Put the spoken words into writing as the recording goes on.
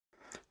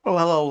Well,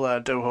 hello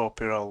there. Do hope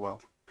you're all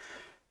well.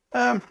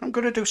 I'm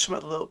going to do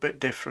something a little bit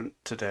different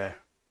today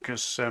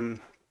because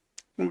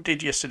we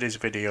did yesterday's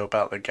video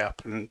about the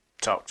gap and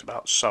talked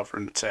about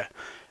sovereignty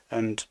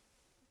and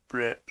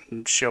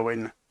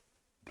showing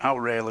how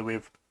rarely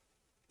we've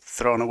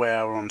thrown away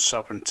our own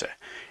sovereignty.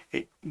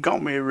 It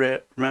got me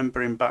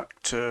remembering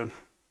back to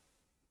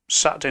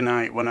Saturday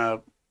night when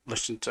I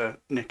listened to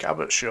Nick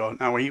Abbot's show.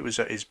 Now, he was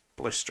at his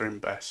blistering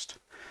best.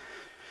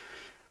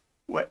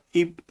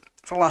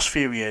 For the last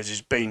few years,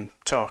 he's been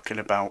talking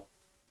about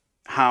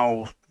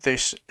how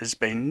this has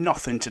been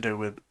nothing to do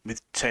with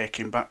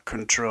taking back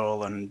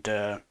control and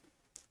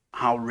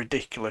how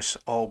ridiculous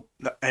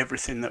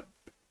everything that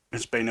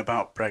has been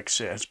about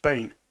Brexit has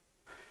been.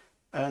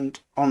 And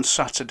on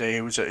Saturday,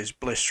 he was at his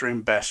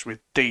blistering best with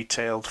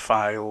detailed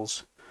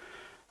files.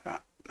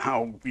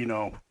 How, he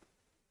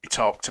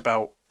talked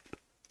about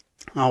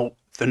how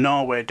the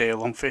Norway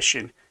deal on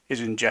fishing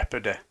is in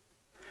jeopardy.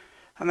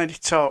 And then he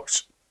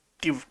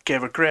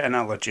gave a great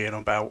analogy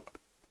about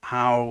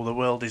how the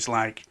world is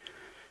like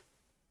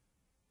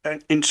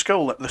in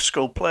school, at the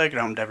school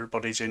playground,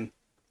 everybody's in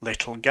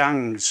little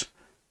gangs.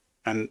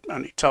 And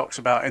he talks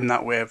about in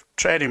that way of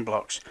trading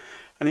blocks.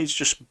 And he's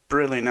just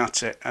brilliant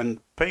at it. And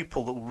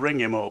people will ring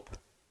him up.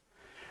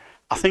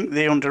 I think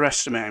they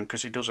underestimate him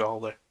because he does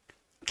all the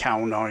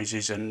cow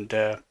noises and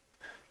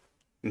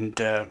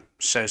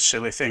says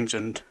silly things.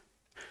 And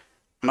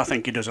I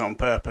think he does it on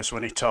purpose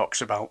when he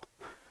talks about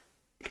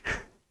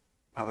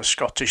the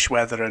Scottish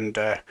weather and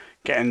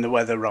getting the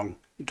weather wrong.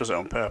 He does it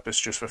on purpose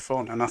just for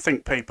fun. And I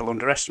think people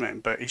underestimate him,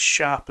 but he's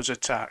sharp as a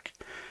tack.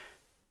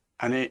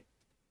 And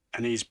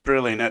he's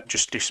brilliant at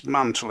just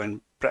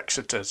dismantling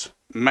Brexiters,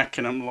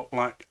 making them look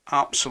like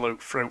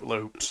absolute Fruit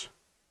Loops.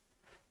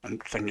 And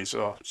the thing is,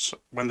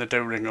 when they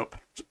do ring up,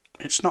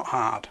 it's not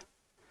hard.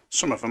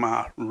 Some of them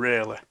are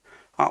really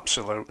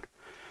absolute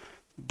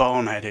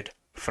boneheaded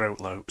Fruit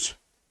Loops.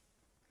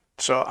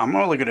 So I'm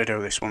only going to do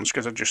this once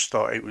because I just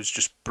thought it was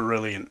just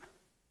brilliant.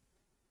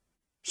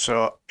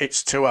 So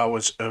it's 2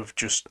 hours of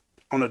just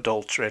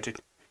unadulterated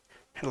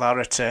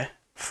hilarity,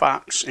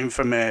 facts,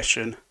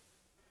 information,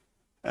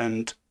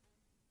 and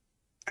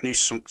he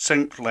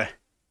succinctly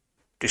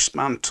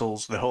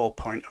dismantles the whole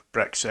point of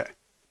Brexit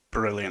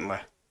brilliantly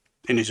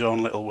in his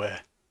own little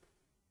way.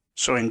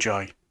 So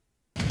enjoy.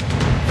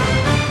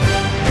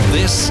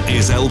 This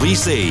is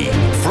LBC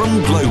from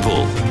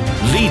Global,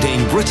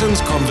 leading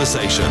Britain's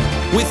conversation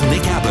with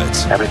Nick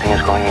Abbot. Everything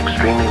is going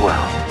extremely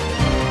well.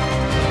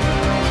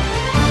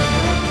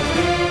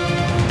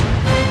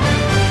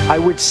 I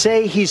would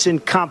say he's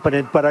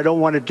incompetent, but I don't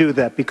want to do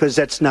that because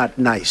that's not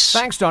nice.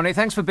 Thanks, Donny.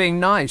 Thanks for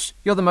being nice.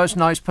 You're the most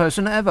nice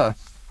person ever.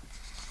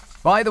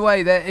 By the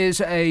way, there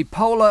is a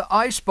polar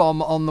ice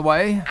bomb on the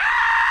way.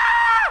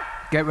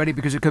 Get ready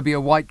because it could be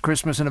a white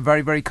Christmas and a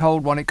very, very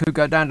cold one. It could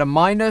go down to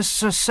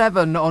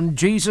 -7 on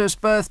Jesus'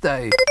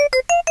 birthday.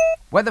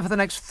 Weather for the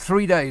next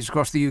 3 days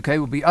across the UK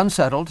will be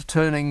unsettled,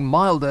 turning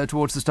milder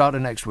towards the start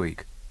of next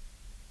week.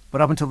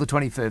 But up until the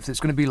 25th, it's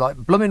going to be like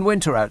blooming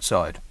winter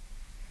outside.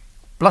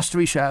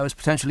 Blustery showers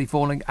potentially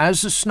falling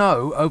as the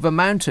snow over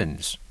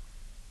mountains.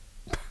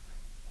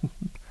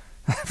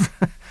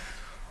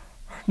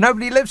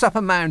 Nobody lives up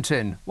a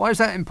mountain. Why is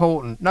that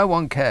important? No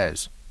one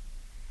cares.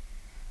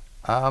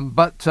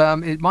 But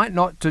it might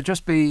not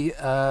just be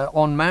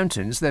on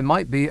mountains. There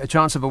might be a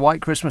chance of a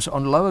white Christmas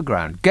on lower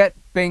ground. Get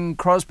Bing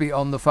Crosby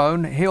on the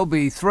phone. He'll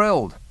be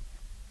thrilled.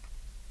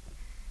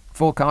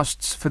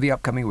 Forecasts for the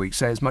upcoming week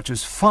say as much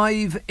as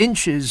 5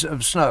 inches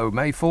of snow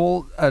may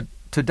fall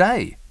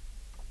today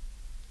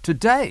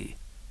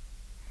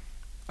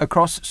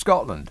across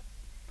Scotland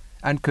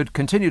and could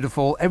continue to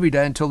fall every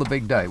day until the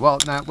big day. Well,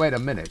 now, wait a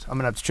minute. I'm going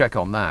to have to check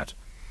on that.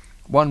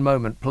 One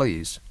moment,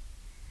 please.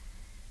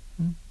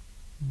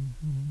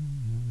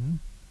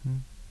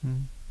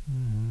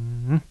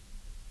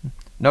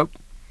 Nope.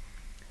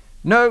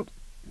 No.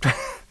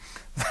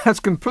 That's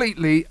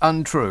completely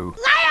untrue.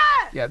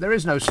 Liar! Yeah, there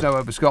is no snow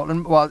over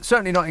Scotland. Well,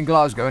 certainly not in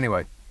Glasgow,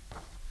 anyway,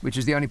 which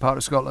is the only part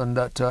of Scotland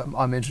that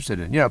I'm interested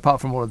in, apart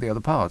from all of the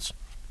other parts.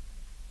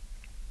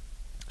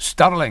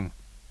 Startling.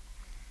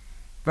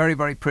 Very,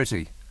 very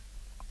pretty.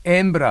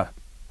 Embra.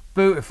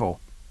 Beautiful.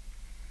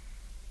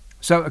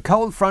 So a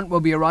cold front will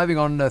be arriving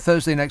on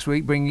Thursday next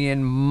week, bringing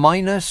in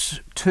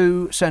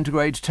 -2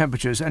 centigrade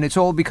temperatures, and it's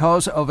all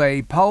because of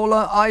a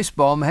polar ice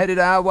bomb headed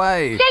our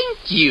way.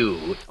 Thank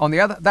you.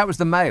 That was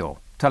the Mail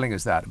telling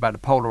us that, about a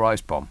polar ice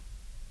bomb.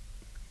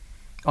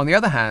 On the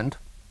other hand,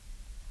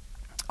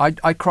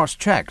 I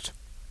cross-checked.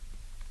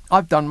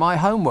 I've done my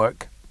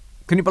homework.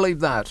 Can you believe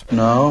that?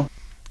 No.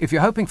 If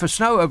you're hoping for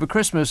snow over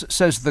Christmas,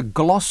 says the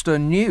Gloucester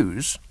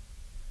News,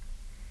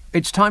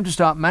 it's time to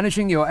start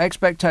managing your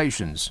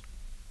expectations.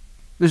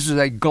 This is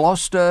a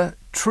Gloucester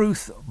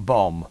truth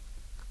bomb.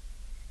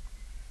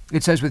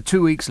 It says with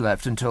 2 weeks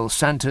left until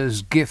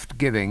Santa's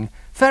gift-giving,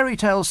 fairy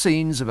tale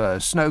scenes of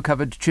a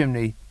snow-covered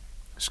chimney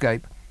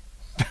scape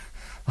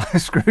I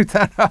screwed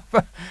that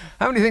up.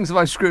 How many things have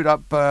I screwed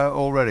up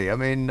already? I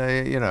mean,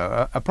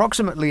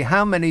 approximately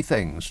how many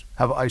things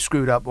have I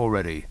screwed up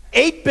already?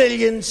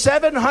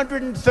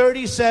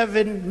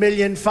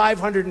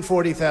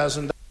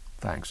 $8,737,540,000.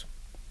 Thanks.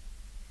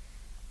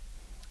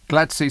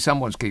 Glad to see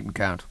someone's keeping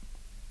count.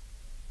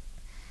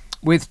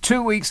 With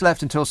 2 weeks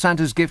left until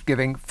Santa's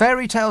gift-giving,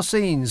 fairy tale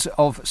scenes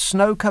of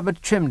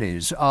snow-covered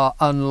chimneys are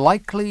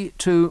unlikely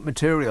to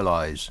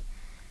materialise.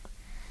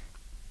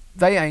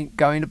 They ain't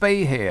going to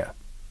be here.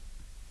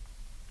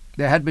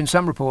 There had been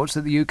some reports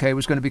that the UK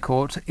was going to be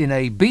caught in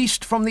a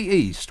beast from the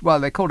east. Well,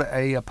 they called it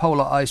a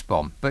polar ice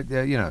bomb, but,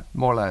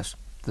 more or less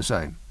the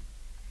same.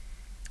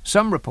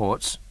 Some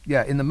reports,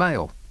 in the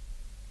Mail.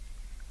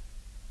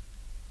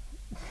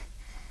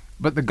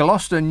 But the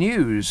Gloucester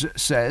News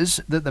says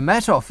that the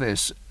Met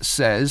Office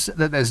says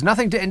that there's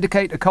nothing to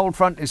indicate a cold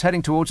front is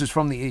heading towards us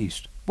from the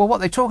east. Well, what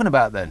are they talking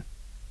about then?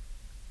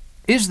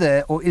 Is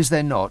there or is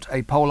there not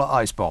a polar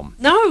ice bomb?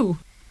 No.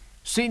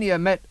 Senior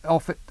Met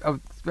Office...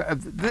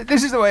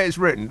 this is the way it's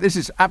written. This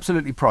is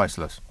absolutely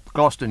priceless.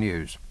 Gloucester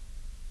News.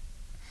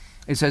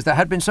 It says there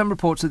had been some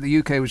reports that the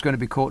UK was going to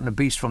be caught in a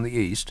beast from the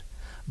east,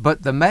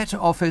 but the Met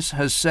Office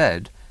has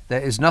said there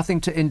is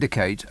nothing to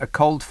indicate a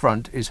cold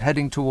front is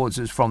heading towards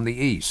us from the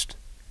east.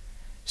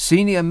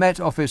 Senior Met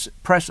Office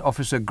Press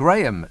Officer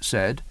Graham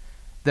said,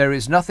 there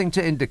is nothing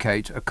to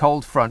indicate a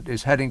cold front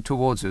is heading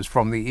towards us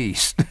from the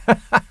east.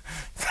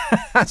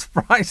 That's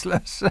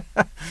priceless.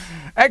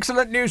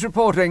 Excellent news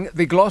reporting,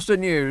 the Gloucester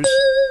News.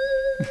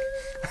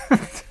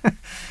 It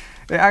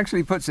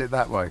actually puts it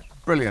that way.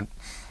 Brilliant.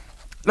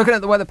 Looking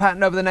at the weather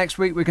pattern over the next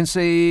week, we can't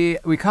see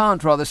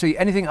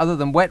anything other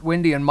than wet,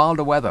 windy and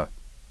milder weather,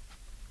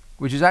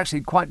 which is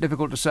actually quite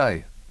difficult to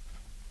say.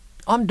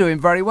 I'm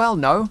doing very well,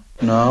 no?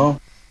 No.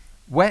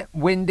 Wet,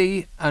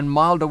 windy and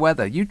milder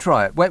weather. You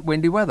try it. Wet,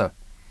 windy weather.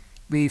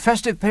 The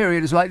festive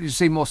period is likely to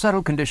see more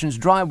settled conditions,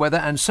 dry weather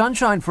and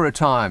sunshine for a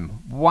time.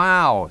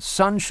 Wow,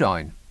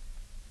 sunshine.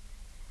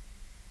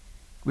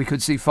 We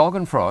could see fog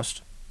and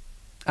frost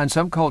and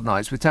some cold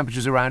nights with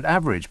temperatures around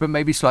average, but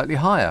maybe slightly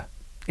higher.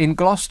 In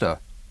Gloucester.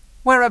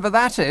 Wherever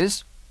that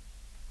is.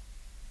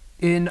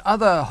 In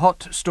other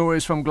hot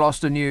stories from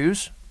Gloucester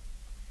News,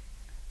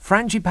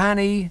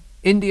 Frangipani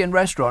Indian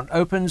restaurant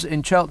opens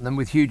in Cheltenham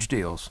with huge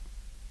deals.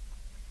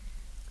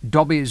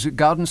 Dobby's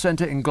Garden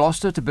Centre in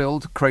Gloucester to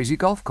build crazy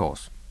golf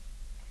course.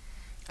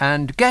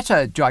 And get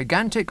a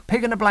gigantic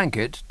pig in a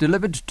blanket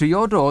delivered to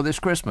your door this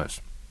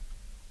Christmas.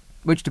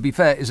 Which, to be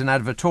fair, is an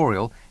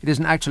advertorial. It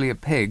isn't actually a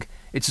pig,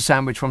 it's a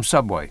sandwich from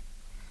Subway.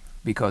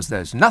 Because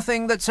there's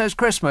nothing that says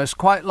Christmas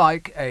quite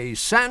like a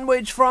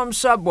sandwich from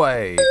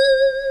Subway.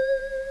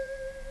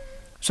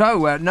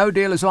 So, no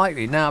deal is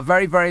likely. Now,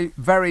 very, very,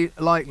 very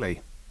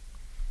likely.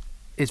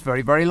 It's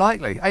very, very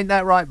likely. Ain't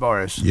that right,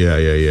 Boris? Yeah.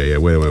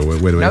 Wait a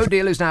minute. No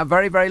deal is now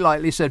very, very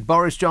likely, said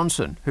Boris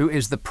Johnson, who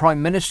is the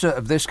Prime Minister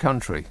of this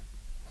country.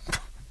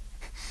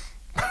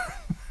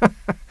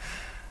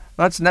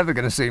 That's never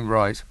going to seem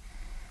right.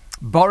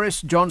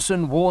 Boris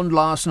Johnson warned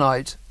last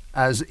night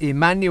as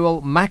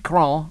Emmanuel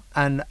Macron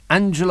and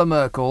Angela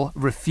Merkel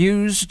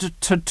refused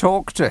to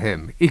talk to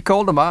him. He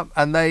called them up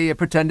and they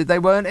pretended they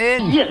weren't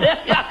in.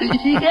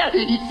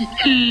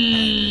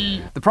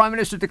 The Prime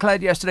Minister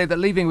declared yesterday that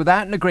leaving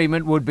without an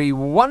agreement would be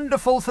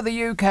wonderful for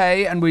the UK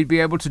and we'd be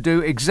able to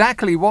do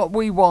exactly what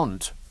we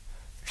want.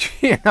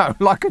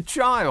 Like a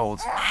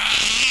child.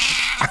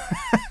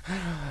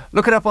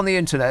 Look it up on the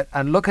internet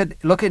and look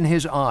in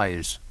his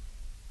eyes.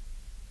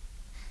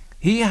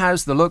 He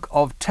has the look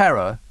of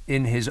terror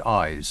in his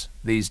eyes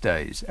these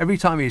days. Every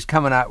time he's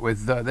coming out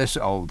with this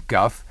old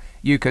guff,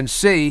 you can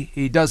see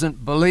he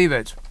doesn't believe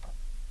it.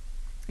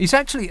 He's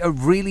actually a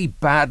really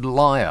bad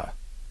liar,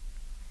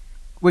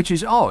 which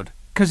is odd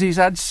because he's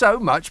had so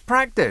much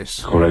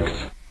practice.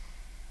 Correct.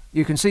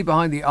 You can see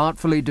behind the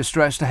artfully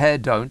distressed hair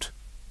don't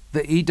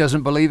that he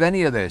doesn't believe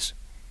any of this.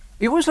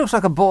 He always looks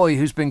like a boy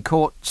who's been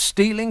caught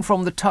stealing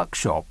from the tuck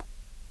shop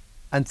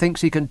and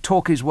thinks he can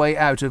talk his way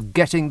out of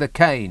getting the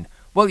cane.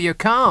 Well, you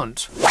can't.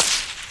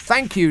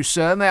 Thank you,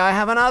 sir. May I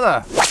have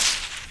another?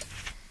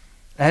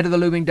 Ahead of the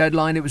looming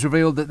deadline, it was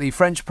revealed that the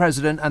French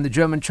President and the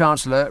German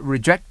Chancellor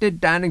rejected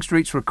Downing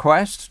Street's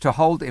request to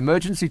hold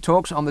emergency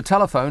talks on the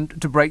telephone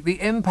to break the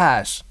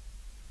impasse.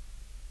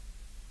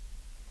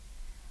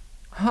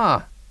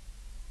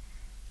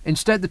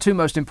 Instead, the two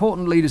most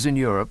important leaders in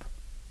Europe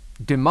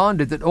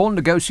demanded that all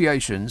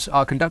negotiations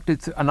are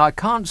conducted and I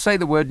can't say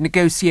the word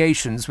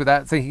negotiations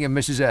without thinking of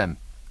Mrs. M.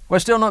 We're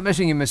still not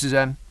missing you, Mrs.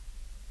 M.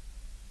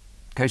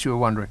 In case you were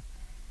wondering.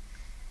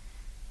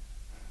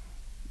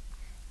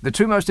 The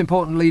two most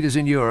important leaders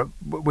in Europe,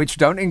 which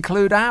don't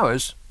include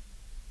ours,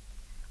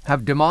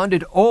 have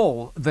demanded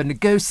all the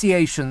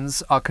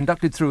negotiations are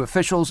conducted through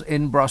officials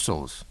in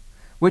Brussels,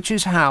 which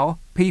is how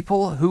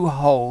people who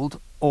hold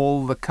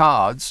all the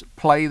cards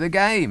play the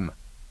game.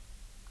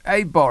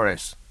 Hey,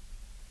 Boris.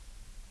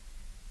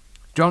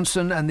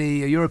 Johnson and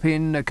the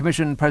European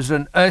Commission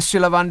President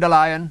Ursula von der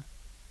Leyen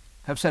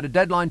have set a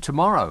deadline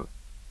tomorrow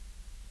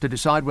to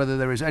decide whether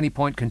there is any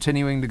point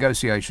continuing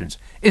negotiations.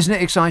 Isn't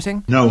it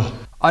exciting? No.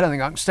 I don't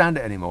think I can stand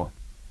it anymore.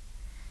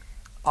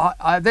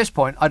 At this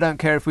point, I don't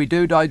care if we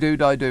do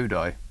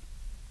die.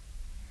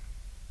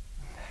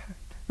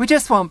 We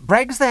just want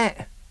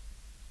Brexit.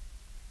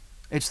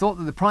 It's thought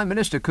that the Prime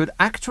Minister could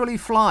actually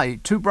fly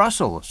to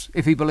Brussels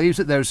if he believes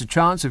that there is a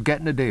chance of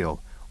getting a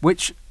deal,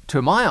 which,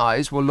 to my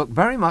eyes, will look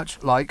very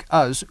much like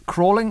us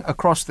crawling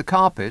across the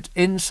carpet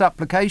in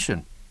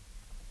supplication.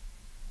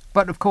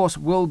 But, of course,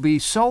 will be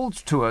sold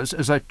to us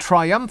as a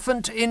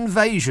triumphant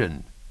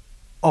invasion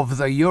of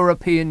the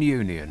European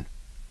Union.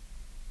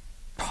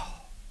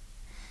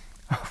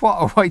 What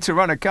a way to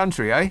run a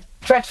country, eh?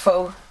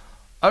 Dreadful.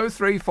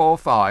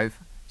 0345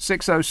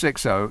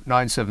 6060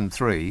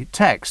 973.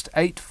 Text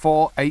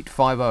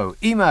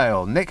 84850.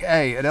 Email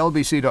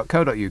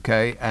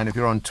nicka@lbc.co.uk. And if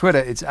you're on Twitter,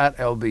 it's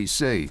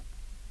 @LBC.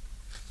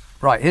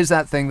 Right, here's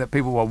that thing that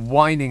people were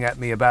whining at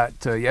me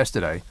about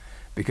yesterday.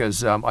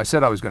 Because I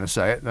said I was going to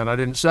say it, and then I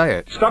didn't say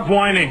it. Stop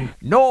whining!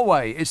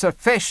 Norway, it's a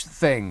fish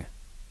thing.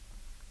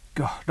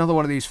 God, another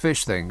one of these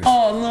fish things.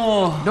 Oh,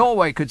 no.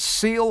 Norway could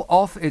seal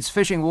off its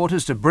fishing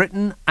waters to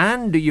Britain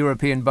and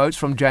European boats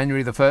from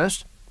January the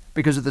 1st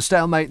because of the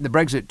stalemate in the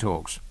Brexit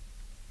talks.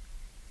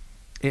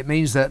 It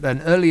means that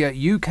an earlier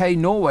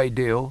UK-Norway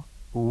deal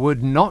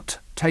would not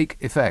take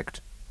effect.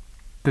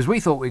 Because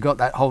we thought we got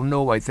that whole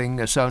Norway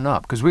thing sewn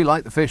up, because we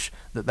like the fish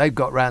that they've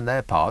got round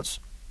their parts.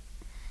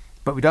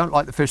 But we don't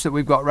like the fish that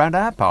we've got around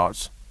our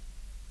parts.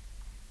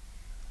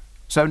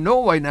 So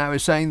Norway now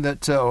is saying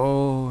that,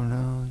 oh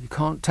no, you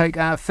can't take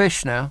our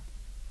fish now.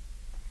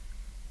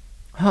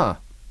 Huh.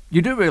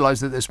 You do realise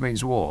that this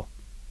means war.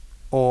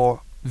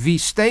 Or vi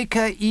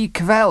steker I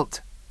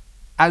kveld,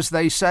 as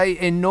they say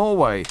in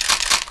Norway.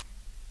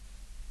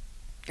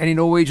 Any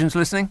Norwegians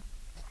listening?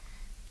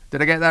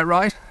 Did I get that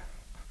right?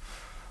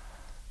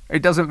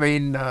 It doesn't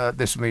mean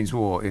this means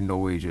war in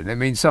Norwegian. It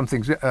means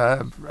something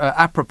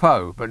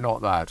apropos, but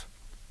not that.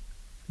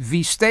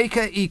 Vi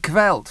steker I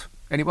kveld.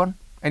 Anyone?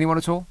 Anyone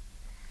at all?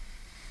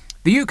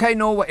 The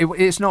UK-Norway...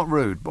 It's not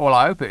rude. Well,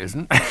 I hope it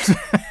isn't.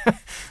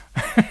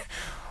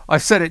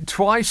 I've said it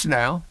twice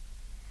now.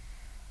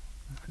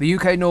 The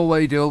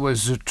UK-Norway deal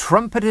was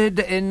trumpeted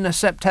in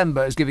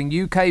September as giving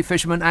UK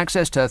fishermen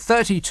access to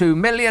 £32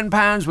 million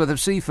worth of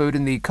seafood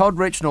in the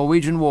cod-rich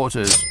Norwegian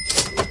waters.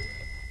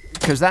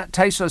 Because that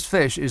tasteless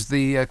fish is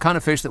the kind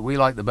of fish that we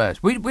like the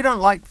best. We don't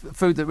like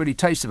food that really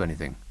tastes of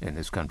anything in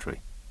this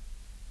country.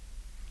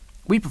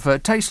 We prefer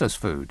tasteless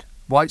food.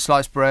 White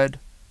sliced bread,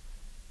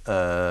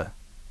 stuff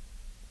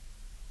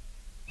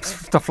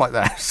like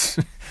that.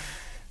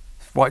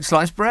 White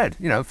sliced bread,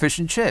 you know, fish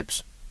and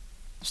chips,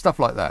 stuff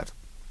like that.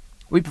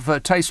 We prefer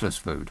tasteless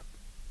food.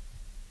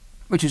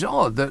 Which is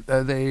odd that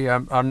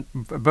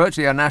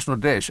virtually our national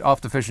dish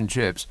after fish and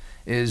chips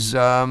is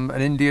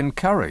an Indian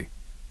curry,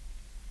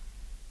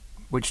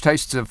 which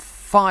tastes of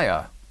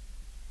fire.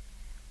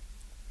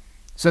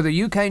 So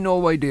the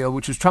UK-Norway deal,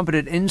 which was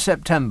trumpeted in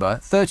September,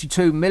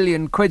 32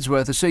 million quid's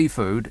worth of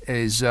seafood,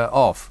 is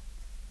off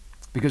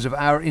because of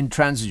our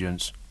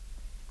intransigence,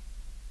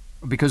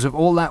 because of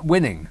all that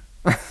winning.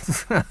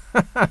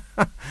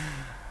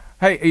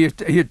 Hey,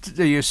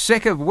 are you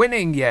sick of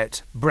winning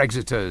yet,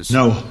 Brexiters?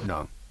 No.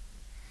 No.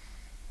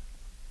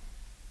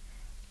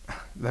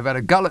 They've had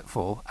a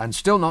gulletful and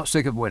still not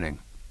sick of winning.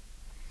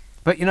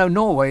 But, you know,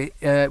 Norway,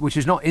 which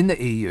is not in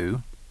the EU,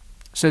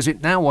 says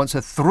it now wants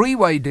a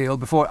three-way deal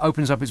before it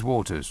opens up its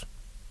waters.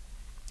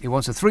 It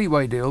wants a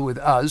three-way deal with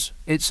us,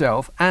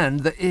 itself, and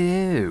the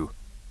EU,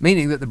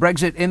 meaning that the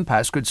Brexit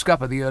impasse could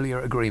scupper the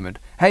earlier agreement.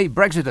 Hey,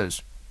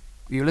 Brexiters,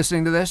 are you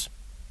listening to this?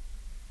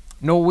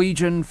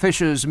 Norwegian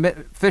fisheries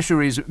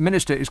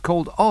minister is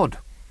called Odd.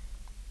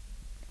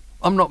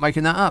 I'm not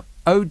making that up.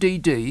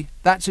 ODD,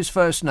 that's his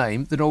first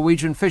name. The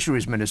Norwegian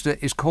fisheries minister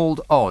is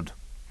called Odd.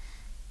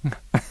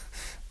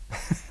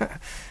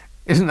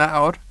 Isn't that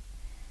odd?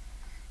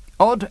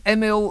 Odd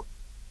Emil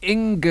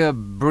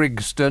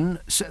Ingebrigtsen.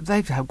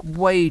 They have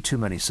way too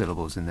many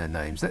syllables in their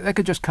names. They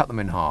could just cut them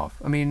in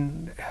half. I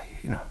mean,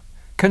 you know,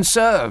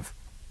 conserve.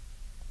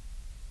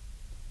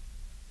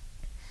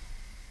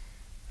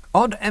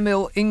 Odd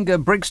Emil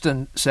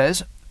Ingebrigtsen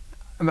says,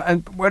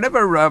 and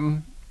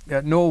whenever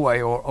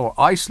Norway or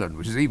Iceland,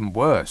 which is even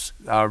worse,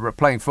 are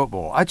playing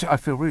football, I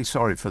feel really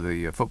sorry for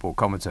the football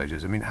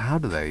commentators. I mean, how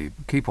do they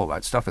keep all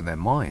that stuff in their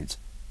minds?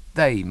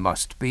 They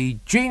must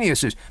be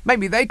geniuses.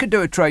 Maybe they could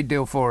do a trade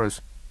deal for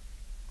us.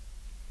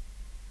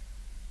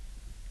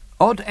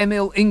 Odd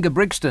Emil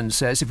Ingebrigtsen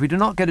says, if we do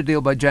not get a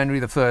deal by January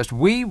the 1st,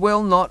 we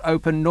will not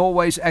open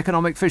Norway's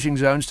economic fishing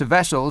zones to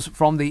vessels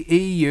from the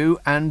EU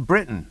and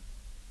Britain.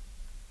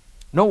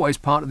 Norway's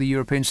part of the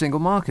European single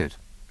market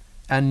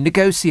and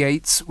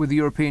negotiates with the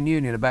European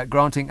Union about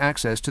granting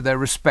access to their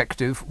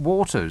respective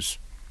waters.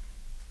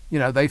 You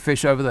know, they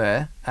fish over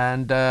there,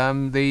 and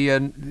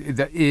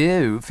the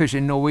EU fish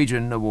in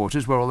Norwegian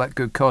waters, where all that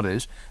good cod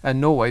is, and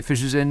Norway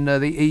fishes in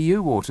the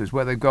EU waters,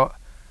 where they've got,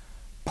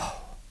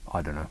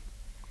 I don't know.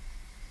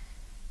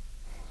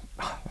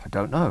 I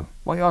don't know.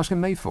 What are you asking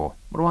me for?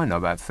 What do I know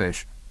about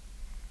fish?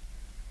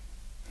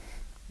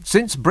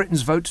 Since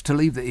Britain's vote to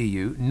leave the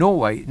EU,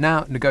 Norway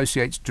now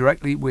negotiates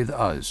directly with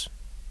us.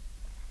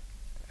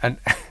 And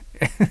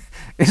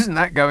isn't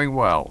that going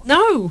well?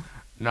 No.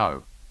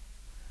 No.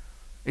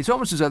 It's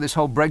almost as though this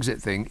whole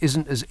Brexit thing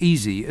isn't as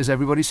easy as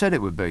everybody said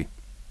it would be.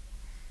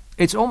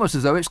 It's almost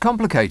as though it's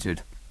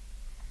complicated.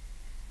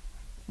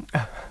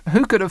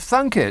 Who could have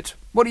thunk it?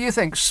 What do you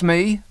think,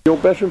 Smee? You're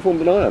better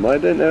informed than I am. I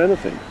don't know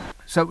anything.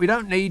 So we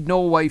don't need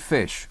Norway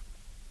fish,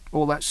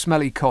 all that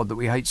smelly cod that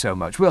we hate so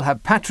much. We'll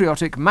have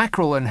patriotic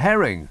mackerel and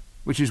herring,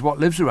 which is what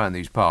lives around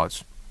these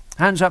parts.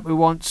 Hands up who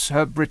wants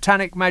Her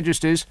Britannic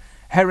Majesty's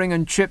herring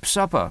and chip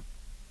supper.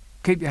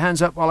 Keep your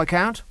hands up while I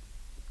count.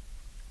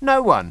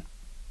 No one.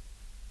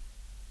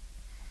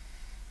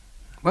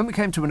 When we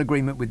came to an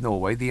agreement with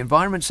Norway, the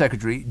Environment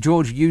Secretary,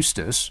 George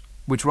Eustace,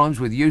 which rhymes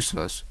with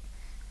useless,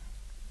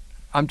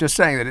 I'm just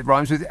saying that it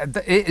rhymes with...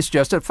 It's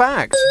just a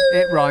fact.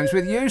 It rhymes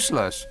with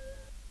useless.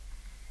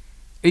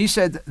 He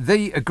said,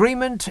 the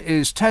agreement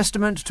is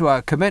testament to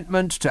our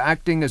commitment to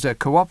acting as a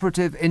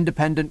cooperative,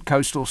 independent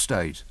coastal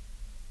state.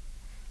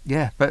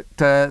 Yeah, but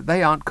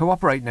they aren't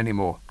cooperating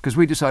anymore because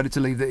we decided to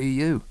leave the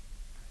EU.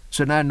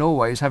 So now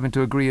Norway is having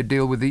to agree a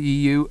deal with the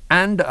EU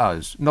and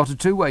us. Not a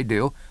two-way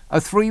deal,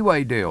 a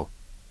three-way deal.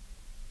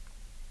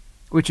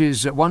 Which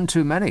is one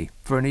too many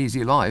for an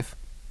easy life.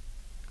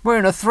 We're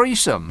in a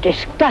threesome.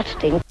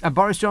 Disgusting. And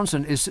Boris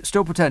Johnson is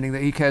still pretending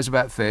that he cares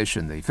about fish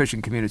and the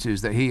fishing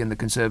communities that he and the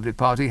Conservative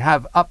Party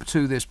have, up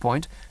to this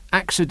point,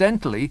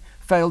 accidentally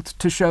failed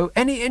to show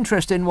any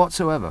interest in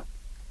whatsoever.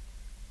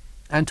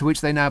 And to which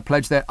they now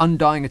pledge their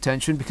undying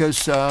attention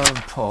because, I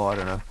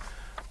don't know,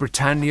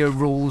 Britannia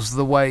rules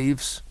the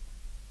waves.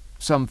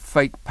 Some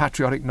fake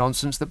patriotic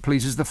nonsense that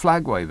pleases the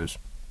flag wavers.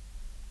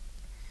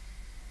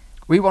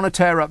 We want to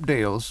tear up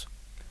deals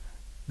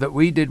that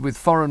we did with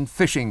foreign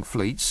fishing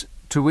fleets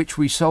to which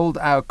we sold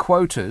our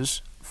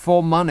quotas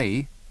for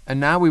money, and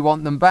now we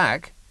want them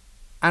back,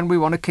 and we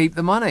want to keep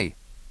the money.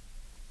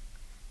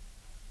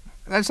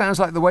 That sounds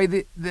like the way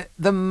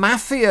the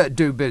mafia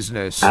do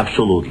business.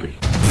 Absolutely.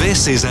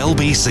 This is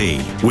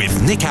LBC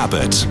with Nick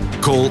Abbot.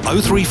 Call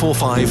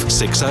 0345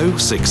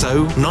 6060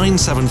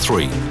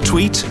 973.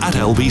 Tweet at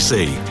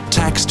LBC.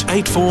 Text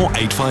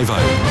 84850.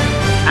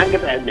 Hang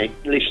about, Nick.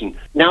 Listen.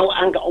 Now,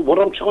 what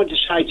I'm trying to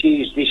say to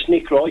you is this,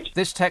 Nick, right?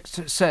 This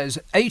text says,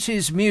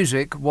 80s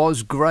music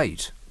was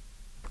great.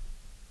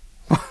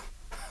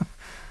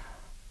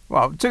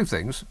 Well, two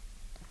things.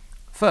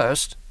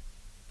 First,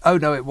 oh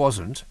no, it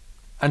wasn't.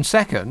 And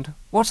second,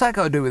 what's that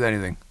got to do with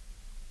anything?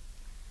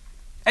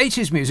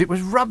 80s music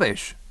was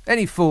rubbish.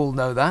 Any fool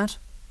know that.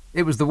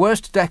 It was the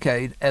worst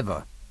decade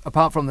ever,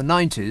 apart from the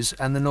 90s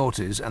and the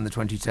noughties and the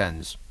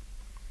 2010s.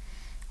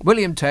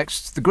 William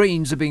texts, the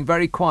Greens are being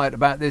very quiet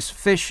about this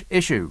fish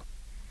issue.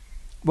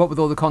 What with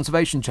all the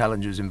conservation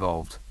challenges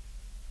involved?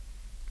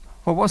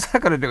 Well, what's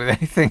that got to do with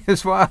anything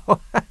as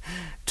well?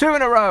 2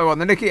 in a row on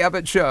the Nicky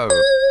Abbot Show.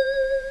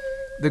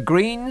 The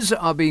Greens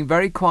are being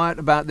very quiet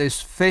about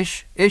this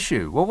fish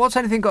issue. Well, what's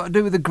anything got to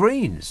do with the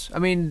Greens? I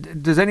mean,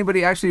 does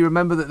anybody actually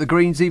remember that the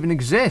Greens even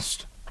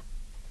exist?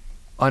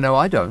 I know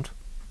I don't.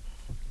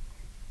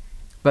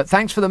 But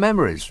thanks for the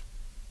memories.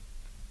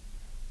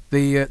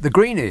 The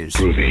Greenies.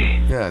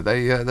 Groovy. Yeah,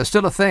 they're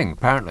still a thing,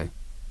 apparently.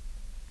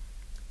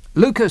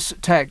 Lucas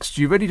texts,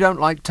 you really don't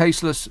like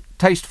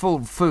tasteful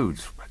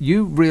foods.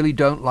 You really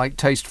don't like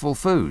tasteful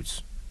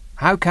foods.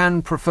 How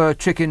can prefer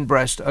chicken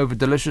breast over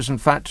delicious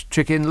and fat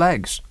chicken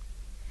legs?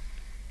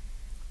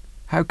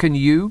 How can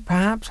you,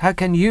 perhaps? How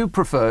can you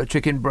prefer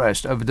chicken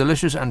breast over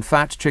delicious and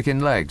fat chicken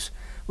legs?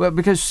 Well,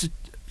 because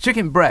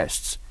chicken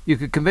breasts, you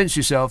could convince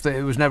yourself that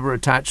it was never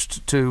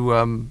attached to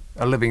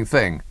a living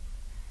thing.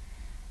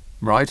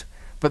 Right?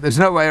 But there's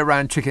no way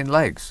around chicken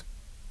legs.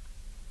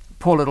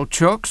 Poor little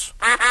chooks.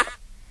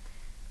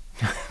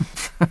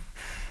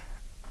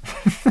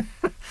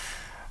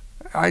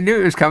 I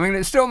knew it was coming and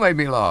it still made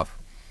me laugh.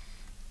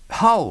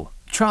 Hull,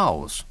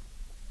 Charles.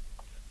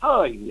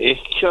 Hi, Nick.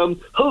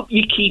 Hope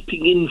you're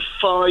keeping in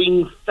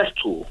fine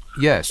fettle.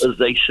 Yes. As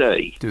they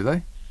say. Do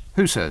they?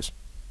 Who says?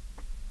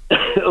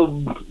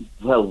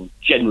 Well,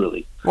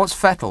 generally. What's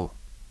fettle?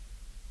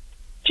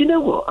 Do you know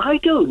what? I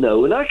don't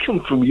know, and I come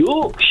from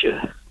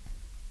Yorkshire.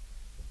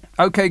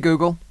 OK,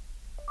 Google.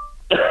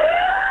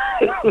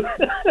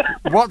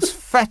 What's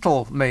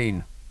fettle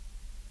mean?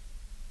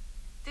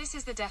 This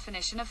is the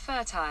definition of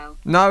fertile.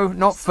 No,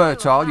 not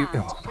fertile.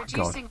 Oh, my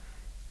God.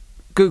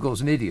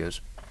 Google's an idiot.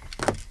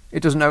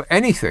 It doesn't know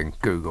anything,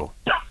 Google.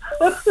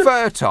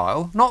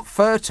 Fertile, not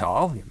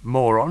fertile, you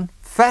moron.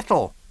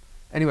 Fettle.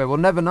 Anyway, we'll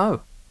never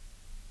know.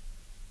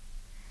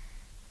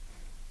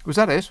 Was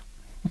that it?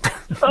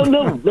 Oh,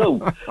 no.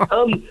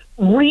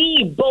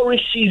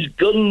 Boris's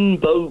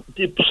gunboat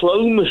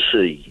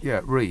diplomacy.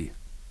 Yeah,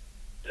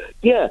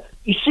 Yeah,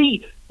 you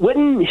see,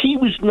 when he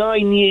was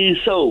 9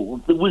 years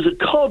old, there was a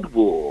cod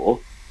war,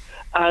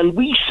 and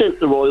we sent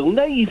the Royal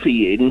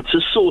Navy in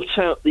to sort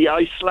out the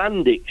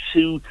Icelandics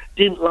who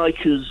didn't like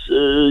us,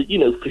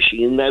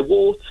 fishing in their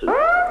waters.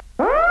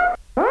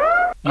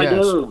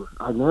 Yes.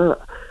 I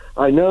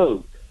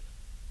know.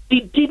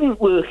 it didn't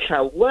work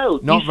out well.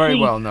 Not very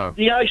well, no.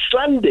 The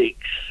Icelandics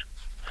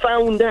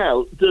found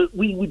out that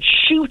we would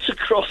shoot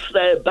across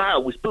their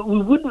bows, but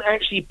we wouldn't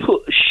actually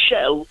put a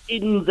shell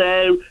in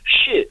their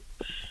ships.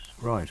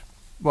 Right.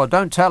 Well,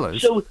 don't tell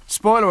us. So,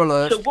 spoiler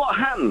alert. So what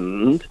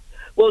happened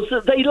was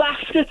that they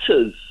laughed at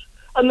us.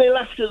 And they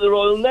laughed at the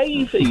Royal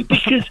Navy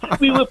because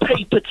we were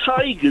paper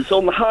tigers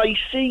on the high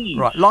seas.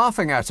 Right,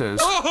 laughing at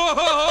us.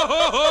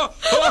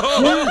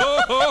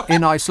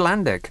 In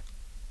Icelandic.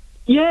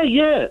 Yeah,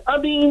 yeah. I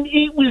mean,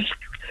 it was,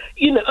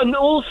 and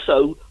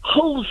also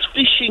Hull's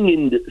fishing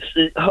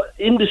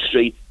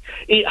industry,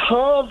 it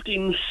halved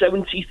in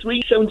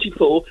 73,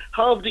 74,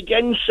 halved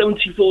again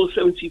 74,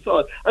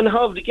 75, and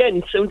halved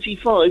again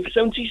 75,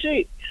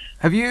 76.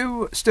 Have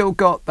you still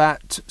got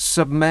that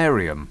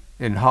submarium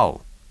in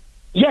Hull?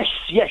 Yes,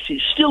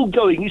 it's still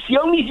going. It's the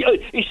only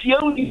piece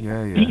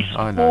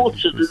of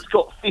water that's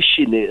got fish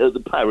in it,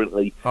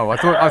 apparently. Oh, I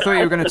thought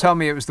you were going to tell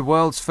me it was the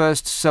world's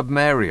first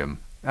submarium.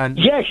 And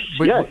yes.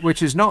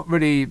 Which is not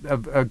really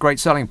a great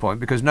selling point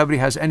because nobody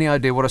has any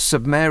idea what a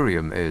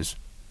submarium is.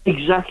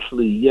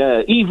 Exactly,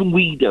 yeah. Even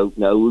we don't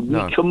know, and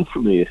we come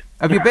from here.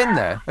 Have you been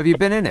there? Have you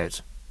been in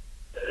it?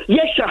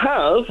 Yes, I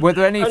have. Were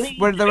there any?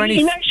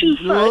 In actual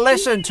fact,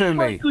 listen to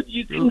me. Good.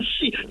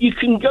 You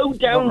can go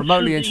down. I'm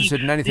remotely to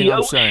interested in the anything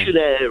I'm saying. Ocean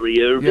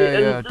area.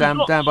 Yeah. Down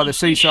by the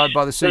seaside,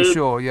 by the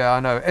seashore. Yeah, I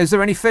know. Is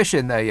there any fish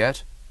in there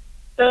yet?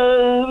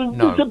 No.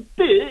 There's a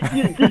bit.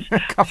 A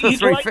couple of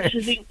three fish.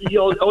 To think the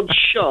odd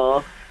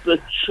shark,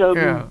 but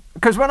yeah.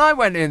 Because when I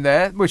went in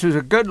there, which was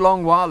a good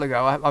long while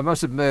ago, I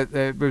must admit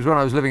it was when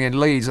I was living in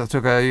Leeds. I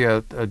took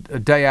a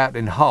day out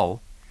in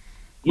Hull,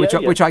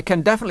 which I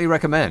can definitely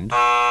recommend.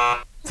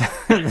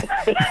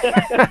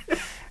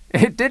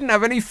 It didn't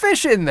have any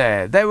fish in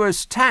there. There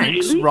was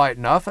tanks, right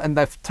enough, and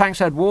the tanks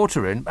had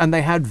water in, and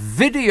they had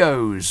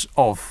videos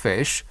of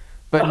fish,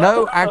 but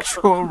no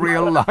actual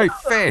real-life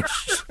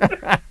fish,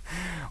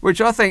 which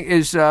I think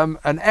is an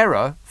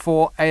error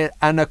for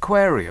an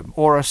aquarium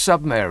or a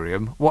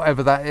submarium,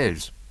 whatever that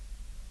is.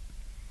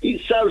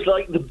 It sounds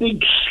like the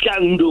big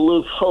scandal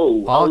of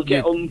Hull. I'll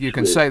get on you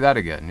can say that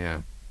again,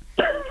 yeah.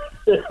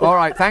 All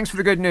right, thanks for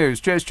the good news.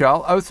 Cheers,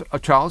 Charles.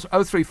 Charles,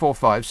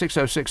 0345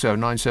 6060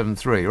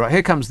 973. Right,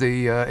 here comes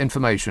the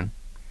information.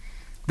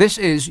 This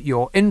is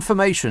your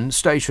information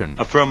station.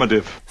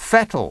 Affirmative.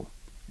 Fettle,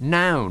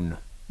 noun,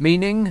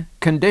 meaning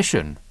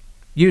condition.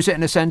 Use it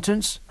in a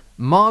sentence.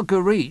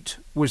 Marguerite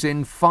was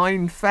in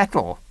fine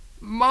fettle.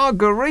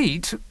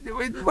 Marguerite?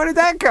 Where did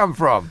that come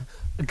from?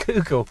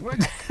 Google.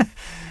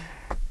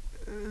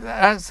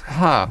 That's,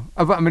 I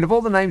mean, of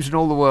all the names in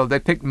all the world, they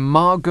picked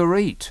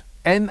Marguerite.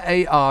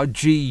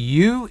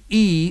 Marguerite.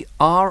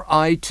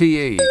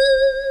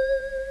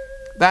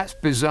 That's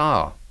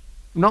bizarre.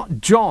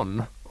 Not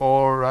John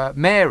or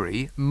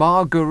Mary,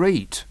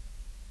 Marguerite.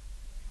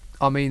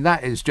 I mean,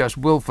 that is just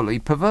willfully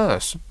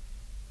perverse.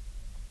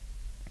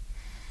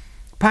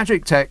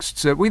 Patrick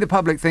texts, we the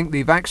public think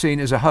the vaccine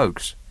is a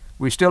hoax.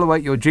 We still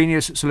await your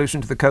genius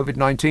solution to the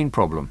COVID-19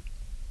 problem.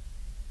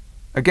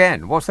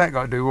 Again, what's that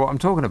got to do with what I'm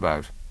talking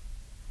about?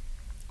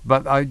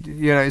 But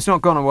it's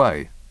not gone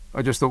away.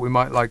 I just thought we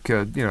might like,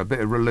 a bit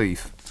of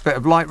relief, bit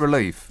of light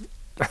relief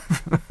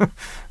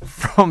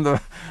from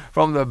the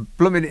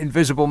blooming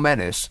invisible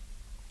menace.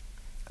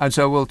 And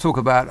so we'll talk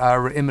about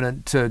our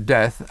imminent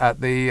death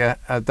at the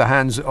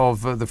hands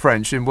of the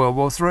French in World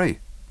War III.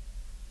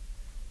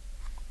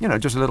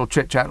 Just a little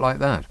chit-chat like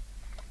that.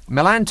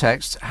 Milan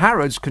texts,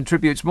 Harrods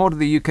contributes more to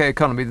the UK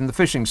economy than the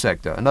fishing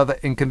sector. Another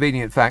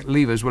inconvenient fact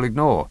leavers will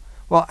ignore.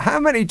 Well, how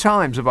many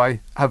times have I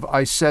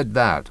said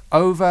that?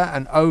 Over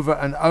and over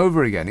and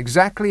over again.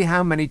 Exactly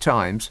how many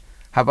times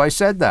have I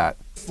said that?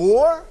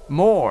 4?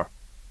 More.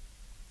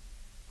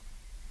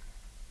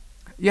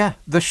 Yeah,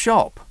 the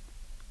shop.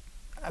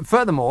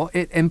 Furthermore,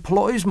 it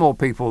employs more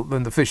people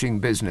than the fishing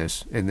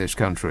business in this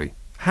country.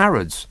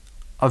 Harrods,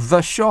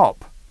 the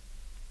shop.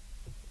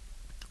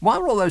 Why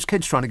were all those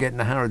kids trying to get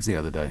into Harrods the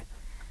other day?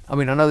 I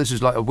mean, I know this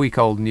is like a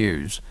week-old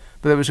news,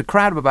 but there was a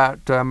crowd of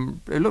about,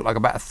 it looked like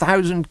about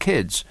 1,000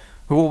 kids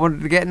who all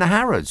wanted to get into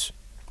Harrods.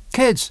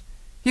 Kids,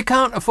 you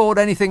can't afford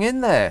anything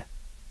in there.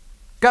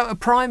 Go to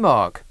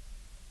Primark.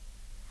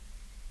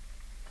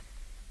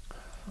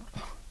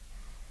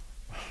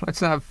 Let's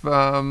have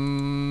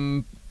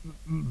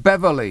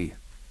Beverly,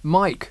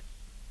 Mike.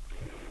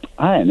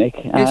 Hi, Nick.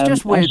 It's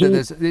just weird that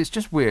there's. It's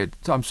just weird.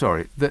 I'm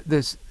sorry. That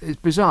there's.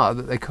 It's bizarre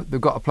that they've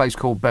got a place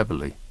called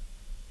Beverly.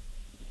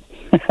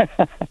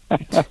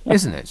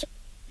 Isn't it?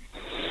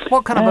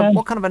 What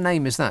kind of a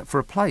name is that for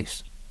a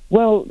place?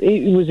 Well,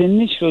 it was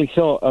initially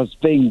thought as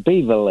being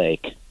Beaver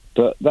Lake,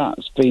 but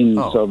that's been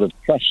sort of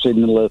trashed in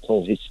the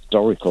local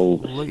historical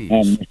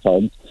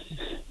record.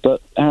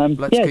 But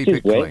let's keep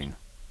it clean.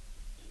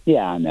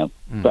 Yeah, I know.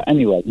 But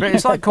anyway, but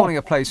it's like calling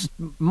a place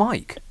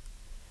Mike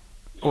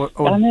or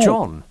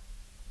John.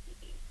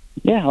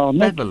 Yeah, or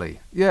Beverly.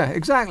 Yeah,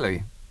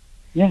 exactly.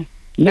 Yeah.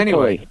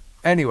 Anyway.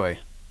 You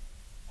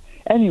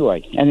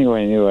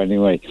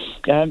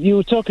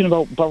were talking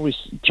about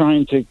Boris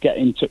trying to get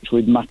in touch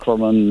with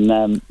Macron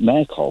and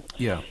Merkel.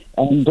 Yeah.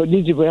 But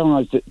did you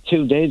realise that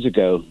 2 days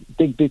ago,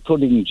 Digby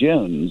Pudding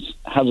Jones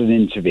had an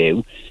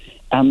interview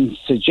and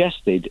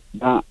suggested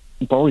that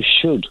Boris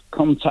should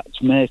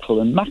contact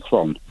Merkel and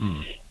Macron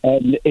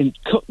and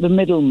cut the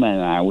middlemen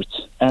out,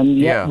 and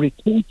yet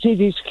repeated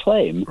his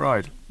claim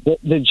that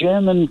the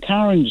German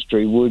car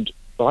industry would,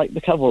 like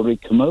the cavalry,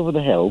 come over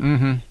the hill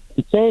and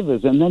save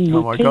us. And then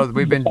oh my God,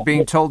 we've been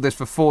being told this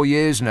for 4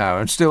 years now,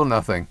 and still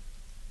nothing.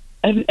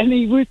 And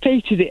he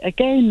repeated it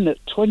again, that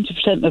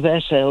 20% of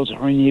their sales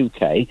are in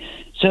UK,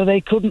 so they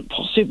couldn't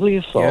possibly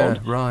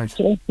afford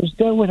to just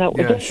go without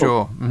the deal.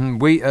 Sure.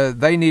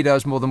 They need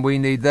us more than we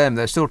need them.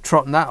 They're still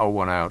trotting that old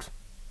one out.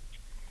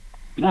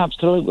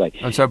 Absolutely.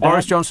 And so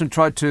Boris Johnson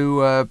tried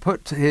to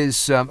put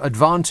his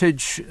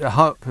advantage,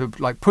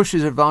 push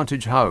his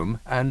advantage home,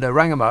 and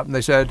rang them up, and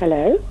they said,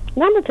 "Hello,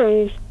 number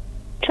please.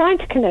 Trying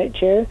to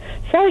connect you.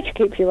 Sorry to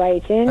keep you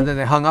waiting." And then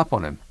they hung up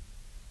on him.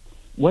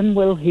 When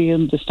will he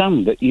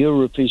understand that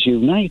Europe is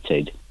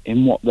united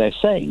in what they're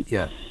saying?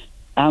 Yeah.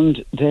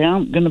 And they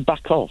aren't going to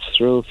back off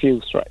through a few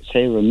threats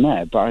here and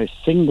there by a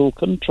single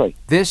country.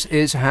 This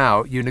is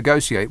how you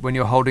negotiate when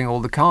you're holding all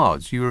the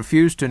cards. You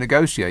refuse to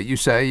negotiate. You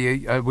say,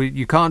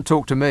 you can't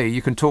talk to me,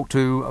 you can talk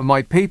to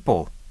my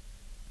people.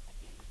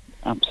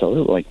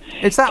 Absolutely.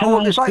 It's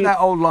like that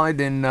old line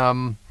in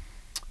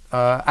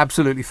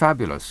Absolutely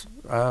Fabulous.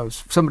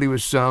 Somebody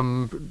was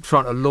trying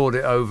to lord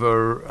it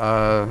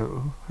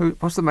over...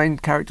 what's the main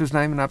character's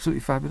name in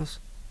Absolutely Fabulous?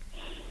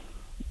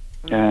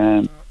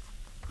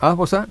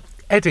 What's that?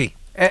 Eddie.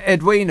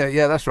 Edwina,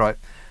 yeah, that's right.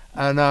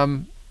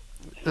 And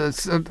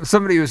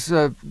somebody was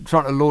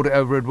trying to lord it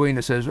over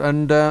Edwina, says,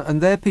 and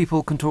their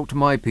people can talk to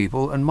my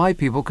people, and my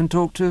people can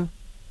talk to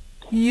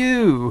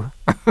you.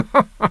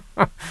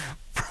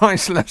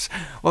 Priceless.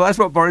 Well, that's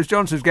what Boris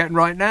Johnson's getting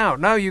right now.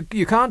 No,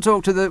 you can't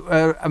talk to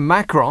the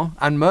Macron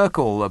and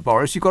Merkel,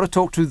 Boris. You've got to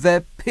talk to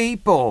their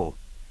people.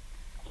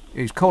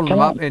 He's calling them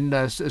up in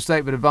a state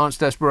of advanced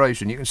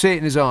desperation. You can see it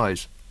in his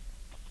eyes.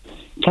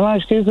 Can I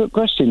ask you a quick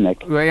question,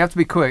 Nick? Well, you have to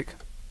be quick.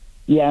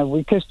 Yeah,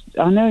 because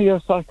I know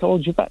your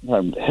psychology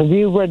background. Have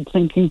you read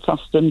Thinking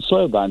Fast and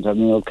Slow by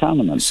Daniel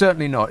Kahneman?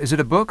 Certainly not. Is it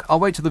a book? I'll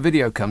wait till the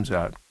video comes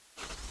out.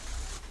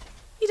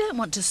 You don't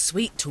want to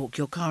sweet talk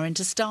your car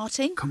into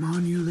starting. Come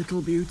on, you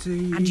little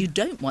beauty. And you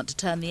don't want to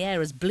turn the air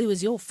as blue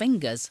as your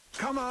fingers.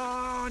 Come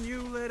on,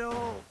 you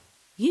little...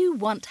 You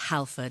want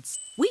Halfords.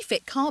 We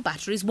fit car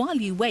batteries while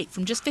you wait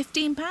from just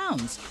 £15.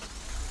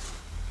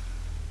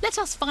 Let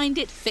us find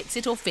it, fix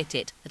it or fit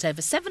it at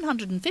over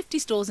 750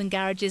 stores and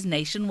garages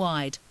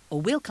nationwide.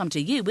 Or we'll come to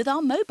you with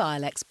our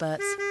mobile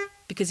experts.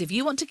 Because if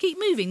you want to keep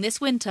moving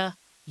this winter,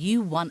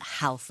 you want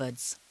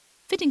Halfords.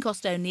 Fitting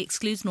cost only,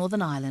 excludes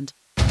Northern Ireland.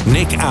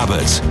 Nick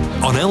Abbot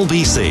on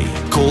LBC.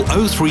 Call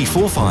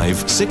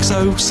 0345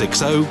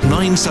 6060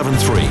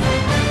 973.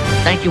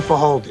 Thank you for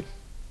holding.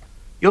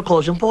 Your call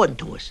is important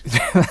to us.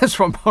 That's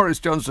what Boris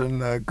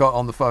Johnson got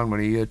on the phone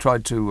when he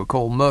tried to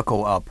call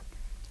Merkel up.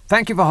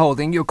 Thank you for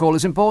holding. Your call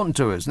is important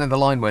to us. And then the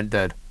line went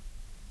dead.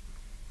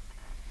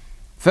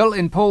 Phil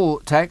in Paul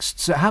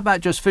texts, how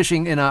about just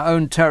fishing in our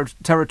own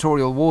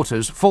territorial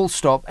waters, full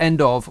stop,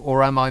 end of,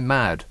 or am I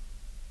mad?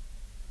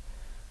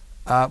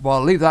 Well,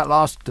 I'll leave that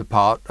last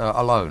part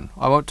alone.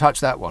 I won't touch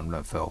that one,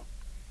 Phil.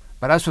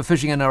 But as for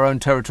fishing in our own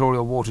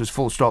territorial waters,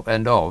 full stop,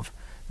 end of,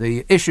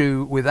 the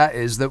issue with that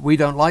is that we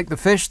don't like the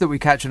fish that we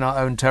catch in our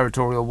own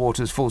territorial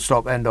waters, full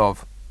stop, end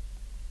of.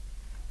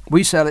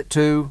 We sell it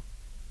to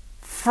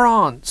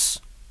France.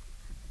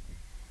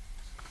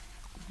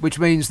 Which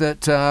means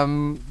that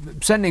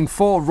sending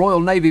 4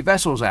 Royal Navy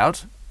vessels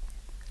out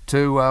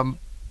to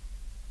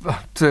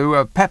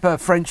pepper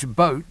French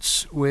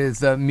boats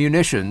with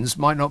munitions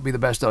might not be the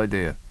best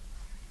idea.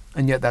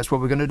 And yet that's what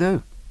we're going to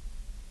do.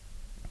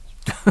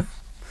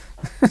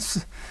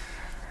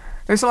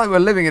 It's like we're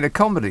living in a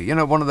comedy, you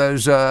know, one of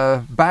those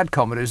bad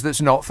comedies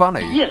that's not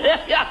funny.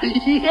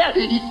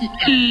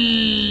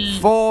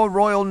 4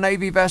 Royal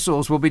Navy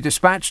vessels will be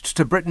dispatched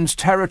to Britain's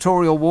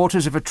territorial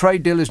waters if a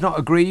trade deal is not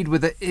agreed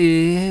with the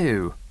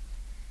EU.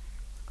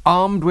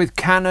 Armed with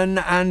cannon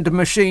and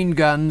machine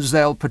guns,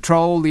 they'll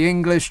patrol the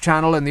English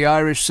Channel and the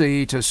Irish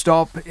Sea to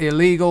stop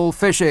illegal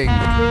fishing.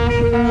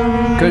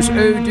 Because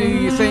who do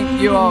you think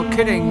you are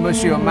kidding,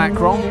 Monsieur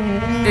Macron,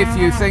 if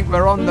you think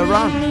we're on the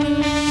run?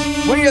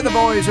 We are the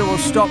boys who will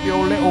stop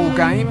your little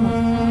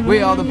game.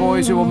 We are the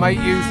boys who will make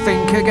you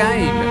think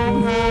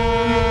again.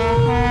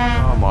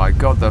 Oh my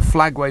God, the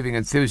flag-waving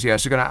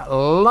enthusiasts are going to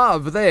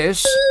love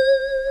this.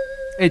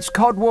 It's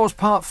Cod Wars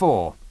Part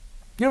 4.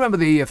 You remember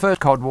the first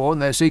Cod War and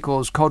their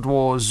sequels, Cod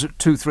Wars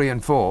 2, 3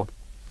 and 4?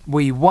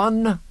 We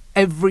won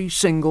every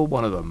single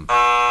one of them.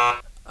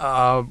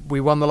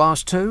 We won the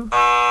last 2?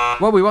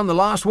 Well, we won the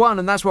last one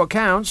and that's what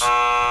counts.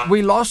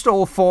 We lost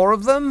all 4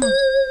 of them?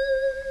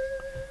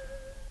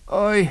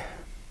 Oi.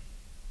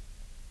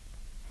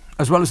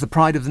 As well as the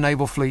pride of the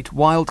naval fleet,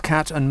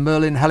 Wildcat and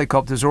Merlin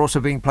helicopters are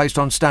also being placed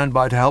on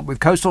standby to help with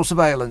coastal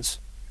surveillance.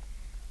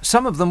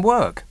 Some of them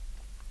work.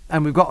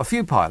 And we've got a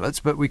few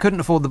pilots, but we couldn't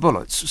afford the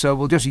bullets, so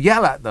we'll just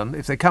yell at them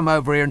if they come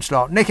over here and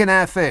start nicking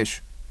our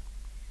fish.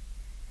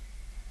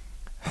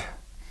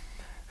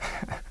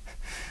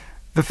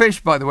 The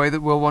fish, by the way,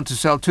 that we'll want to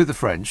sell to the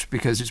French,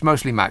 because it's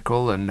mostly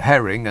mackerel and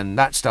herring and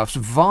that stuff's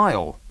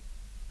vile.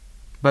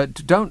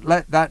 But don't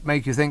let that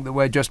make you think that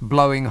we're just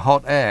blowing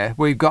hot air.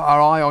 We've got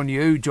our eye on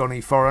you,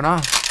 Johnny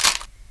Foreigner.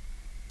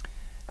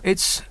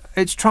 It's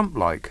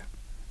Trump-like,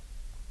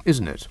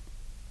 isn't it?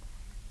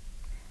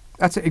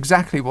 That's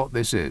exactly what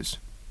this is.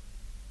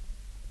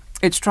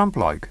 It's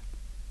Trump-like.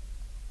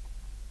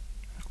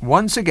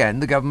 Once again,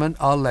 the government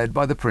are led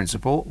by the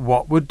principle,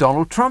 what would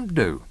Donald Trump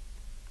do?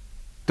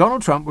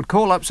 Donald Trump would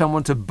call up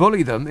someone to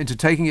bully them into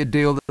taking a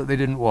deal that they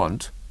didn't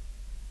want.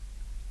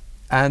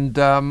 And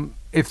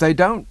if they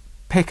don't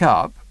pick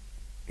up,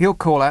 he'll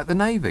call out the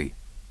Navy.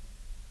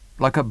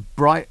 Like a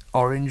bright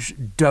orange,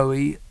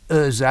 doughy,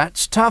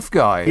 ersatz tough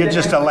guy. You're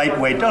just a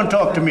lightweight. Don't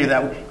talk to me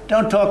that way.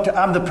 Don't talk to...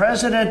 I'm the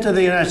President of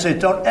the United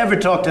States. Don't ever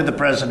talk to the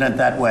President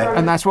that way.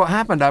 And that's what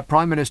happened. Our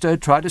Prime Minister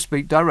tried to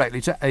speak directly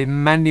to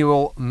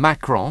Emmanuel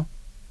Macron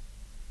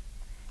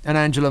and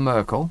Angela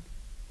Merkel,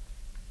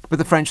 but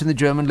the French and the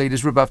German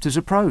leaders rebuffed his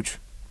approach.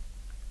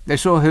 They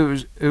saw who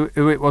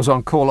it was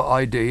on caller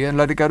ID and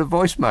let it go to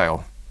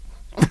voicemail.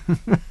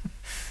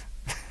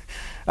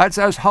 That's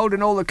us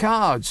holding all the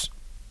cards.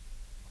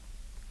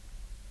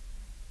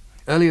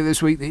 Earlier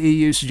this week, the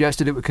EU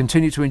suggested it would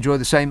continue to enjoy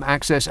the same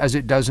access as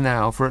it does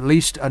now for at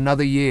least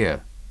another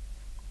year,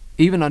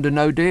 even under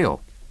no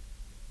deal.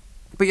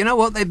 But you know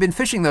what? They've been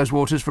fishing those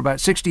waters for about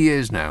 60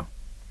 years now.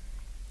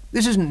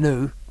 This isn't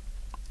new.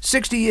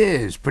 60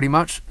 years, pretty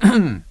much.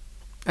 And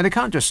it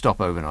can't just stop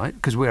overnight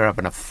because we're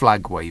having a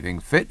flag-waving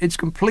fit. It's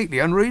completely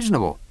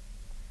unreasonable.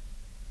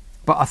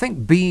 But I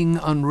think being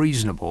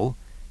unreasonable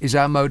is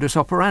our modus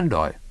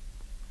operandi.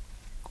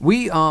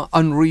 We are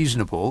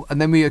unreasonable, and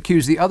then we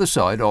accuse the other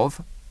side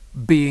of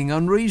being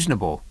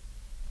unreasonable.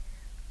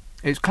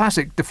 It's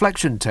classic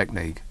deflection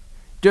technique.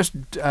 Just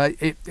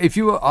if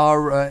you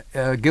are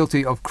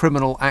guilty of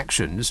criminal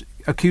actions,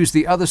 accuse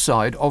the other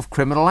side of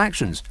criminal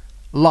actions,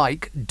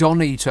 like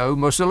Donito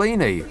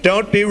Mussolini.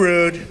 Don't be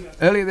rude.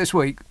 Earlier this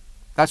week,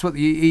 that's what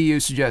the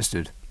EU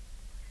suggested.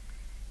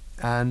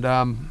 And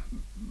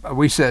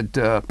we said,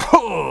 you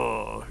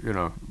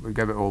know, we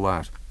gave it all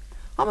that.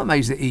 I'm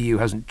amazed the EU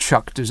hasn't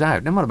chucked us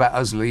out. Never mind about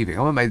us leaving.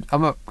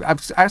 I'm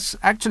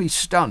actually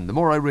stunned, the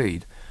more I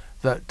read,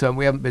 that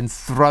we haven't been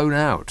thrown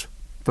out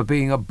for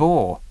being a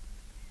bore.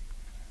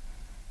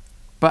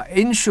 But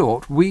in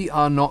short, we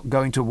are not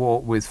going to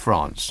war with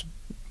France.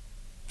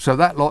 So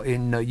that lot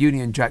in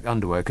Union Jack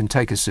underwear can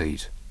take a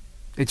seat.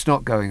 It's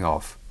not going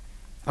off.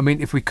 I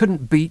mean, if we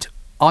couldn't beat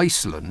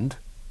Iceland,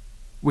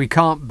 we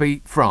can't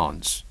beat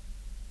France.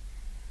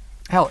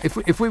 Hell,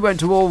 if we went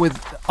to war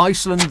with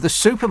Iceland, the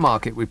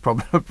supermarket, we'd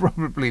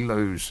probably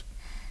lose.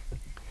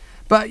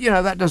 But, you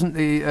know, that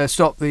doesn't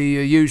stop the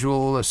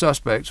usual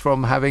suspects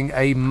from having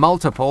a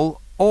multiple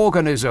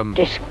organism.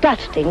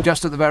 Disgusting.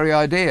 Just at the very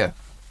idea.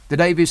 The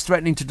Navy is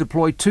threatening to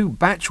deploy 2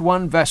 Batch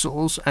 1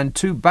 vessels and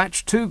 2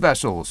 Batch 2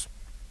 vessels,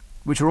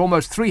 which are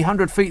almost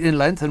 300 feet in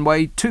length and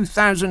weigh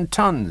 2,000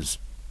 tons.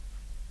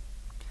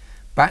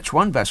 Batch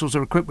 1 vessels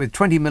are equipped with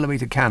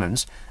 20mm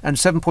cannons and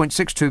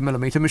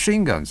 7.62mm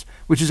machine guns,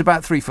 which is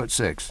about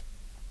 3'6",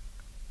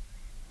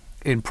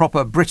 in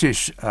proper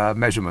British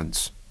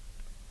measurements.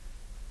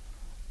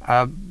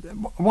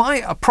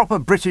 Why are proper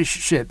British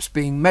ships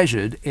being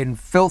measured in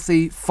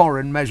filthy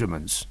foreign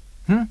measurements?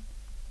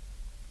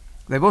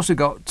 They've also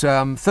got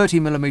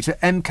 30mm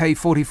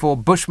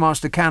Mk44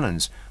 Bushmaster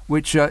cannons,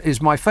 which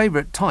is my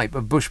favourite type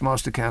of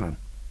Bushmaster cannon.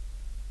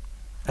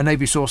 A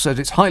Navy source says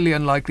it's highly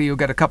unlikely you'll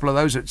get a couple of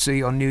those at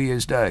sea on New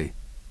Year's Day.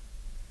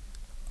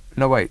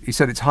 No, wait, he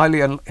said it's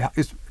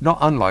it's not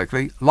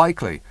unlikely,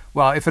 likely.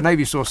 Well, if a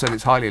Navy source said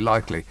it's highly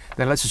likely,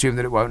 then let's assume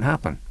that it won't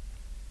happen.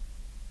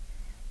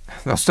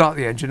 They'll start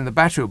the engine and the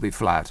battery will be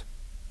flat.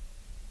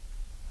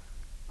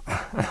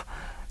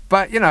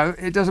 But, you know,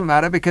 it doesn't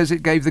matter because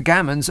it gave the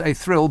gammons a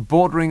thrill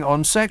bordering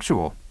on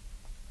sexual.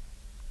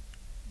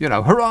 You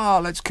know, hurrah,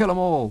 let's kill them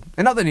all.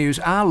 In other news,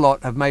 our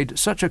lot have made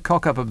such a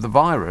cock-up of the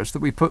virus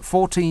that we put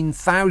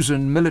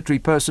 14,000 military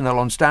personnel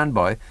on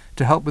standby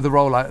to help with the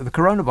rollout of the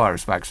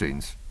coronavirus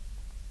vaccines.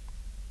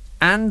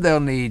 And they'll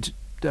need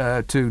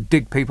to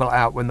dig people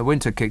out when the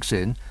winter kicks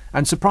in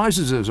and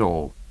surprises us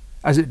all,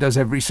 as it does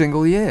every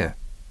single year.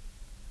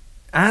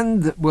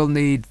 And we'll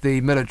need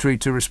the military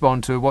to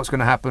respond to what's going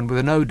to happen with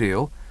a no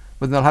deal,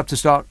 when they'll have to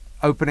start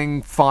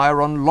opening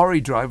fire on lorry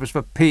drivers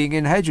for peeing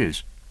in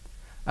hedges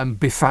and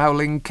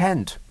befouling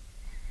Kent.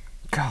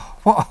 God,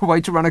 what a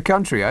way to run a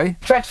country, eh?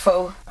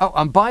 Dreadful. Oh,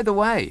 and by the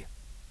way,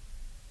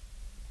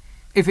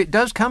 if it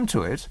does come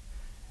to it,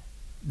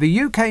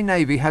 the UK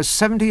Navy has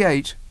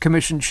 78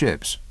 commissioned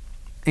ships,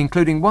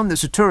 including one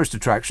that's a tourist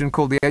attraction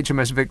called the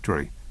HMS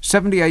Victory.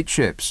 78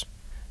 ships,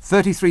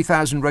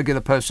 33,000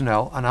 regular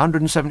personnel and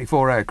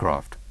 174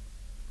 aircraft.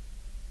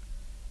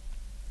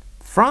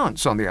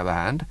 France, on the other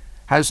hand,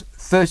 has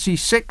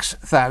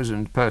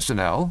 36,000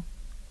 personnel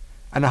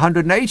and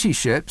 180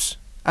 ships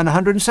and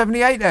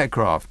 178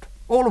 aircraft,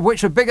 all of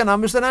which are bigger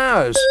numbers than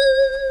ours.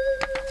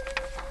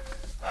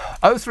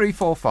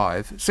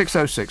 0345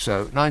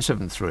 6060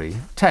 973.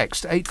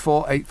 Text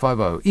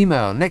 84850.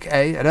 Email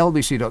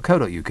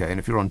nicka@lbc.co.uk. And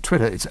if you're on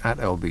Twitter, it's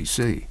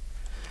 @LBC.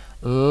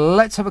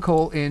 Let's have a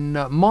call in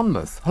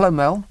Monmouth. Hello,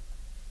 Mel.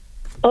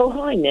 Oh,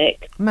 hi,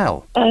 Nick.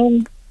 Mel.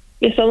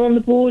 Yes, I'm on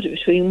the border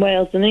between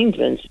Wales and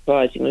England,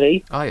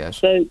 surprisingly. Ah, yes.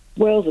 So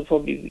Wales will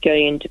probably be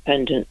going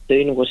independent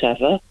soon or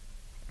whatever.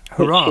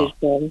 Hurrah. Which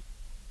is,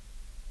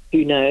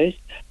 who knows?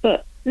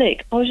 But,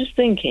 Nick, I was just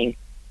thinking,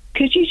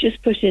 could you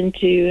just put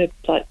into,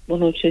 like,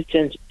 one or two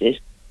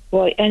sentences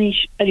why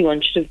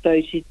anyone should have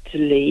voted to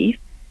leave?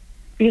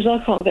 Because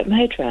I can't get my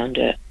head around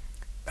it.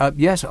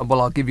 Yes,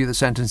 well, I'll give you the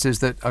sentences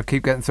that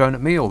keep getting thrown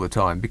at me all the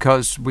time,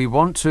 because we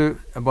want to,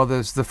 well,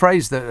 there's the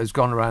phrase that has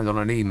gone around on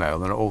an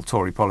email, and all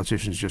Tory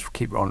politicians just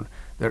keep on,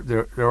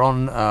 they're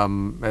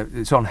on,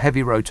 it's on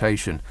heavy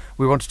rotation.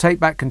 We want to take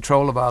back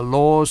control of our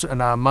laws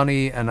and our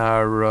money and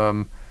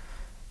our,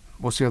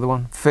 what's the other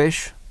one?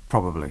 Fish?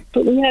 Probably.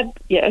 But we have,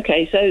 yeah,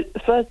 okay, so the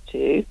first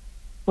two,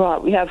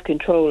 right, we have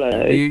control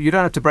over. You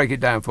don't have to break it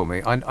down for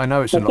me. I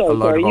know it's a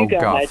load of old go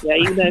guff. ahead, yeah,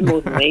 you know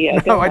more than me.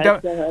 Yeah, No, I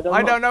don't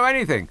know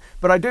anything.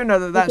 But I do know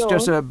that that's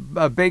just a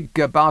big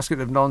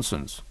basket of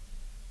nonsense.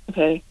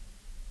 Okay.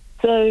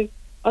 So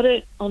I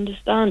don't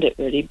understand it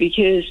really,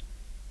 because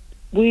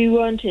we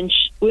weren't in.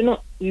 We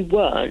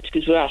weren't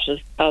because we're out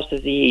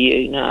of the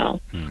EU now.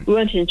 We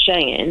weren't in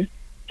Schengen,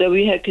 so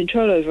we had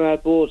control over our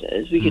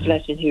borders. We could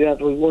let in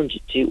whoever we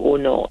wanted to or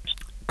not.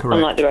 Correct.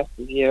 Unlike the rest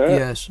of Europe.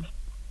 Yes.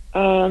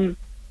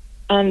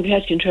 And we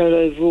had control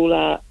over all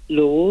our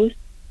laws.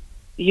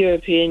 The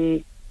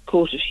European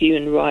Court of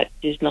Human Rights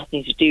is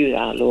nothing to do with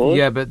our laws.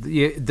 Yeah, but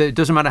it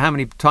doesn't matter how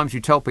many times you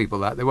tell people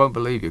that, they won't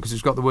believe you because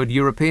it's got the word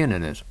European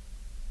in it.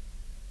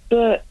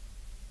 But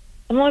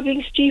am I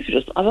being stupid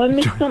or have I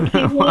missed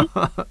something here?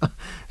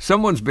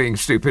 Someone's being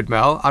stupid,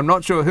 Mel. I'm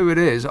not sure who it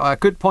is. I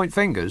could point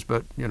fingers,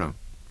 but, you know.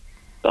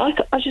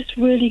 But I just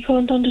really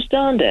can't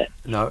understand it.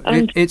 No,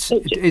 it's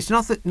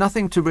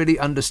nothing to really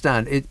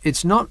understand.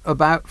 It's not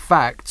about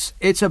facts.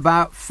 It's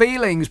about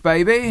feelings,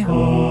 baby.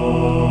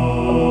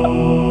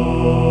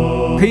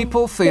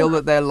 People feel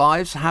that their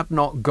lives have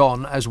not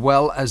gone as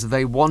well as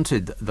they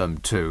wanted them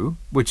to,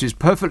 which is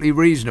perfectly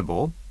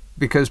reasonable,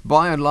 because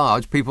by and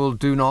large, people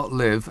do not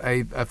live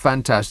a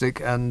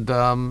fantastic and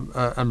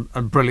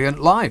brilliant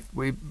life.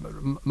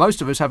 Most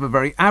of us have a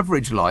very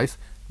average life.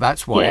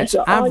 That's why it's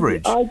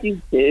average. I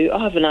do too.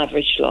 I have an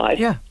average life.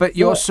 Yeah, but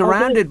you're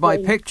surrounded by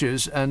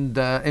pictures and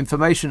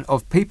information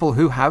of people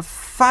who have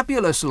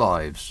fabulous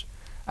lives.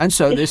 And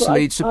so this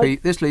leads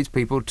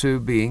people to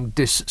being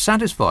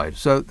dissatisfied.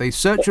 So they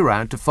search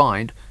around to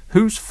find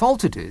whose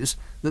fault it is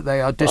that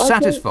they are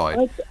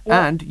dissatisfied.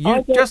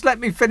 Just let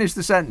me finish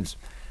the sentence.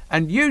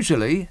 And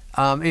usually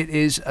it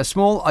is a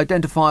small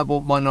identifiable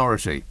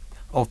minority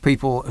of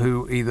people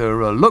who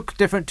either look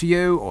different to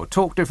you or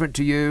talk different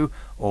to you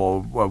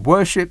or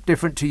worship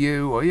different to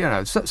you, or, you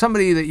know,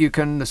 somebody that you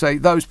can say,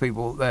 those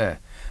people there.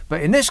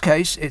 But in this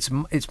case, it's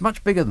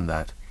much bigger than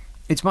that.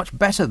 It's much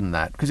better than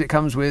that, because it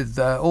comes with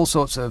all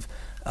sorts of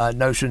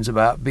notions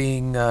about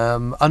being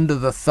under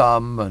the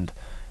thumb and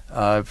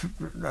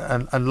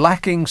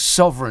lacking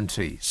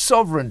sovereignty.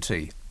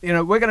 Sovereignty. You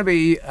know, we're going to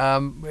be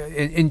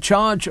in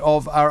charge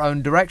of our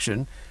own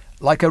direction,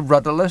 like a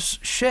rudderless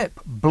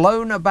ship,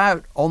 blown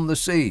about on the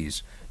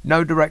seas,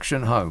 no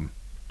direction home.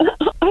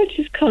 I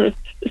just kind of,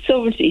 the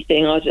sovereignty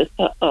thing, I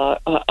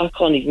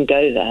can't even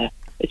go there.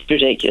 It's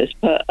ridiculous.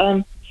 But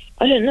I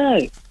don't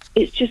know.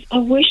 It's just, I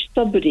wish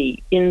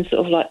somebody in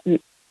sort of like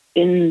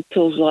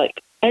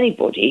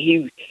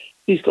anybody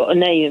who's got a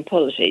name in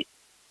politics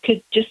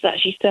could just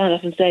actually stand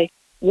up and say,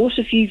 what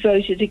have you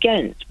voted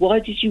against? Why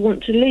did you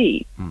want to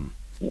leave?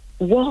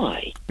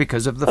 Why?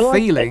 Because of the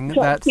feeling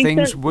that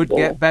things would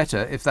get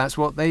better if that's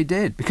what they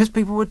did. Because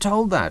people were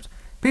told that.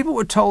 People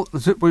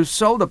were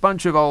sold a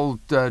bunch of old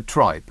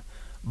tripe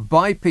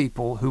by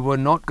people who were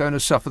not going to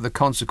suffer the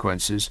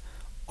consequences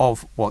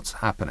of what's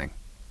happening.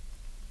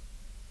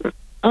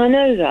 I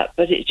know that,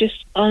 but it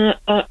just, I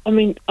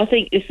mean, I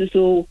think this is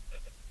all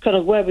kind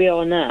of where we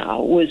are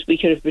now, was we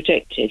could have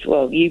predicted.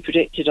 Well, you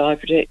predicted, I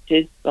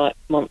predicted, like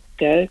months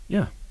ago.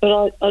 Yeah.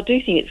 But I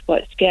do think it's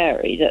quite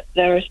scary that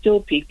there are still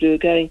people who are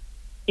going,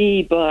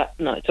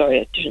 no, sorry,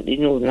 I shouldn't do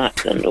Northern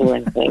accent or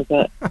anything,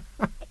 but,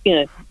 you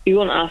know, we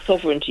want our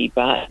sovereignty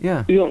back.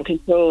 Yeah. We want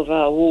control of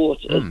our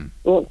waters.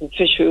 We want to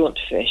fish, we want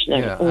to fish. No,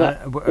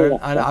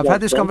 and I've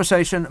had this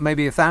conversation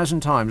maybe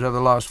 1,000 times over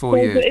the last 4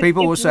 years.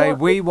 People will say,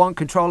 we want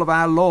control of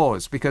our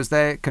laws because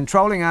they're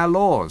controlling our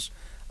laws.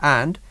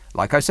 And,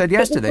 like I said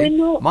yesterday,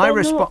 my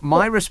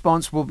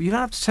response will, you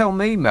don't have to tell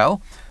me,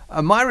 Mel,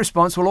 my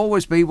response will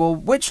always be, well,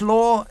 which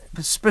law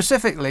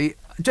specifically?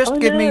 Just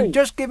give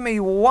me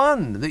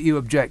one that you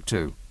object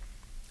to.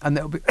 And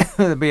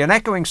there'll be an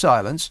echoing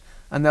silence,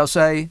 and they'll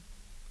say,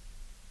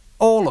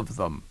 all of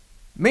them.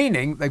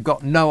 Meaning they've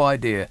got no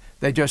idea.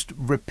 They're just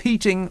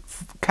repeating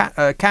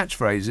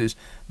catchphrases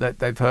that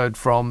they've heard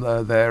from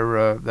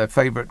their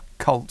favourite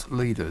cult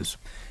leaders.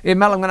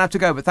 Mel, I'm going to have to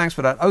go, but thanks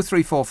for that.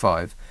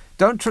 0345.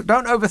 Don't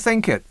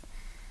overthink it.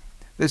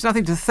 There's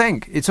nothing to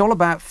think. It's all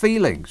about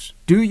feelings.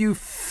 Do you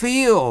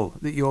feel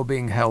that you're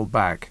being held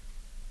back?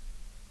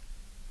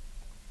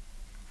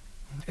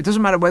 It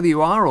doesn't matter whether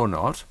you are or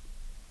not,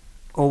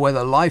 or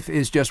whether life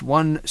is just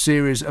one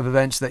series of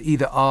events that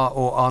either are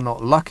or are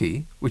not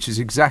lucky, which is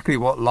exactly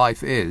what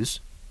life is.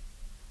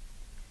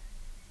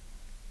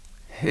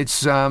 It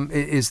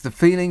is the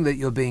feeling that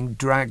you're being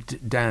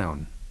dragged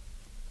down,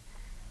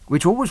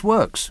 which always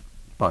works,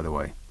 by the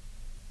way.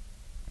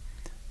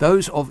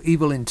 Those of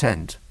evil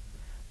intent,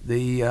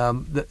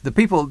 the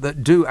people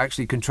that do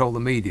actually control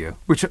the media,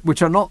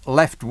 which are not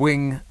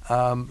left-wing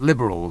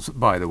liberals,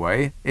 by the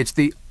way, it's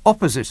the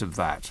opposite of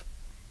that.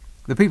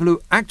 The people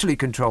who actually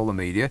control the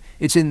media,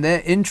 it's in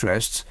their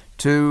interests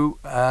to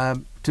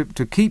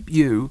keep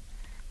you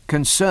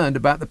concerned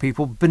about the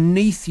people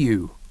beneath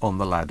you on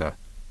the ladder,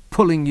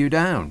 pulling you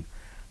down.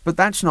 But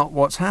that's not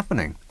what's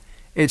happening.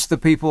 It's the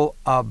people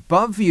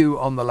above you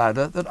on the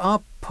ladder that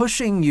are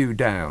pushing you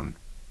down.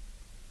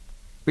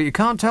 But you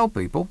can't tell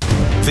people.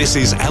 This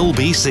is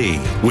LBC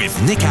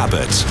with Nick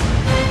Abbot.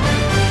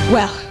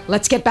 Well,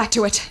 let's get back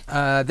to it.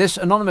 This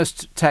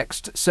anonymous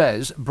text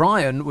says,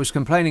 Brian was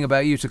complaining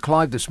about you to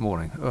Clive this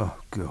morning. Oh,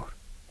 God.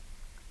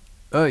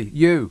 Hey,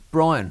 you,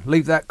 Brian,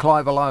 leave that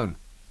Clive alone.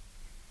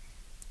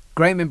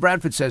 Graham in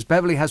Bradford says,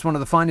 Beverley has one of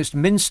the finest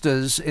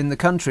minsters in the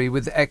country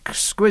with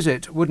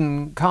exquisite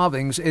wooden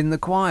carvings in the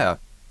choir.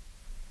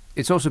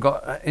 It's also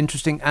got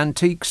interesting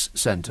antiques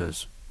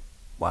centres.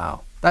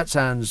 Wow. That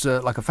sounds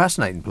like a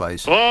fascinating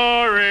place.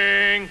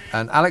 Boring!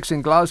 And Alex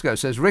in Glasgow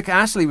says, Rick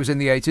Astley was in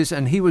the 80s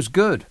and he was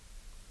good.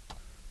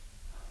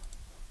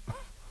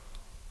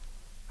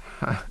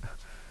 I'm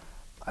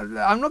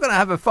not going to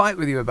have a fight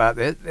with you about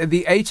this.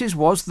 The 80s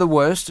was the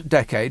worst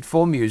decade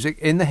for music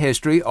in the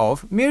history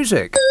of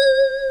music.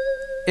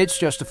 It's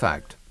just a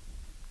fact.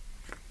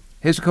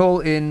 Here's a call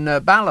in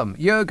Balham.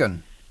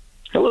 Jürgen.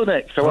 Hello,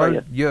 Nick. How are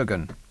you?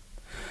 Jürgen.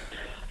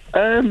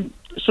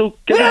 So,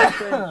 getting a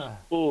friend's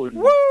phone.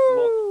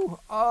 Woo!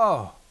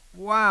 Oh,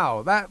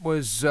 wow. That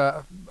was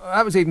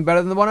even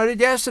better than the one I did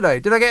yesterday.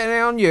 Did I get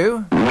any on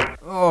you?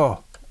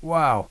 Oh,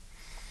 wow.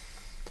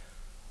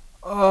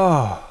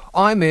 Oh,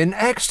 I'm in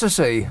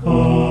ecstasy.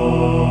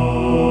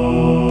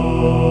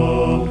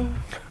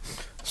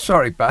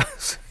 Sorry,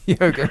 Baz.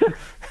 Jürgen.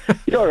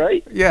 You all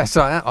right? Yes,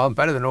 I am. I'm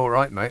better than all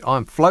right, mate.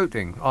 I'm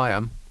floating. I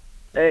am.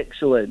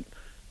 Excellent.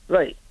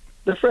 Right.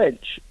 The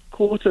French,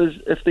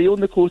 quotas, if they own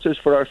the quotas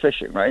for our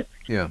fishing, right?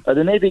 Yeah. Are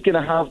they maybe going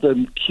to have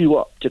them queue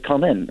up to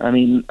come in? I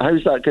mean,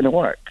 how's that going to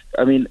work?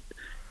 I mean,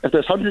 if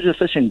there's hundreds of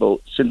fishing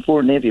boats and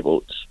 4 Navy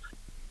boats,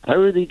 how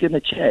are they going to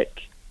check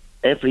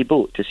every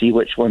boat to see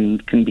which one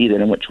can be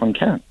there and which one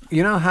can't?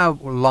 You know how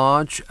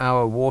large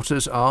our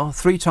waters are?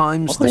 3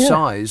 times the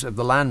size of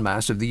the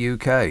landmass of the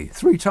UK.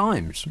 3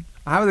 times.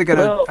 How are they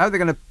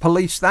going to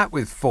police that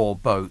with 4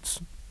 boats?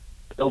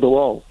 Build a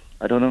wall.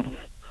 I don't know.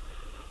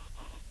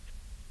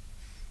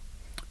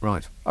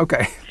 Right.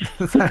 Okay.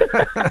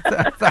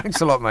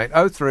 Thanks a lot, mate.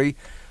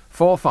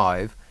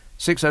 0345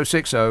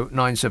 6060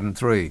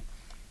 973.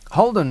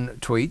 Holden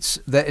tweets,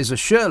 there is a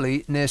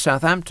Shirley near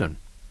Southampton.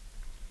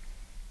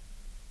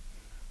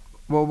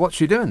 Well, what's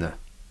she doing there?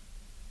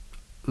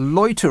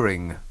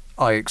 Loitering,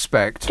 I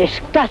expect.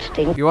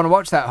 Disgusting. You want to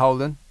watch that,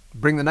 Holden?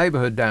 Bring the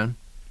neighbourhood down.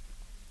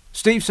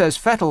 Steve says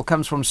fettle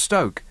comes from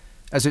Stoke,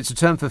 as it's a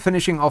term for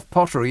finishing off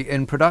pottery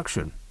in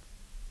production.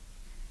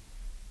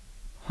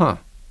 Huh.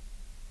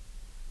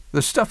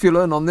 The stuff you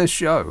learn on this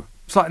show.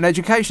 It's like an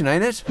education,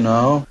 ain't it?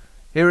 No.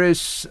 Here is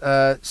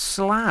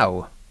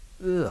Slough.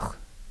 Ugh.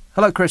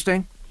 Hello,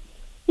 Christine.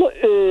 What,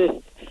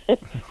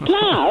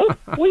 Slough?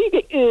 What do you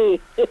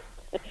get?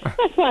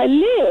 That's where I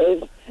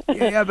live.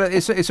 Yeah, but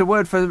it's a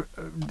word for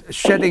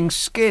shedding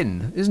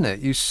skin, isn't it?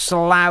 You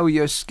slough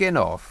your skin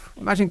off.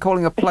 Imagine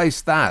calling a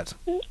place that.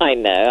 I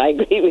know, I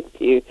agree with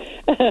you.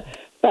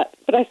 but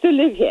I still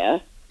live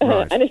here.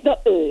 Right. And it's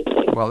not...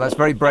 Well, that's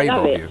very brave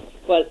of you.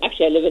 Well,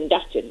 actually, I live in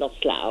Datchet, not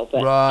Slough.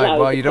 But right, Slough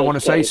well, you don't want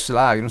to say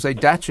Slough, you want to say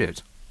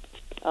Datchet.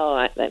 All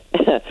right, then.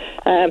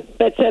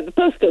 But the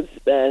postcode's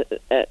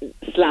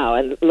Slough,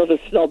 and a lot of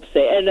snobs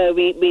say, oh, no,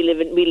 we live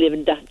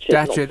in Datchet,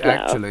 Datchet, not Slough.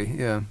 actually,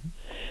 yeah.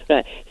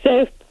 Right.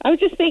 So I was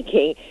just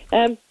thinking,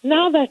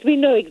 now that we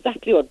know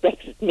exactly what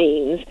Brexit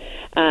means,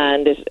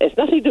 and it's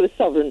nothing to do with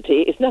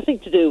sovereignty, it's nothing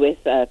to do with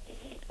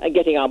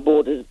getting our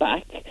borders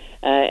back,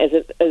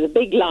 it's a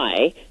big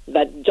lie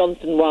that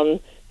Johnson won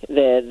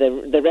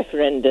the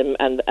referendum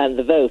and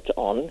the vote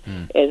on,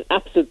 is an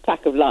absolute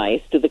pack of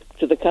lies to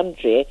the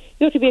country.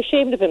 He ought to be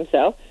ashamed of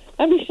himself.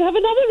 And we should have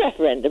another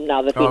referendum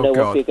now that we know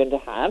what we're going to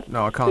have.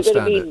 No, I can't stand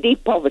it. We're going to be in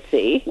deep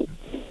poverty.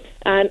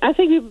 And I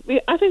think we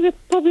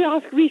probably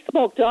ask Rees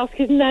Mogg to ask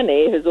his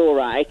nanny if it's all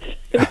right.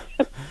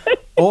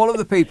 All of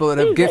the people that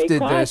have gifted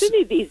quiet, this, isn't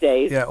he, these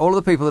days? yeah, all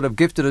of the people that have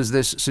gifted us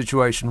this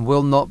situation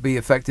will not be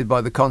affected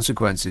by the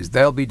consequences.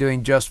 They'll be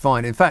doing just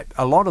fine. In fact,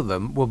 a lot of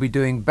them will be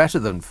doing better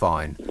than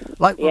fine.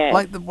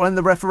 When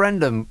the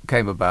referendum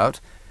came about,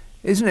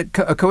 isn't it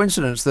a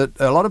coincidence that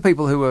a lot of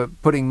people who were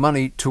putting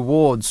money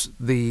towards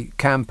the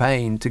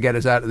campaign to get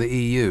us out of the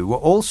EU were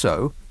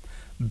also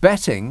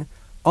betting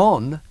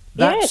on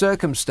that Yes.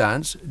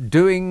 circumstance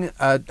doing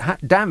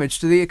damage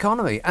to the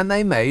economy, and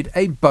they made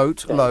a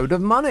boatload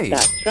of money.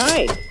 That's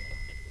right.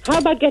 How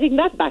about getting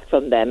that back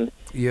from them?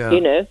 Yeah.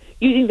 You know,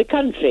 using the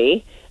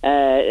country's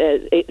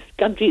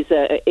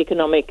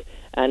economic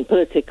and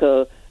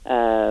political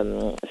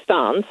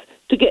stance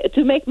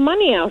to make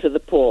money out of the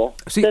poor.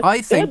 See, So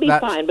I think they'll be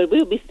that's fine, but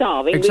we'll be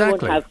starving.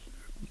 exactly We won't have.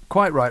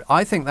 quite right.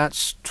 I think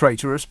that's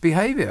traitorous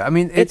behaviour. I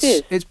mean, It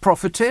is. it's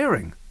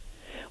profiteering.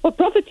 Well,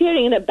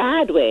 profiteering in a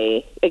bad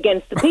way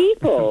against the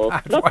people,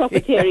 not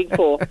profiteering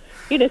for,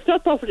 it's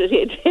not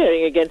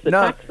profiteering against the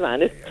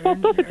taxman. It's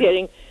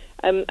profiteering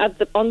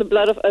on the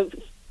blood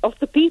of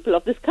the people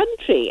of this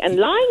country and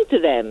lying to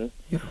them.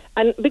 Yeah.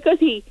 And because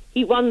he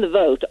won the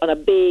vote on a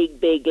big,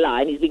 big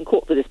lie, and he's been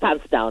caught with his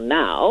pants down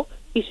now,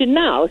 he should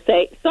now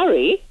say,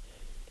 sorry.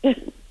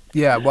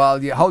 Yeah,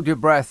 well, you hold your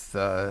breath,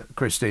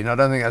 Christine. I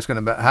don't think that's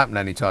going to happen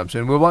anytime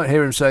soon. We won't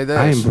hear him say this.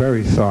 I am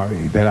very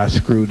sorry that I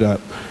screwed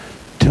up.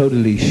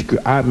 Totally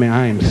I mean,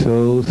 I am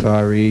so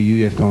sorry.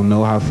 You just don't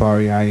know how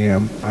sorry I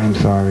am. I'm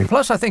sorry.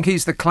 Plus, I think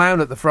he's the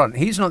clown at the front.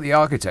 He's not the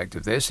architect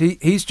of this.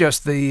 He's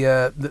just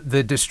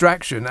the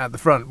distraction at the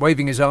front,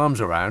 waving his arms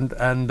around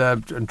and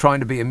trying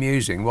to be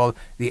amusing, while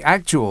the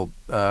actual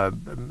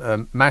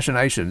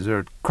machinations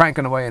are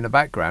cranking away in the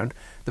background.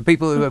 The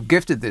people who have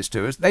gifted this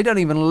to us, they don't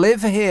even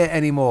live here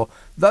anymore.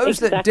 Those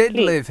that did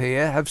live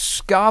here have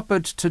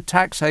scarpered to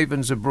tax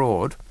havens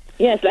abroad.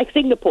 Yes, like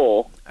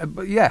Singapore.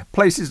 Yeah,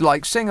 places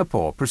like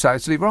Singapore,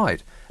 precisely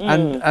right.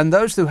 And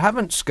those who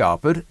haven't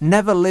scarpered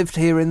never lived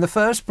here in the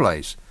first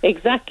place.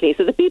 Exactly.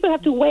 So the people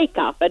have to wake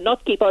up and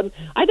not keep on.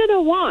 I don't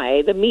know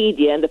why the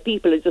media and the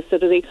people are just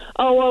sort of saying,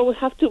 oh, well, we'll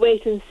have to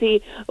wait and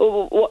see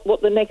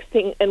what the next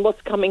thing and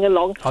what's coming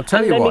along. I'll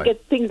tell you why. And then we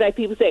get things like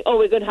people saying, oh,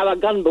 we're going to have our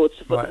gunboats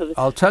for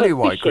I'll tell you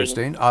why, fishing.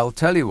 Christine. I'll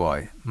tell you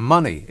why.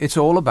 Money. It's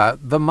all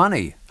about the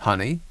money,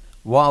 honey.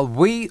 While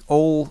we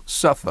all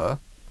suffer,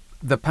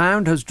 the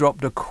pound has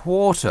dropped a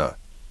quarter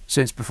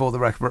since before the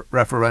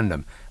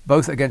referendum,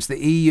 both against the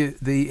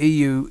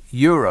EU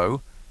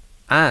euro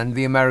and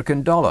the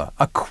American dollar.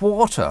 A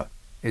quarter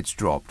it's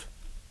dropped.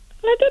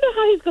 I don't know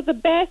how he's got the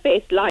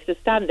barefaced life to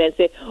stand there and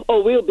say,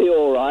 "Oh, we'll be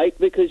all right,"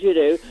 because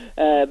we'll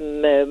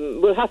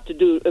have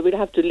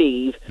to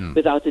leave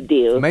without a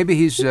deal. Maybe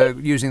he's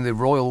using the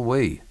royal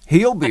we.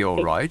 He'll be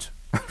all right.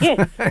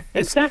 Yes,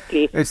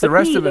 exactly. It's the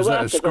rest of us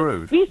that are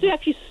screwed. We used to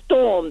actually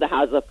storm the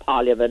House of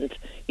Parliament,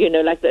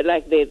 like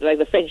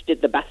the French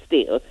did the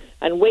Bastille,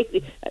 and wait,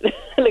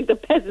 like the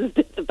peasants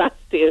did the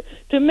Bastille,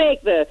 to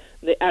make the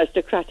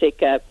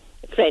aristocratic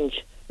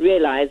French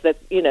realise that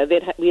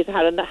we've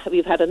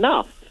had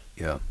enough.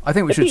 Yeah, I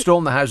think we should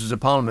storm the Houses of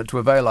Parliament to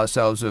avail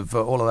ourselves of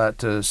all of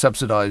that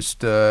subsidised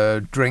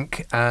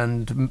drink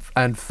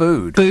and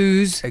food.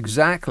 Booze.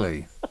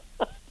 Exactly.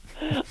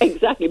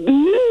 Exactly,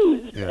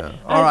 booze. Yeah.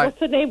 All right. What's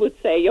her name would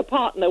say? Your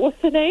partner.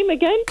 What's her name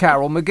again?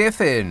 Carol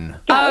McGiffin.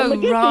 Carol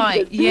McGiffin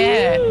right. says,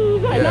 Yeah.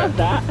 I love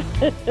that.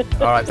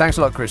 All right. Thanks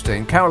a lot,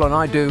 Christine. Carol and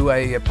I do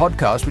a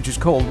podcast which is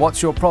called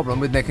 "What's Your Problem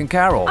with Nick and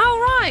Carol?"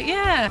 Oh right,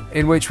 yeah.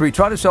 In which we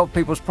try to solve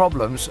people's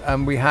problems,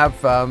 and we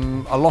have a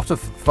lot of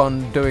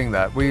fun doing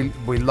that. We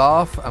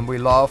laugh and we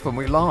laugh and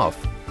we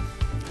laugh.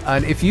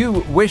 And if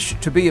you wish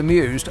to be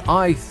amused,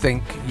 I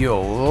think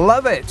you'll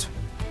love it.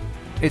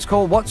 It's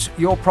called What's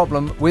Your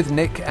Problem with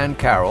Nick and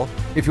Carol.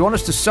 If you want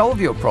us to solve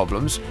your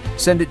problems,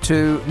 send it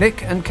to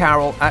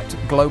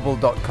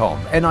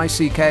nickandcarol@global.com.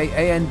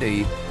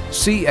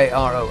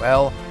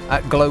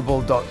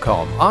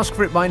 nickandcarol@global.com. Ask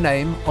for it by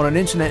name on an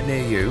internet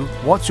near you.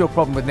 What's your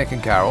problem with Nick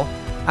and Carol?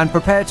 And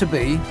prepare to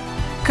be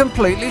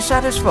completely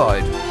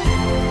satisfied.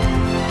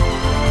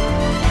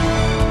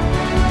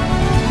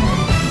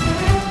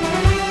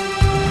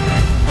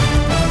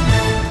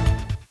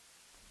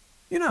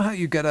 You know how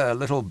you get a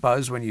little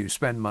buzz when you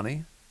spend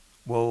money?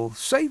 Well,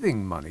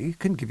 saving money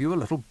can give you a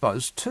little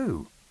buzz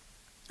too.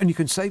 And you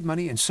can save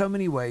money in so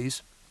many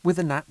ways with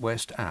the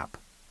NatWest app.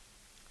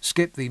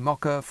 Skip the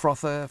mocha,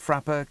 frother,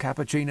 frapper,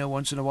 cappuccino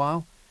once in a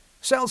while.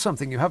 Sell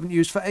something you haven't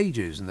used for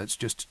ages and that's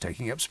just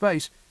taking up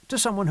space to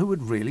someone who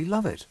would really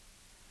love it.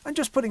 And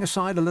just putting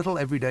aside a little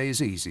every day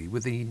is easy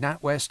with the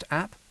NatWest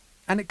app,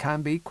 and it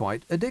can be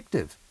quite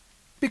addictive.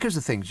 Because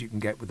the things you can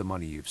get with the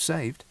money you've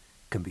saved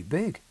can be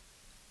big.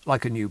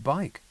 Like a new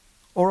bike,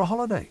 or a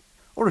holiday,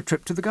 or a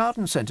trip to the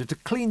garden centre to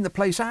clean the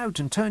place out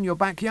and turn your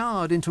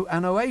backyard into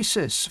an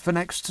oasis for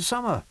next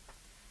summer.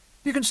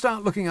 You can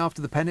start looking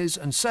after the pennies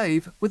and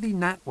save with the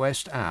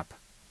NatWest app.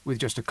 With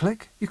just a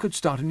click, you could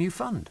start a new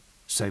fund,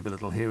 save a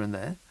little here and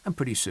there, and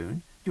pretty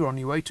soon you're on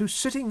your way to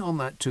sitting on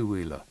that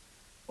two-wheeler,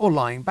 or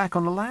lying back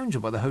on a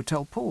lounger by the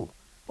hotel pool,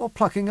 or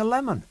plucking a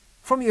lemon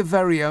from your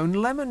very own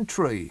lemon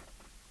tree.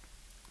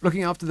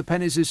 Looking after the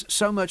pennies is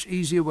so much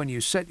easier when you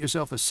set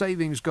yourself a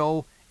savings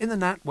goal in the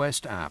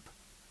NatWest app.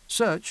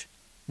 Search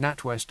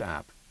NatWest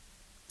app.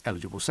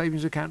 Eligible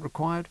savings account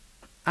required.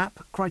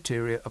 App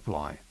criteria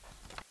apply.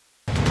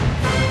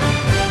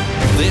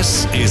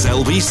 This is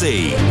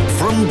LBC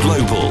from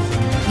Global,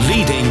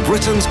 leading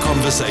Britain's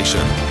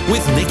conversation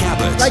with Nick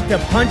Abbot. I'd like to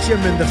punch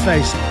him in the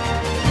face.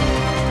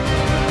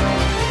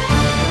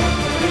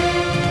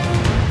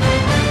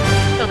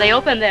 they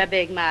opened their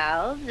big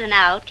mouths, and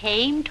out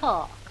came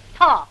talk.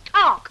 Talk,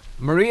 talk.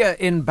 Maria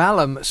in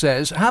Balham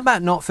says, how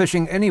about not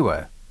fishing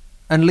anywhere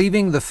and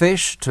leaving the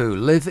fish to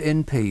live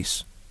in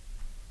peace?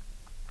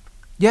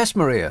 Yes,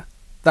 Maria,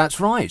 that's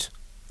right.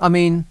 I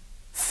mean,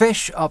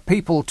 fish are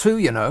people too,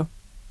 you know.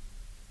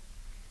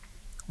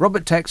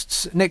 Robert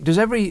texts, Nick, does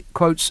every,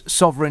 quotes,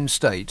 sovereign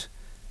state,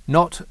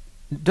 not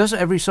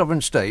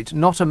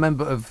a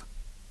member of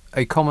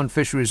a common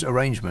fisheries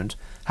arrangement,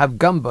 have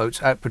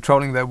gunboats out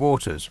patrolling their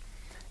waters?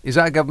 Is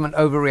our government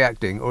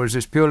overreacting, or is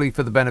this purely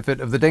for the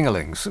benefit of the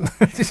dingalings?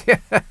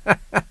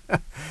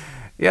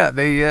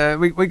 Yeah,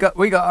 we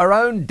got our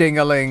own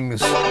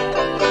dingalings.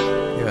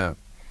 Yeah.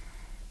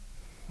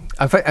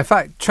 In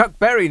fact, Chuck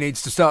Berry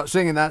needs to start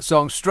singing that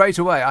song straight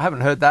away. I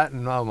haven't heard that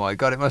in, oh my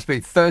God, it must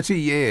be 30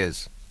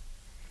 years.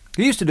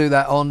 He used to do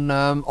that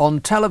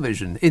on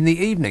television in the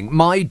evening.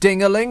 My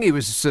Ding-a-ling, he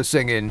was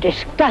singing.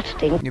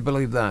 Disgusting. Can you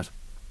believe that?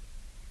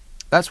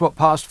 That's what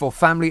passed for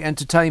family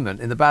entertainment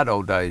in the bad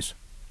old days.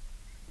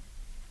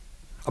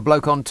 A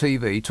bloke on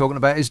TV talking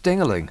about his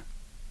ding-a-ling.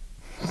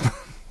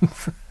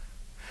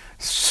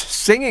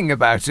 Singing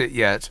about it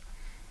yet.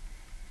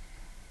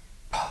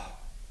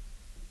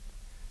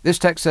 This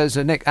text says,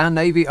 Nick, our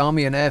Navy,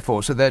 Army and Air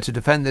Force are there to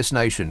defend this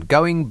nation.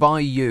 Going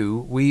by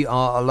you, we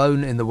are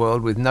alone in the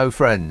world with no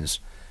friends.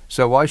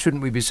 So why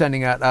shouldn't we be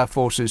sending out our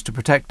forces to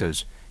protect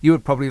us? You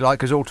would probably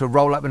like us all to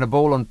roll up in a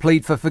ball and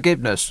plead for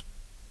forgiveness.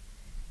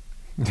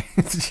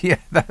 Yeah,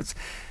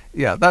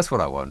 that's what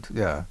I want,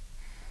 yeah.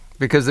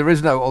 Because there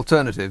is no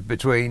alternative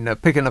between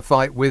picking a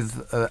fight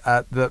with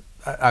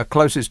our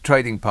closest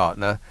trading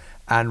partner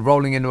and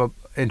rolling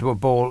into a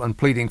ball and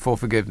pleading for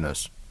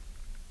forgiveness.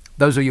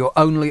 Those are your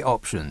only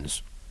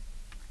options.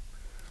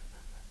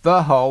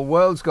 The whole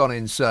world's gone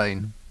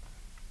insane.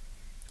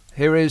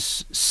 Here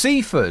is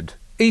Seaford,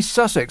 East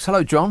Sussex.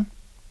 Hello, John.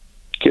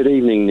 Good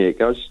evening, Nick.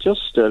 I was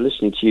just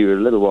listening to you a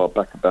little while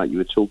back about you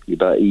were talking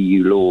about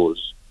EU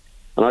laws,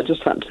 and I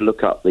just happened to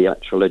look up the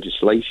actual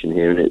legislation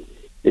here, and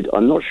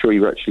I'm not sure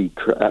you're actually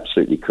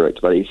absolutely correct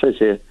about it. It says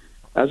here,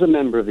 as a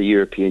member of the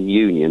European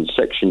Union,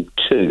 Section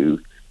 2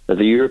 of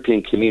the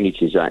European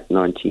Communities Act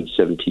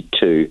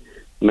 1972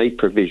 made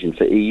provision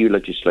for EU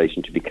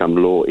legislation to become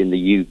law in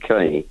the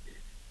UK.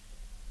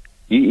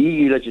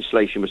 EU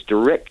legislation was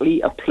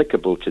directly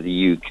applicable to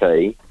the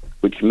UK,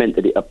 which meant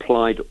that it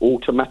applied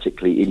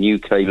automatically in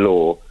UK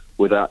law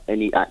without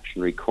any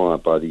action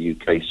required by the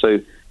UK. So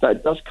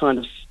that does kind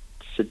of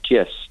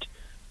suggest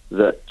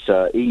that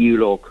EU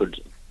law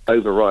could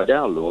override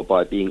our law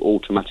by being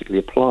automatically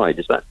applied.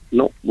 Is that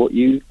not what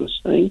you were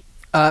saying?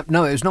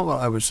 No, it's not what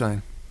I was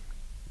saying.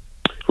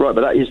 Right,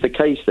 but that is the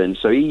case then.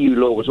 So EU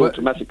law was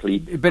automatically...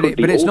 But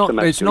it's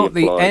not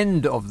the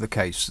end of the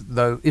case,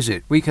 though, is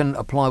it? We can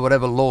apply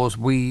whatever laws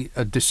we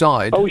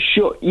decide. Oh,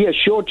 sure. Yeah,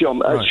 sure, John.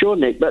 Right. Sure,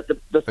 Nick. But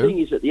the thing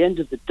is, at the end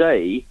of the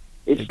day,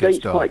 it states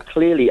quite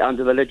clearly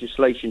under the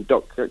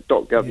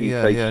legislation.gov UK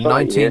Yeah,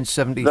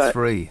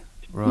 1973.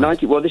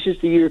 Right. Well, this is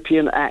the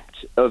European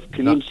Act of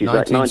Communities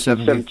Act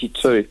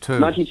 1972.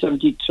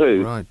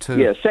 1972. Right, two.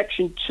 Yeah,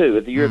 Section 2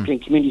 of the European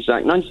Communities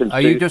Act 1972.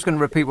 Are you just going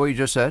to repeat what you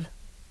just said?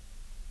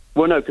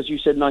 Well, no, because you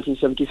said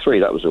 1973,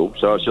 that was all.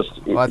 So I was just...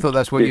 Well, I thought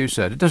that's what you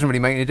said. It doesn't really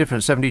make any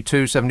difference.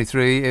 72,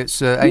 73,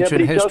 it's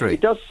ancient history.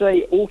 It does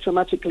say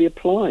automatically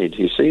applied,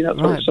 you see? That's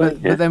what I'm saying.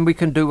 But then we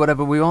can do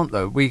whatever we want,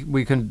 though.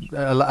 We can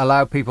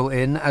allow people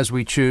in as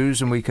we choose,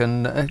 and we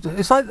can...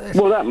 it's like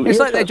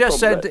they just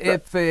said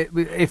if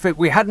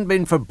we hadn't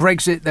been for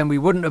Brexit, then we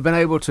wouldn't have been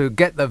able to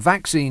get the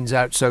vaccines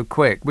out so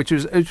quick, which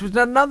was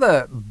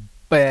another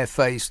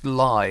barefaced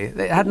lie.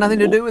 It had nothing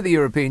to do with the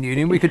European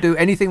Union. We could do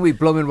anything we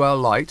blooming well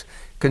liked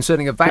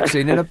concerning a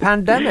vaccine in a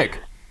pandemic.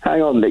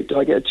 Hang on, Nick. Do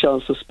I get a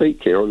chance to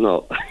speak here or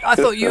not? I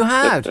thought you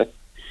had.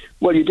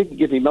 Well, you didn't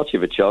give me much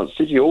of a chance,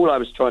 did you? All I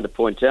was trying to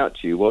point out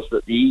to you was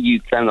that the EU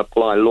can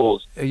apply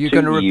laws. Are you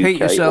going to repeat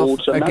yourself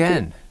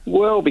again?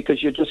 Well,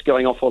 because you're just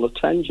going off on a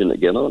tangent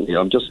again, aren't you?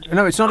 I'm just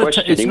no. It's not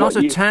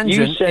a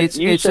tangent.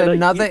 It's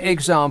another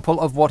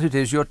example of what it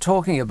is you're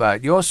talking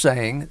about. You're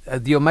saying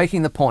you're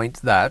making the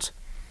point that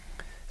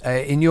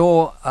in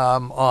your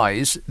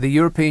eyes, the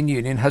European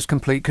Union has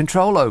complete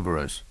control over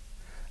us.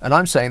 And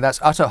I'm saying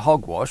that's utter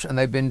hogwash, and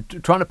they've been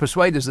trying to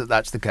persuade us that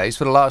that's the case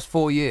for the last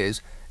 4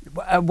 years.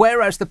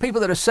 Whereas the people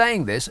that are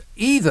saying this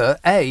either,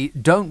 A,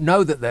 don't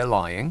know that they're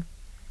lying,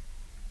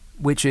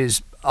 which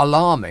is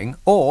alarming,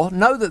 or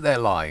know that they're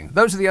lying.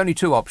 Those are the only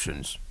two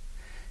options.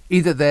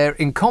 Either they're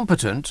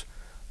incompetent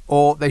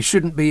or they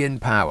shouldn't be in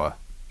power.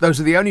 Those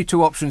are the only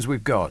two options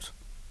we've got.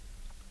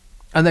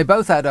 And they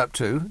both add up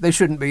to they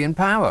shouldn't be in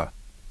power.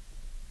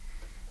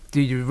 Do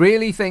you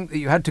really think that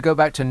you had to go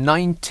back to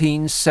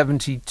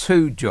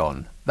 1972,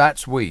 John?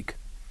 That's weak.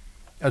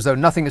 As though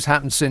nothing has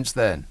happened since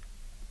then.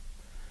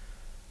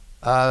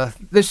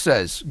 This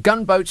says,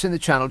 gunboats in the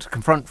Channel to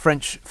confront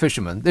French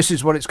fishermen. This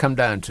is what it's come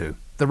down to.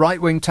 The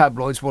right-wing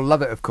tabloids will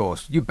love it, of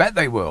course. You bet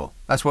they will.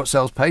 That's what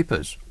sells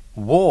papers.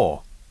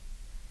 War.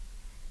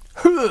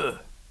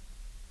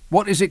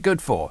 What is it good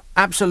for?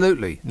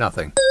 Absolutely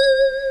nothing.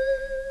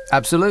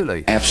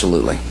 Absolutely.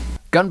 Absolutely.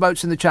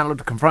 Gunboats in the Channel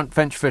to confront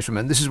French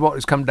fishermen. This is what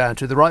it's come down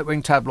to. The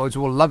right-wing tabloids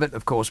will love it,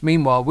 of course.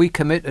 Meanwhile, we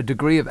commit a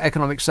degree of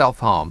economic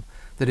self-harm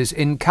that is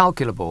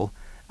incalculable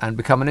and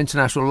become an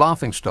international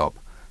laughingstock.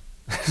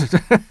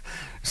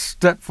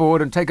 Step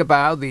forward and take a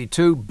bow, the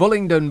two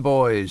Bullingdon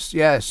boys.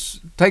 Yes,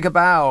 take a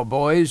bow,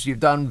 boys. You've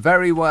done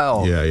very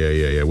well.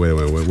 Yeah. Wait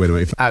a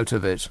minute. Out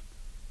of it.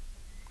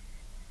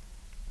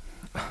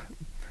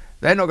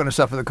 They're not going to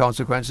suffer the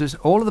consequences.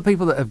 All of the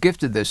people that have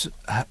gifted this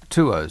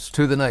to us,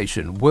 to the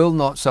nation, will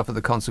not suffer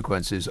the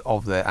consequences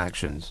of their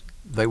actions.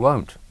 They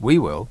won't. We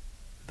will.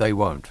 They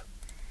won't.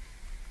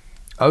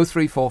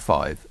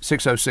 0345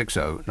 6060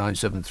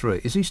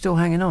 973. Is he still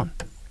hanging on?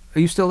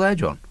 Are you still there,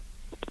 John?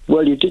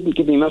 Well, you didn't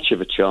give me much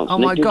of a chance. Oh,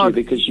 Nick, my did God.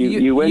 you? Because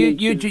you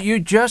went you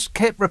just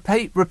kept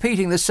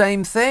repeating the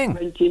same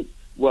thing.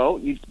 Well,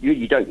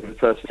 you don't give a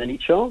person any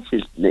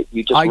chances, Nick.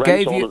 You just I rant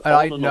gave on you. and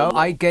on and on.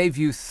 I gave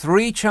you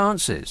 3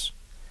 chances,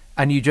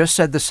 and you just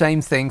said the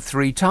same thing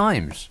 3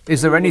 times.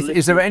 Is there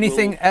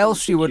anything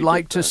else you would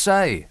like to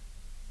say?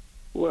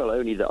 Well,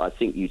 only that I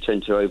think you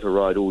tend to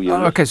override all your.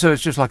 Oh, okay, so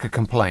it's just like a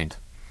complaint.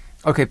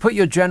 Okay, put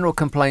your general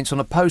complaints on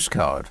a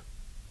postcard.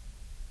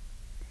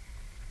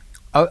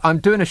 Oh, I'm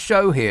doing a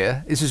show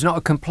here. This is not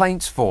a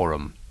complaints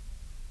forum.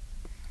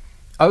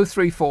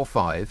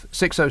 0345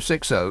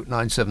 6060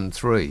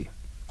 973.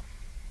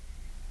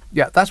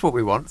 Yeah, that's what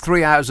we want.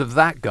 3 hours of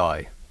that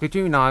guy. Did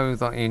you know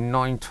that in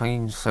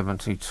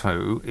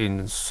 1972,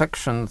 in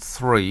Section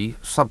 3,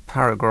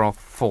 subparagraph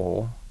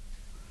 4...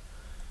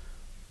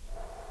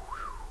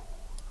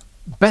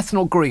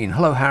 Bethnal Green.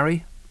 Hello,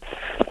 Harry.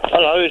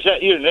 Hello, is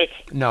that you, Nick?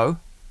 No.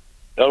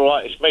 All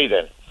right, it's me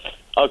then.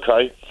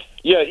 Okay.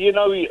 Yeah, you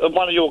know,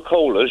 one of your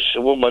callers,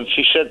 a woman,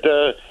 she said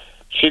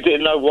she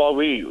didn't know why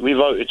we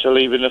voted to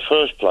leave in the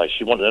first place.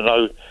 She wanted to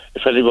know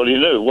if anybody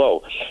knew.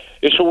 Well,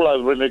 it's all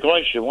over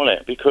immigration,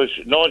 wasn't it? Because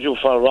Nigel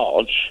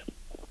Farage,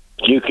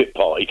 UKIP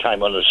party,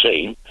 came on the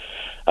scene,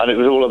 and it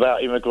was all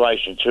about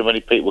immigration. Too many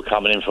people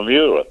coming in from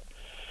Europe.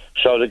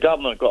 So the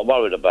government got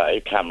worried about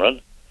it,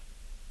 Cameron,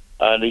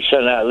 and he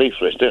sent out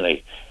leaflets, didn't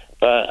he?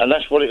 And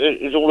that's what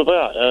it's all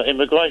about,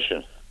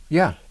 immigration.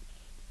 Yeah.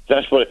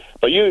 That's what.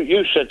 But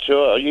you said to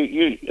her,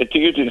 you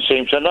didn't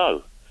seem to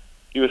know.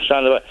 You were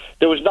saying about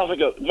there was nothing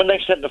when they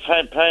sent the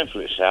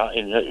pamphlets out.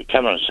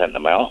 Cameron sent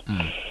them out.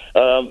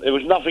 There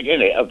was nothing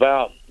in it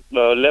about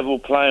level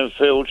playing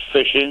fields,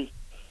 fishing,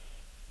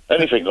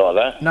 anything like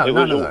that. No,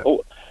 none of that.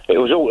 It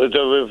was all to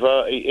do with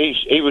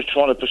he was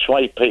trying to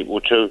persuade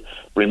people to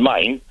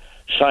remain,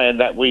 saying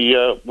that we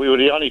were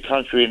the only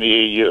country in the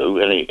EU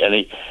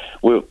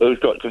who's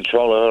got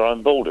control of our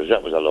own borders.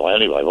 That was a lie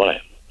anyway, wasn't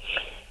it?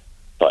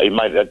 But he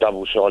made a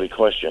double-sided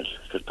question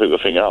because people were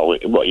thinking, oh,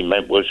 what he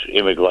meant was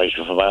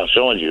immigration from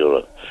outside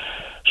Europe.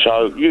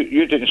 So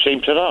you didn't seem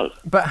to know.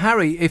 But,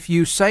 Harry, if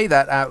you say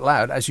that out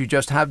loud, as you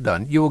just have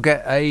done, you will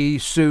get a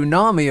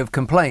tsunami of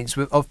complaints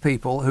of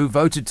people who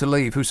voted to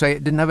leave who say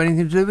it didn't have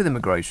anything to do with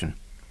immigration.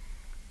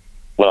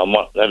 Well,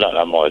 they don't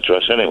have my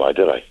address anyway,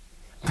 do they?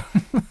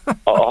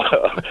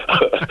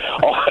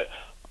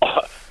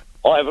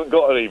 I haven't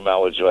got an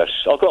email address.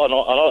 I've got an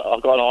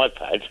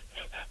iPad.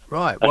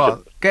 Right,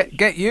 well,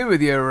 get you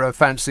with your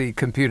fancy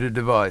computer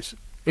device.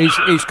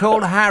 He's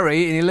called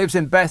Harry and he lives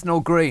in Bethnal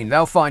Green.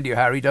 They'll find you,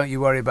 Harry, don't you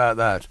worry about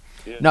that.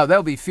 Yeah. No,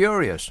 they'll be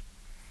furious.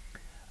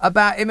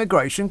 About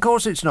immigration, of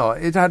course it's not.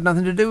 It had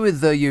nothing to do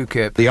with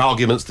UKIP. The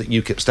arguments that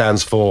UKIP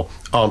stands for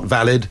aren't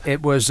valid.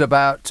 It was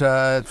about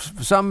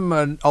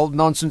some old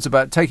nonsense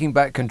about taking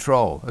back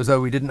control, as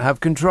though we didn't have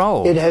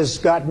control. It has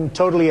gotten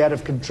totally out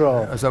of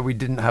control. As though we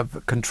didn't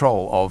have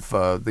control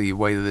of the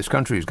way that this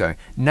country is going.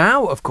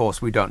 Now, of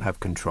course, we don't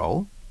have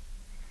control.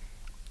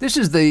 This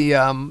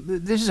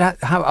is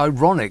how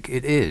ironic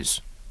it is.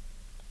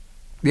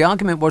 The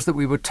argument was that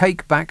we would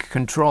take back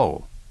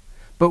control,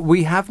 but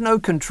we have no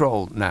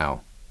control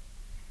now.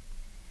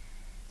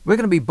 We're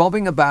going to be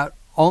bobbing about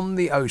on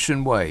the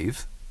ocean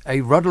wave,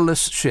 a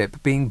rudderless ship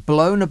being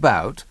blown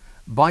about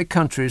by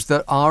countries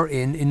that are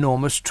in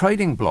enormous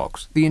trading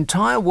blocs. The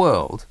entire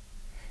world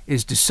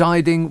is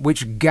deciding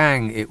which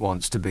gang it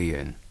wants to be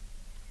in.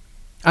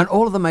 And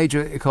all of the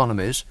major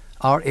economies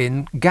are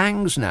in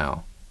gangs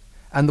now.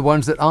 And the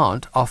ones that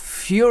aren't are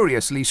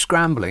furiously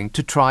scrambling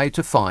to try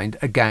to find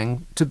a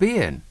gang to be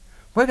in.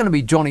 We're going to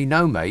be Johnny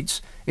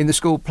No-Mates in the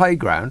school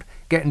playground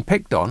getting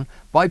picked on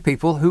by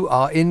people who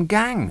are in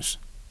gangs.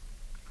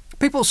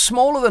 People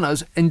smaller than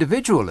us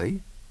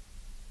individually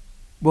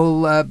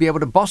will be able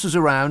to boss us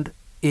around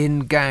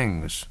in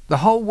gangs. The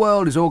whole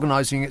world is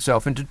organising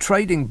itself into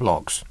trading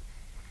blocs.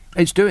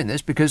 It's doing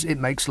this because it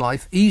makes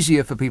life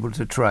easier for people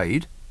to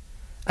trade,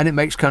 and it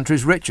makes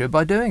countries richer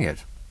by doing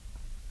it.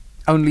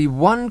 Only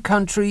one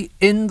country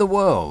in the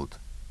world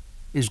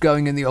is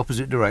going in the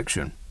opposite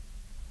direction.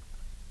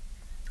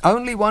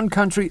 Only one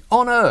country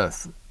on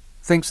earth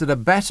thinks that a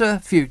better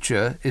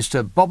future is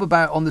to bob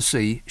about on the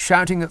sea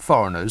shouting at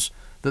foreigners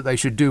that they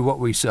should do what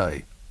we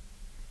say.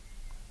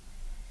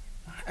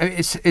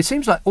 It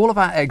seems like all of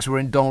our eggs were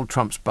in Donald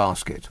Trump's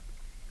basket.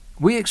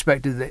 We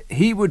expected that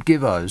he would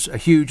give us a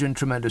huge and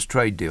tremendous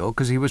trade deal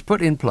because he was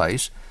put in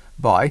place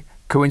by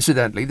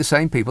Coincidentally, the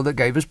same people that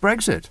gave us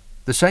Brexit.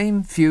 The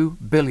same few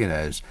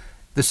billionaires.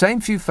 The same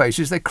few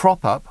faces they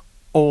crop up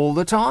all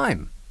the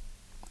time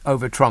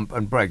over Trump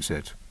and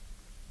Brexit.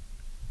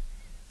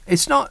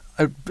 It's not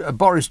a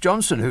Boris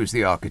Johnson who's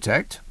the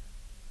architect.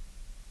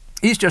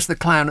 He's just the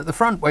clown at the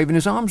front waving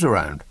his arms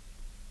around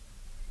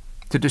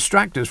to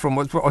distract us from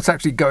what's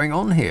actually going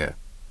on here.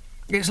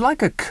 It's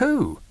like a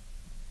coup.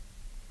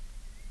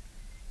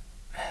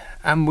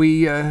 And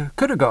we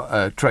could have got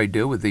a trade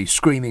deal with the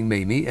screaming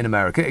Mimi in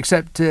America,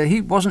 except he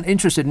wasn't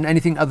interested in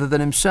anything other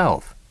than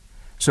himself.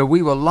 So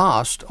we were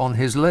last on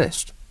his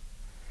list.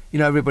 You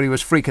know, everybody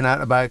was freaking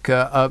out about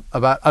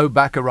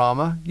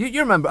Obakarama.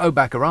 You remember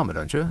Obakarama,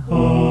 don't you?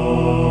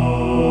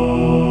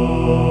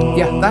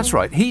 Yeah, that's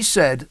right. He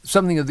said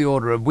something of the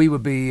order of we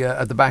would be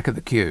at the back of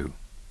the queue.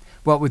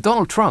 Well, with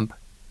Donald Trump,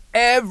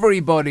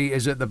 everybody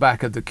is at the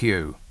back of the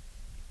queue.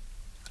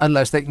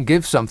 Unless they can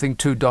give something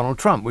to Donald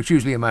Trump, which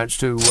usually amounts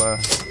to,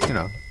 you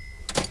know,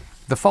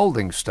 the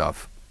folding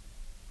stuff.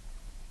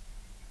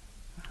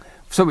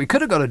 So we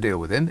could have got a deal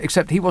with him,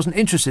 except he wasn't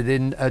interested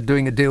in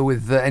doing a deal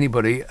with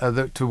anybody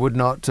that would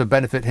not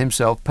benefit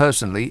himself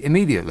personally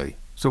immediately.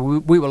 So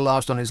we were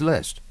last on his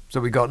list, so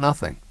we got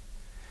nothing.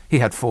 He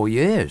had 4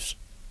 years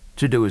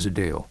to do as a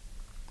deal,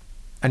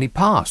 and he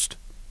passed,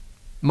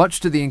 much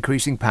to the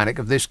increasing panic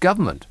of this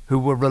government, who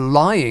were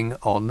relying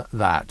on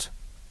that.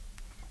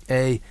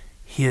 A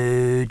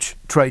huge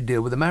trade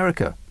deal with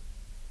America.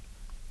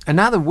 And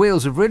now the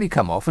wheels have really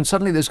come off, and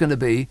suddenly there's going to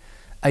be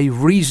a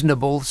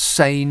reasonable,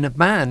 sane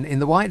man in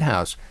the White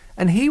House.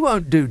 And he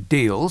won't do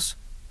deals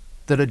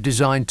that are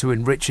designed to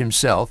enrich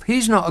himself.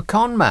 He's not a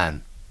con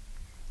man,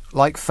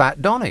 like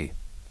Fat Donny.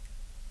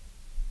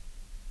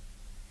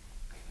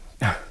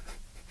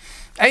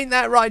 Ain't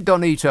that right,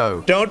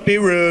 Donito? Don't be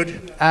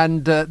rude.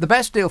 And the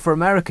best deal for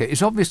America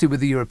is obviously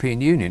with the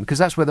European Union, because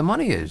that's where the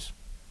money is.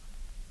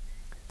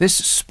 This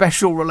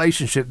special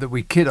relationship that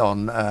we kid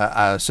on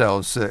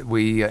ourselves,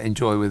 we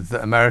enjoy with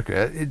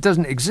America, it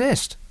doesn't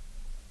exist.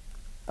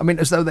 I mean,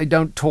 as though they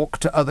don't talk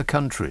to other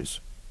countries.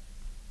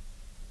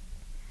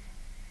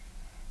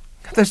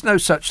 There's no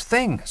such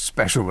thing,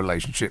 special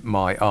relationship,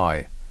 my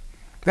eye.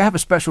 They have a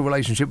special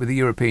relationship with the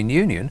European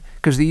Union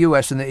because the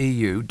US and the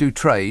EU do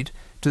trade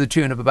to the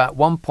tune of about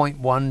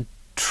 $1.1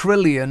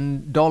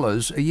 trillion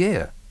a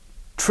year.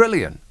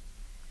 Trillion.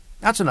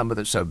 That's a number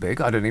that's so big,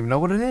 I don't even know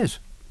what it is.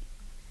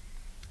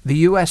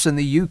 The US and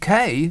the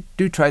UK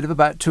do trade of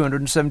about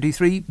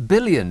 273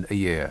 billion a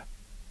year.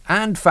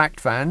 And fact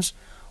fans,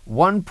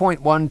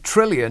 1.1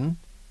 trillion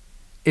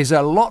is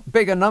a lot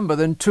bigger number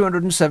than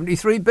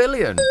 273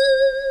 billion.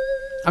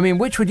 I mean,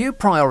 which would you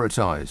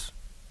prioritise?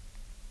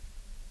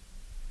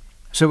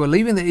 So we're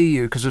leaving the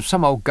EU because of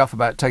some old guff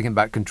about taking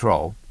back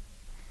control,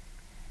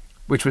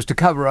 which was to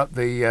cover up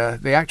the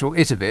actual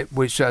it of it,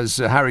 which, as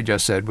Harry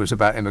just said, was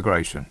about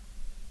immigration.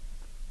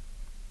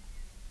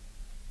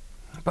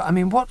 But, I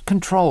mean, what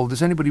control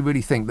does anybody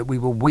really think that we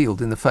will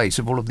wield in the face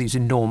of all of these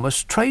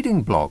enormous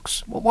trading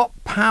blocs? Well,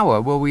 what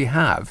power will we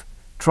have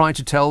trying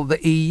to tell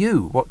the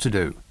EU what to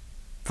do,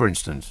 for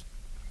instance?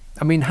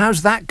 I mean,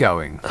 how's that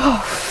going?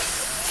 Oh,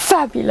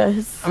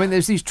 fabulous. I mean,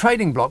 there's these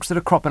trading blocs that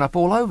are cropping up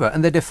all over,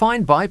 and they're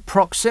defined by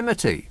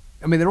proximity.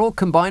 I mean, they're all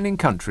combining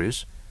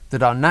countries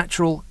that are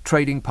natural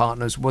trading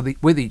partners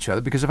with each other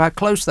because of how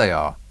close they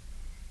are.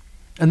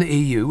 And the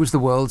EU was the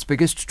world's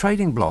biggest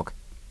trading bloc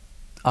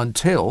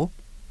until,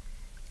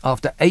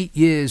 after 8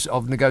 years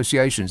of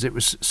negotiations, it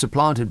was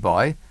supplanted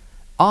by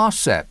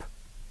RCEP,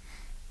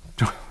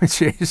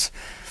 which is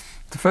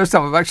the first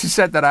time I've actually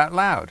said that out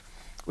loud,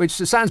 which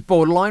sounds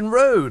borderline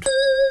rude.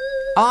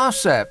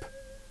 RCEP.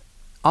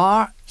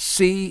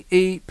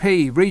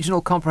 RCEP,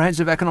 Regional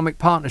Comprehensive Economic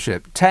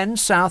Partnership. 10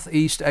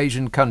 Southeast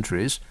Asian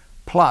countries,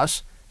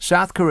 plus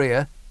South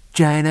Korea,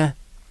 China,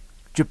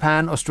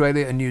 Japan,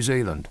 Australia and New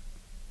Zealand.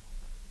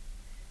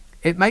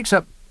 It makes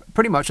up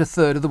pretty much a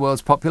third of the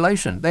world's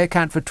population. They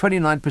account for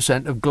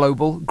 29% of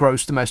global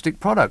gross domestic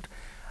product.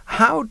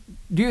 How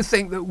do you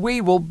think that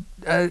we will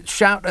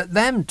shout at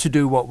them to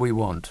do what we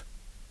want?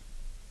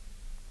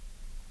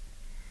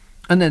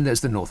 And then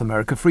there's the North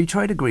America Free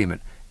Trade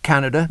Agreement.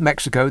 Canada,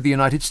 Mexico, the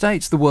United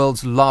States, the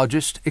world's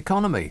largest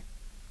economy.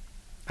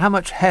 How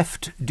much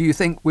heft do you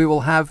think we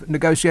will have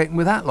negotiating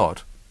with that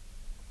lot?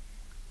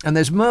 And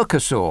there's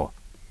Mercosur.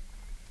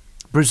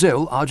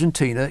 Brazil,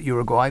 Argentina,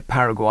 Uruguay,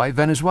 Paraguay,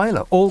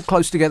 Venezuela, all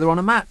close together on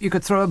a map. You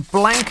could throw a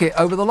blanket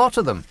over the lot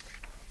of them.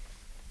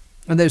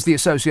 And there's the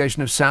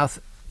Association of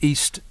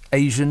Southeast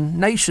Asian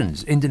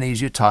Nations.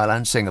 Indonesia,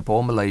 Thailand,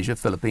 Singapore, Malaysia,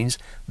 Philippines,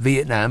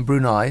 Vietnam,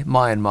 Brunei,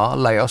 Myanmar,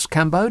 Laos,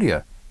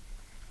 Cambodia.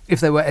 If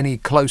they were any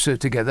closer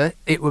together,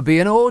 it would be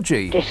an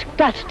orgy.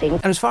 Disgusting.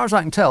 And as far as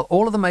I can tell,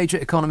 all of the major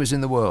economies in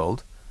the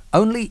world,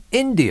 only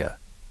India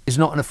is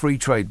not in a free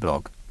trade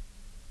bloc.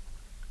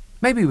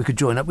 Maybe we could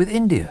join up with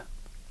India.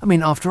 I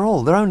mean, after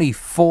all, they're only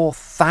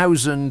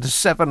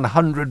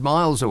 4,700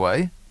 miles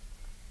away.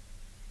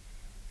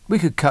 We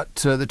could cut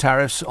the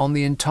tariffs on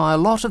the entire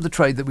lot of the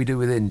trade that we do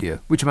with India,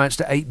 which amounts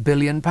to £8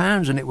 billion,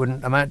 and it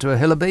wouldn't amount to a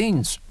hill of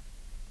beans.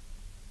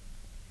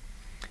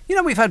 You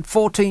know, we've had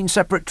 14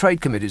 separate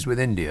trade committees with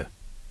India.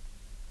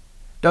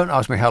 Don't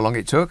ask me how long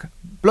it took.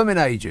 Blooming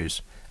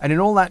ages. And in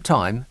all that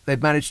time,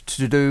 they've managed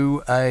to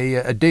do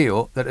a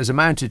deal that has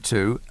amounted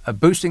to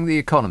boosting the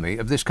economy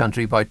of this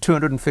country by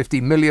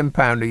 £250 million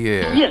a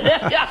year.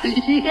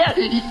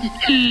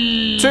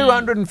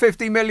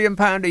 £250 million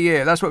a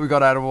year. That's what we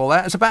got out of all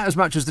that. It's about as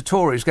much as the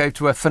Tories gave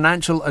to a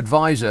financial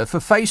advisor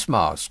for face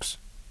masks.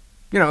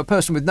 You know, a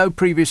person with no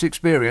previous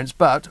experience,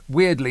 but,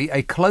 weirdly,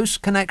 a close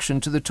connection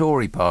to the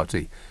Tory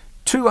party.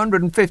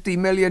 250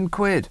 million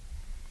quid.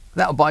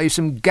 That'll buy you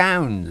some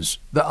gowns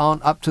that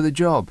aren't up to the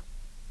job.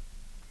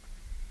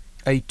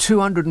 A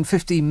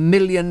 £250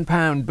 million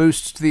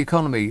boost to the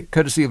economy,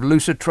 courtesy of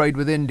looser trade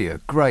with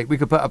India. Great. We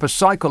could put up a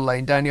cycle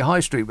lane down your high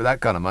street with that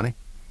kind of money.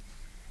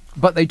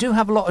 But they do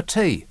have a lot of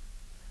tea.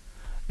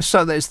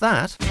 So there's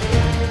that.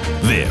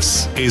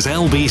 This is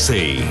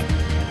LBC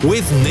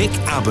with Nick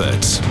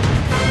Abbot.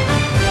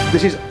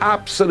 This is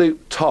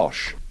absolute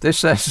tosh. This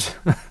says...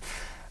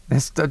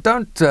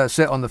 don't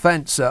sit on the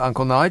fence,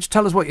 Uncle Nige.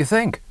 Tell us what you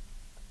think.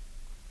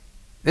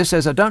 This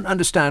says, I don't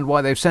understand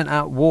why they've sent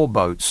out war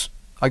boats.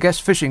 I guess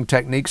fishing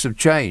techniques have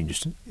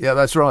changed. Yeah,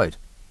 that's right.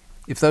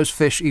 If those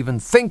fish even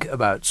think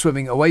about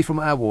swimming away from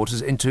our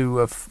waters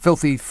into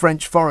filthy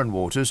French foreign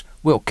waters,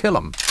 we'll kill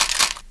them.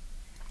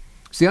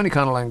 It's the only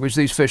kind of language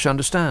these fish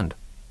understand.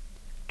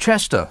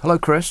 Chester. Hello,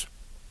 Chris.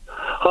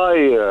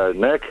 Hi,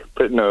 Nick.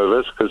 Bit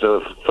nervous because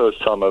it's the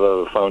first time I've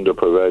ever phoned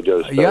up a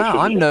radio station. Yeah,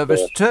 I'm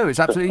nervous too. It's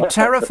absolutely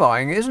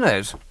terrifying, isn't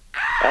it?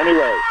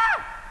 Anyway,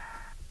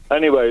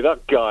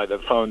 that guy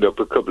that phoned up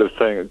a couple of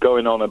things,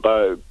 going on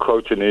about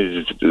quoting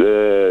his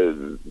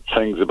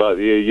things about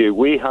the EU,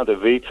 we had a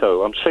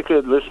veto. I'm sick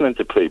of listening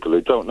to people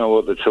who don't know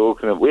what they're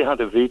talking about. We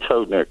had a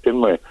veto, Nick, didn't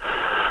we?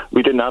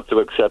 We didn't have to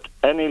accept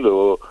any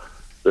law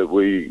that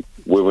we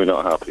were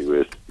not happy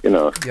with, you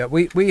know. Yeah,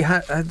 we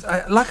had,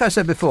 like I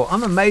said before,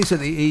 I'm amazed that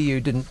the EU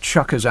didn't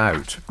chuck us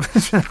out.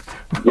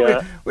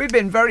 Yeah. We've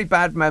been very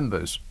bad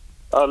members.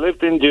 I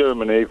lived in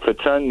Germany for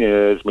 10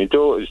 years. My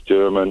daughter's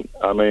German.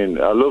 I mean,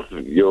 I love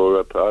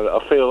Europe. I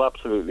feel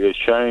absolutely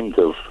ashamed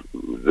of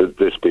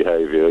this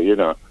behaviour, you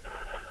know.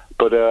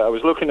 But I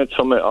was looking at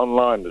something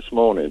online this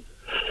morning,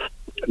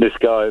 this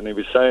guy, and he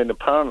was saying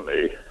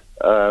apparently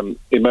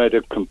he made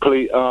a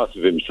complete arse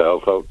of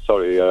himself. Old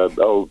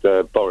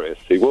Boris.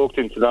 He walked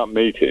into that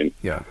meeting.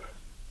 Yeah.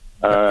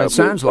 It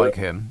sounds like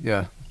him,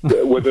 yeah.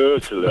 With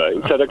Ursula.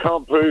 He said, I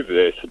can't prove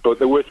this, but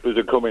the whispers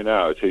are coming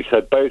out. He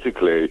said,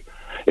 basically...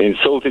 He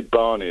insulted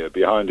Barnier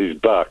behind his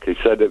back. He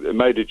said it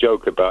made a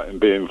joke about him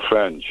being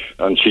French,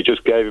 and she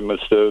just gave him a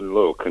stern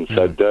look and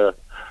said,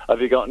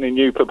 have you got any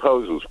new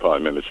proposals,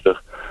 Prime Minister?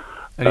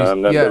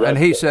 And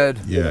he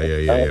said...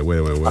 Yeah. Wait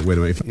a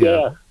minute.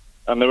 Yeah.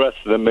 And the rest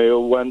of the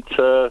meal went...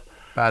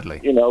 badly.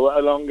 You know,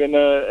 along in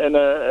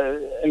a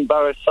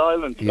embarrassed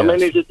silence. Yes. I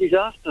mean, he's a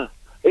disaster.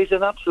 He's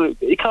an absolute...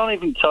 He can't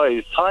even tie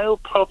his tile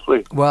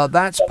properly. Well,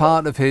 that's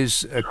part of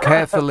his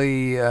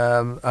carefully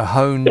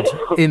honed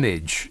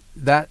image.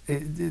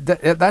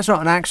 That's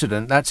not an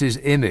accident. That's his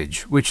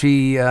image, which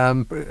he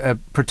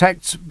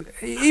protects.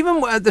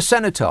 Even at the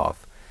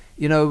cenotaph,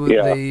 you know,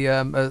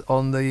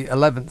 on the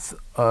 11th,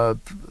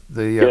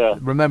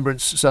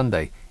 Remembrance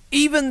Sunday.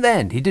 Even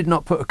then, he did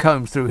not put a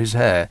comb through his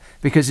hair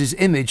because his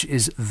image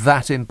is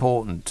that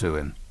important to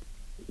him.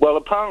 Well,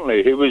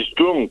 apparently he was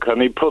drunk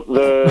and he put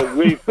the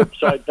wreath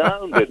upside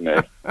down, didn't he?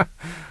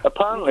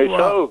 Apparently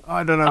so.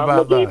 I don't know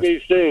about that. And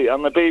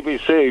the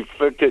BBC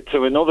flicked it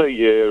to another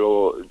year,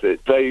 or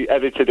they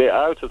edited it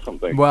out or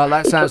something. Well,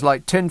 that sounds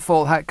like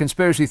tinfoil hat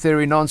conspiracy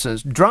theory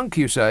nonsense. Drunk,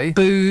 you say?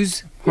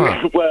 Booze.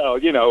 Huh. Well,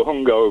 you know,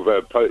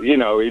 hungover. You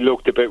know, he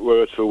looked a bit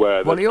worse for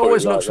wear. Well, he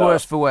always looks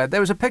worse for wear.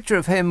 There was a picture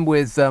of him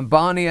with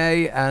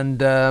Barnier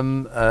and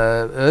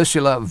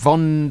Ursula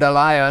von der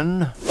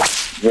Leyen.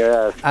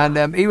 Yeah.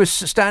 And he was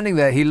standing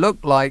there. He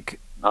looked like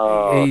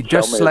he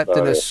just slept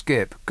in a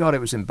skip. God, it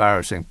was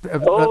embarrassing.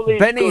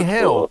 Benny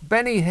Hill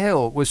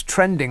was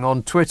trending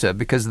on Twitter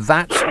because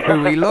that's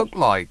who he looked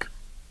like.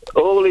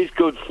 All he's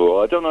good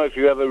for, I don't know if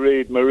you ever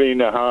read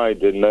Marina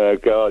Hyde in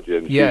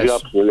Guardian. Yes. She's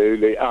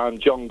absolutely, and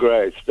John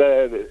Grace.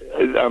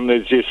 And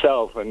there's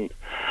yourself and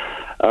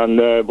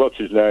what's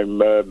his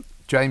name?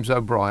 James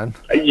O'Brien.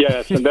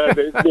 Yes, and they're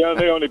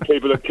the only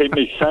people that keep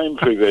me sane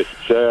through this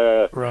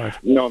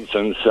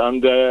nonsense.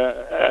 And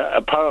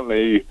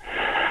apparently,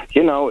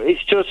 you know,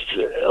 it's just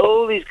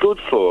all he's good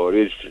for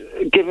is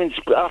giving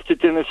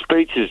after-dinner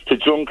speeches to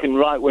drunken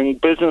right-wing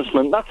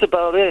businessmen. That's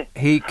about it.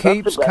 He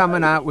keeps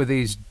coming out with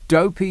these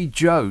dopey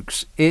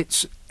jokes.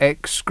 It's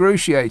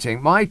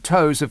excruciating. My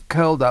toes have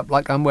curled up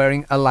like I'm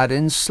wearing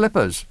Aladdin's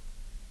slippers.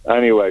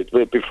 Anyway,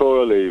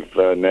 before I leave,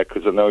 Nick,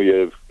 because I know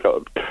you've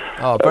got...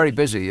 very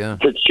busy, yeah.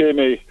 To cheer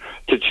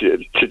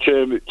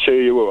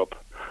you up,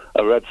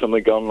 I read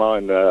something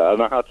online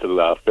and I had to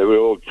laugh. They were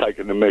all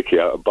taking the mickey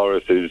out of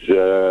Boris's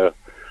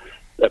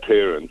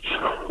appearance.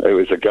 It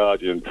was a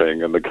Guardian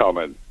thing in the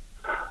comment.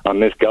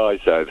 And this guy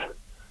said,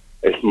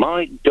 if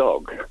my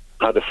dog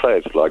had a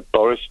face like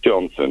Boris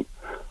Johnson,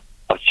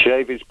 I'd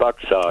shave his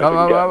backside.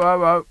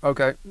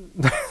 Okay.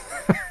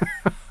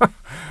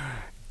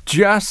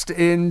 Just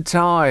in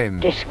time.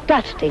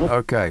 Disgusting.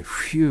 Okay,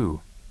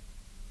 phew.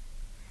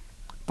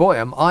 Boy,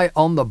 am I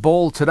on the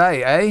ball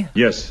today, eh?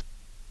 Yes.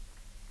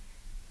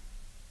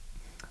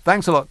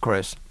 Thanks a lot,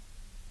 Chris.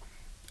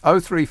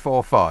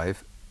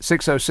 0345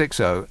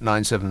 6060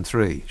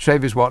 973.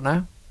 Shave is what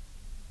now?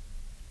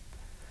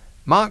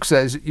 Mark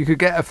says you could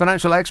get a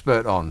financial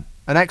expert on,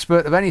 an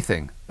expert of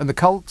anything, and the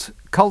cultist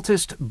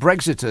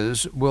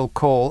Brexiters will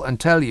call and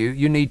tell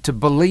you need to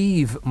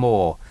believe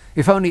more.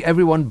 If only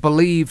everyone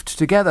believed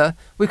together,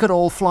 we could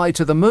all fly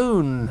to the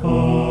moon.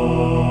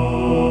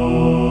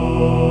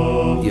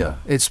 Yeah,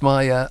 it's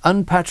my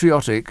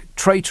unpatriotic,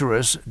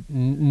 traitorous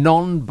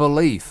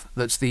non-belief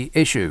that's the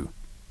issue.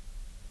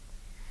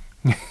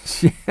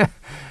 Yeah.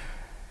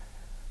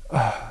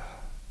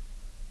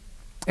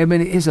 I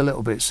mean, it is a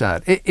little bit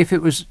sad. If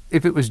it was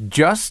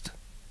just,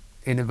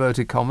 in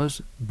inverted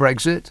commas,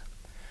 Brexit,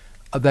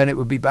 then it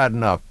would be bad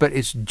enough. But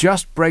it's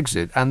just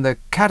Brexit and the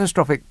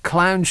catastrophic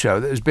clown show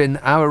that has been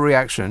our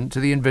reaction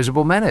to the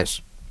invisible menace,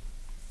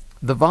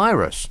 the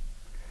virus.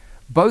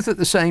 Both at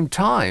the same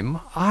time,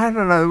 I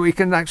don't know we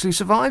can actually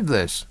survive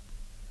this.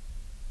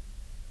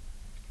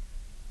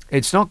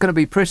 It's not going to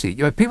be pretty.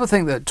 You know, people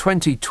think that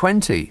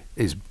 2020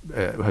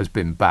 has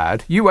been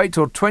bad. You wait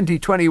till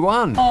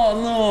 2021.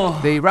 Oh,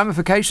 no. The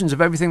ramifications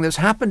of everything that's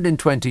happened in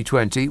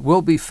 2020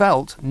 will be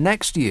felt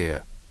next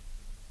year.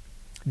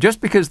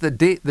 Just because the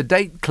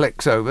date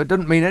clicks over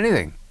doesn't mean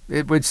anything.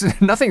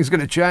 Nothing's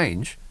going to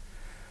change.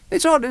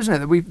 It's odd, isn't it,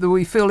 that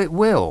we feel it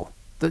will.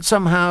 That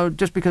somehow,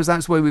 just because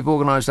that's the way we've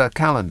organised our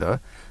calendar,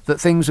 that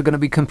things are going to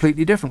be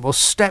completely different. We'll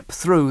step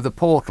through the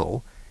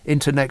portal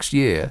into next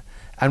year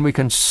and we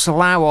can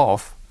slough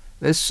off,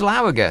 there's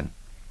slough again,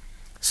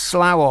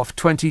 slough off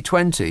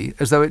 2020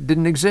 as though it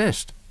didn't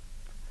exist.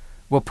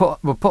 We'll put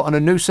on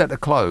a new set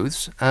of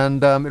clothes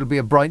and it'll be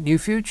a bright new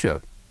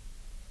future.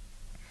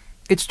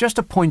 It's just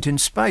a point in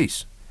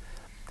space.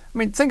 I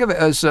mean, think of it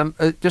as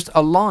just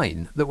a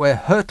line that we're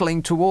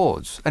hurtling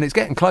towards, and it's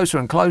getting closer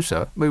and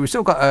closer. I mean, we've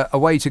still got a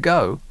way to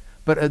go,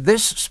 but at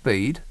this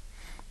speed,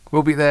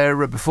 we'll be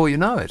there before you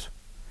know it.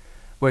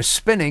 We're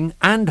spinning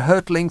and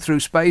hurtling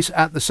through space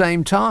at the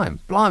same time.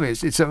 Blimey,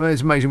 it's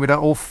amazing we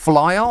don't all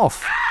fly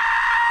off.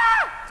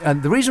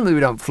 And the reason that we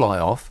don't fly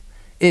off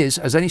is,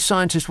 as any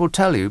scientist will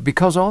tell you,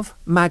 because of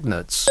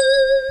magnets.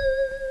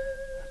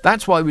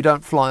 That's why we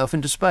don't fly off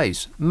into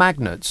space.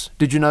 Magnets.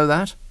 Did you know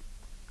that?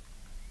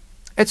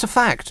 It's a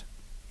fact.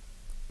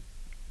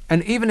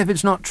 And even if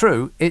it's not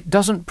true, it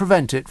doesn't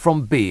prevent it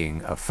from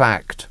being a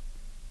fact.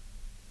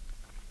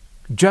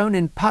 Joan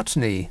in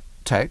Putney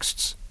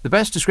texts, the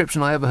best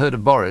description I ever heard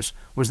of Boris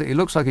was that he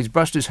looks like he's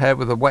brushed his hair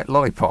with a wet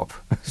lollipop.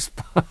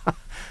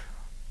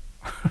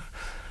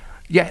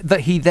 Yeah,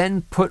 that he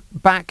then put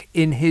back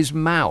in his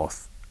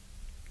mouth.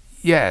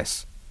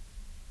 Yes.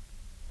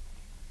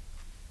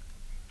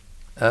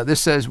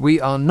 This says,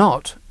 we are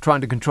not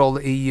trying to control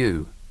the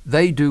EU.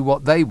 They do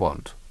what they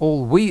want.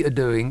 All we are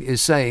doing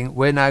is saying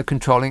we're now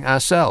controlling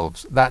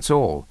ourselves. That's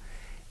all.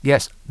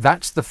 Yes,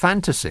 that's the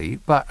fantasy,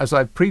 but as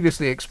I've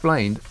previously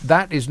explained,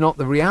 that is not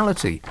the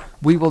reality.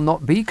 We will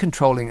not be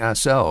controlling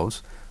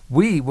ourselves.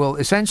 We will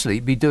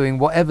essentially be doing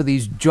whatever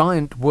these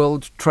giant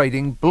world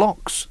trading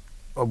blocks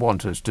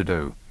want us to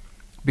do,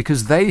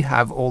 because they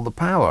have all the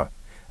power.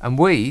 And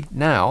we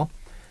now,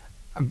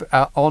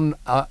 on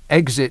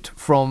exit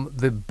from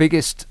the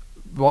biggest,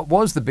 what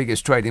was the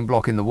biggest trading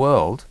bloc in the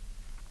world,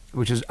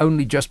 which has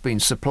only just been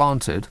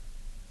supplanted,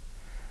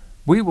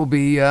 we will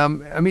be, I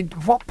mean,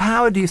 what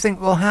power do you think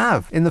we'll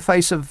have in the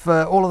face of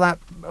all of that,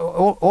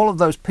 all of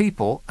those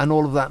people and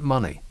all of that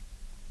money?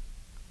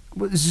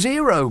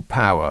 Zero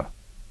power.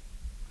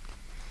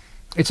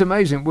 It's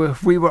amazing.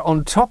 We were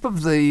on top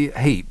of the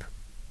heap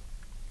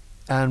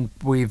and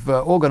we've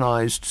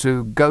organised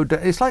to go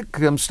down. It's like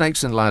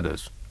snakes and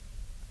ladders.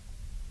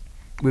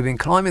 We've been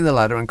climbing the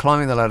ladder and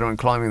climbing the ladder and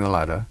climbing the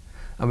ladder,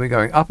 and we're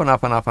going up and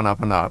up and up and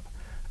up and up.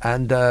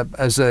 And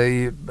as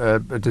a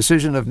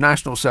decision of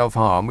national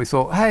self-harm, we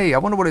thought, hey, I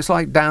wonder what it's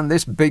like down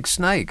this big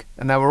snake.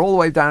 And now we're all the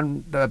way down,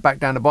 back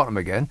down the bottom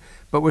again,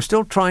 but we're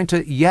still trying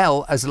to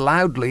yell as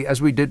loudly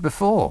as we did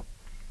before.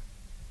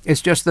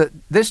 It's just that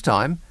this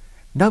time,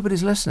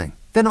 nobody's listening.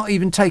 They're not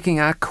even taking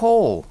our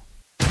call.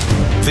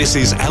 This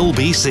is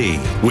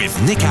LBC with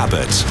Nick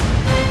Abbot.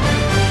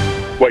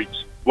 Wait.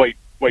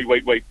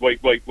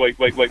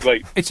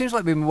 It seems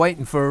like we've been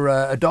waiting for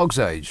a dog's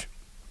age.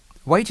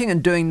 Waiting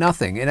and doing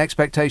nothing in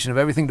expectation of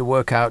everything to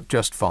work out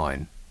just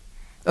fine.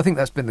 I think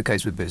that's been the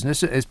case with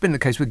business. It's been the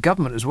case with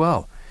government as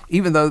well,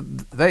 even though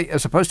they are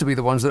supposed to be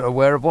the ones that are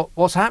aware of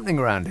what's happening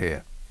around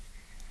here.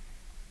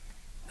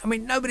 I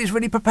mean, nobody's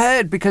really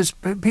prepared because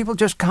people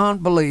just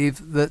can't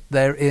believe that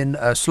they're in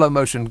a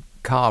slow-motion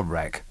car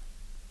wreck.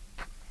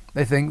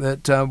 They think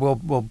that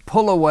we'll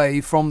pull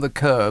away from the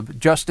curb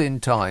just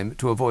in time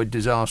to avoid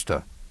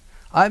disaster.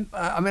 I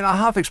mean, I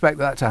half expect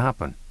that to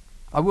happen.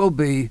 I will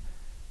be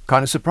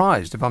kind of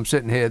surprised if I'm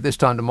sitting here this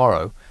time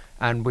tomorrow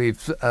and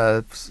we've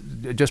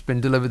just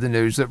been delivered the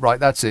news that, right,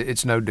 that's it,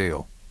 it's no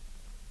deal.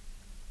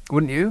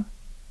 Wouldn't you?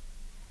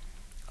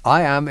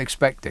 I am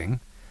expecting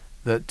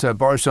that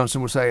Boris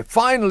Johnson will say,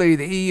 finally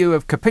the EU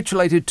have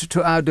capitulated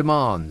to our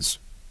demands.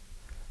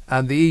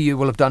 And the EU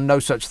will have done no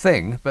such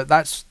thing, but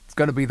that's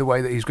going to be the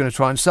way that he's going to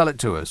try and sell it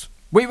to us.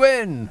 We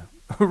win!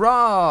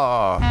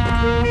 Hurrah!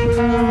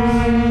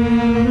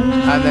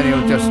 And then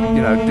he'll just,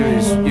 do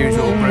his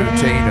usual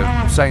routine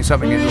of saying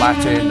something in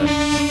Latin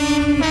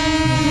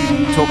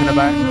and talking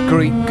about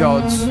Greek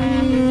gods,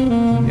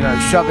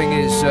 shoving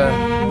his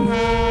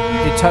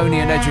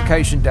Etonian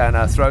education down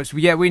our throats.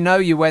 Yeah, we know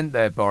you went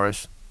there,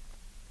 Boris.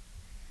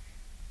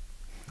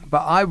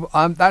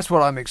 But that's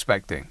what I'm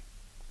expecting.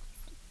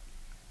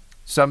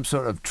 Some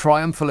sort of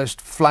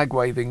triumphalist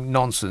flag-waving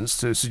nonsense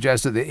to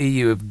suggest that the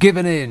EU have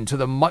given in to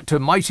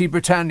mighty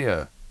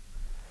Britannia.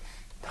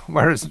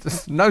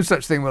 Whereas no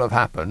such thing will have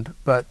happened,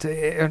 but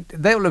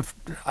they'll have,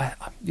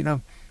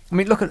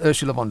 look at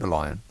Ursula von der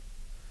Leyen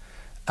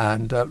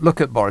and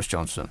look at Boris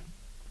Johnson.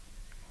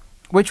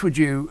 Which would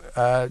you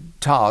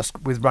task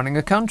with running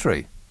a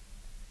country?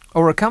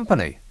 Or a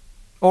company?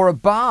 Or a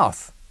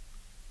bath?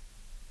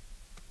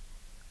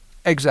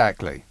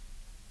 Exactly.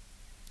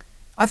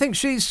 I think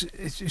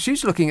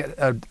she's looking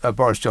at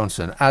Boris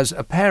Johnson as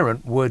a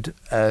parent would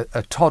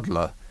a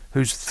toddler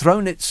who's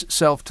thrown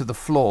itself to the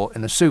floor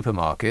in a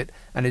supermarket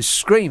and is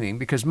screaming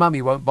because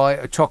mummy won't buy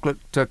a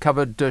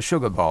chocolate-covered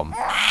sugar bomb.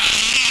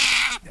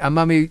 And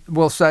mummy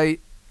will say,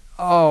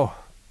 oh,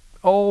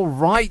 all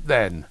right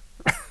then.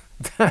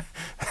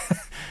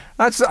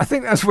 I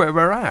think that's where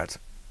we're at.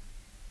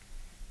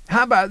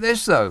 How about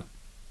this, though?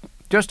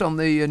 Just on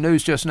the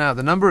news just now,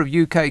 the number of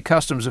UK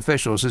customs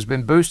officials has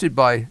been boosted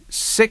by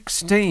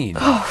 16.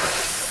 Oh,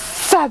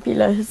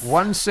 fabulous.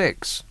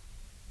 16.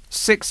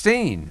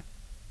 16.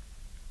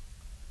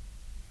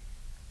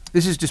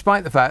 This is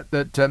despite the fact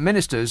that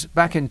ministers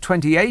back in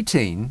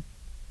 2018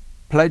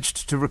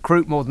 pledged to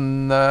recruit more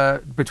than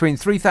between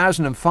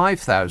 3,000 and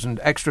 5,000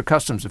 extra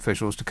customs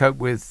officials to cope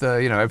with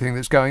everything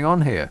that's going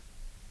on here.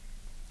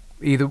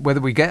 Either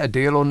whether we get a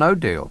deal or no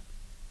deal.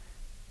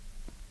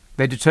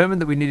 They determined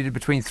that we needed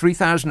between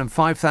 3,000 and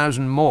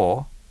 5,000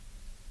 more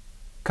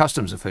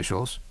customs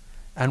officials,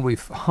 and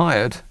we've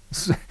hired,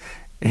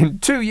 in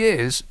 2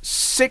 years,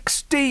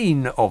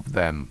 16 of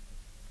them.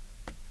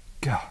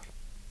 God.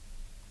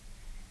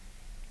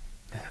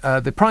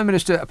 The Prime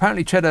Minister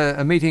apparently chaired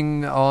a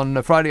meeting on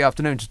a Friday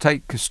afternoon to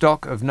take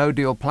stock of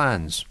no-deal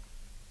plans.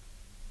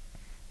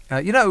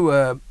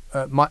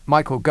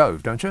 Michael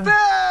Gove, don't you?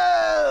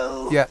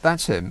 Yeah,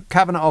 that's him.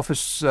 Cabinet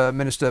Office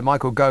Minister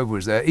Michael Gove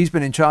was there. He's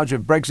been in charge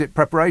of Brexit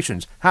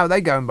preparations. How are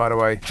they going, by the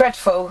way?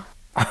 Dreadful.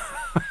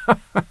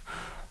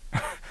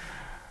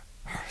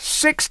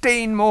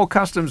 16 more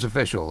customs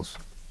officials.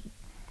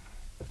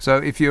 So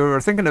if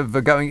you're thinking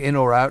of going in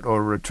or out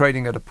or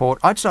trading at a port,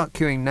 I'd start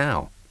queuing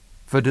now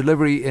for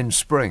delivery in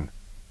spring.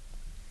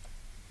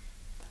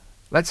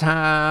 Let's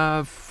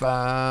have...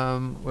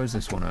 where's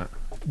this one at?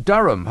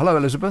 Durham. Hello,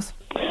 Elizabeth.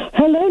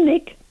 Hello,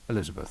 Nick.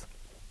 Elizabeth.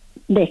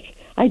 Nick,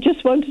 I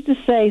just wanted to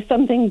say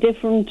something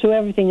different to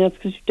everything else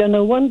because you've done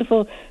a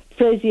wonderful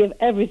phrasing of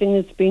everything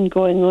that's been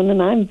going on,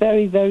 and I'm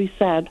very, very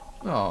sad.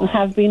 Oh. And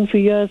have been for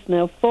years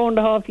now,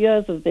 4.5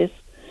 years of this.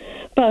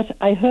 But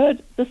I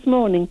heard this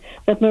morning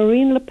that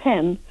Marine Le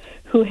Pen,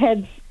 who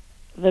heads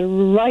the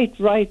right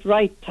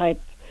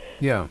type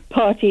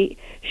party,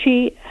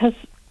 she has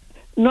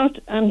not,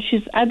 and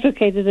she's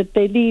advocated that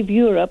they leave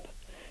Europe.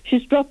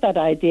 She's dropped that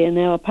idea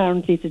now,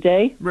 apparently,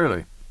 today.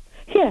 Really?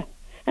 Yeah.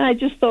 And I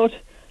just thought,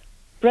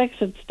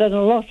 Brexit's done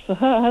a lot for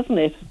her, hasn't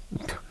it?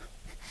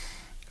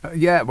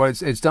 Yeah, well,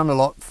 it's done a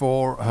lot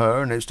for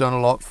her, and it's done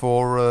a lot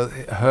for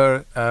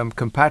her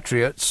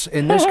compatriots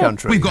in this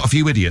country. We've got a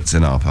few idiots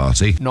in our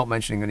party. Not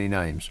mentioning any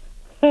names.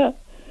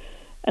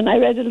 And I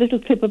read a little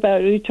clip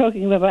about you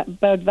talking about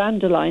van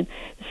der Leyen.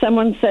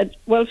 Someone said,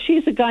 well,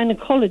 she's a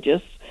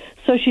gynecologist,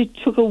 so she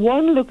took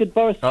one look at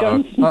Boris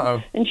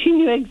Johnson, and she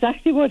knew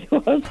exactly what it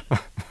was.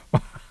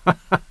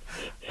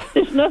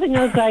 There's nothing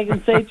else I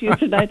can say to you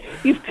tonight.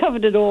 You've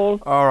covered it all.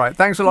 All right.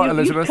 Thanks a lot,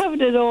 Elizabeth. You've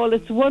covered it all.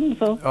 It's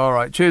wonderful. All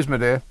right. Cheers, my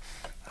dear.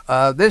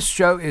 This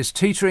show is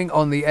teetering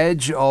on the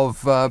edge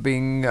of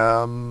being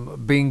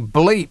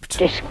bleeped.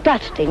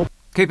 Disgusting.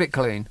 Keep it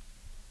clean.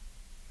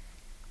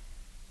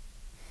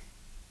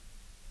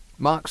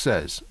 Mark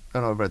says,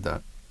 and I read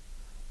that.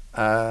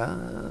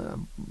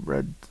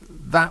 Read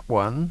that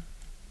one.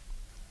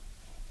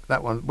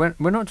 That one.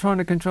 We're not trying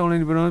to control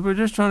anybody else. We're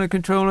just trying to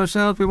control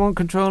ourselves. We want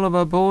control of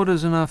our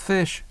borders and our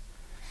fish.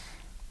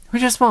 We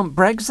just want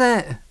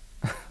Brexit.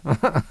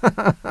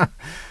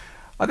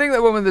 I think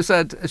that woman that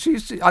said,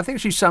 I think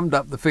she summed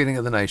up the feeling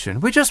of the nation.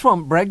 We just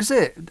want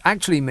Brexit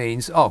actually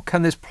means, oh,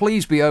 can this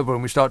please be over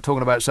and we start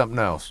talking about something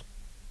else?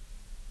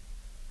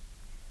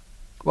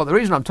 Well, the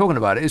reason I'm talking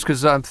about it is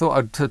because I thought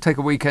I'd take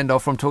a weekend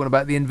off from talking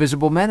about the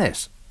invisible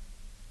menace.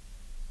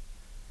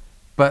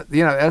 But,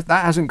 that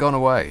hasn't gone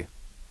away.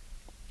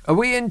 Are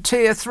we in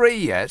tier 3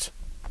 yet?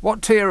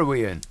 What tier are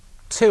we in?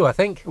 2, I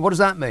think. What does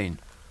that mean?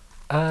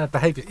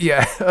 Behaviour.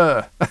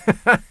 Yeah,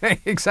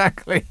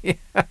 exactly.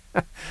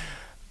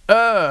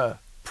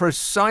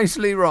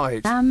 Precisely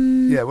right.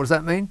 Yeah, what does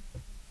that mean?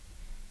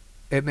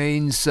 It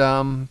means,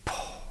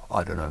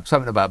 I don't know,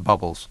 something about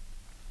bubbles.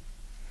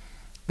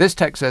 This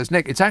text says,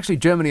 Nick, it's actually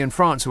Germany and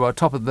France who are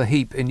top of the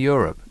heap in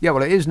Europe. Yeah,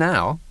 well, it is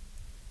now.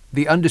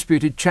 The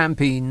undisputed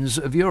champions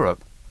of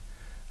Europe.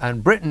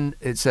 And Britain,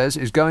 it says,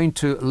 is going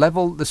to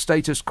level the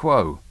status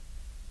quo.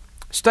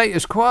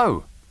 Status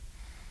quo?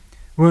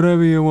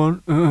 Whatever you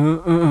want.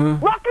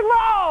 Rock and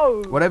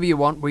roll! Whatever you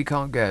want, we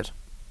can't get.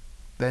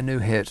 Their new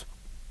hit.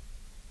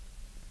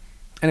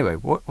 Anyway,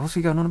 what's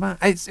he going on about?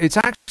 It's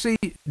actually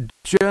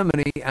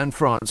Germany and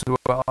France who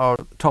are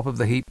top of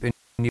the heap in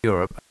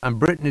Europe, and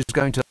Britain is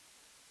going to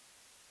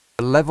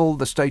level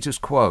the status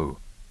quo.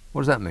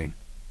 What does that mean?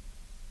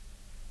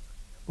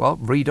 Well,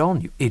 read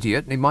on, you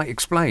idiot, and he might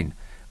explain.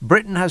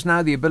 Britain has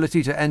now the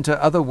ability to enter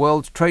other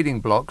world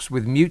trading blocs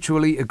with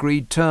mutually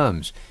agreed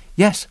terms.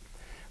 Yes,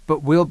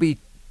 but we'll be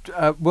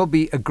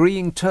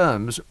agreeing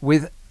terms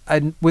with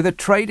a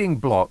trading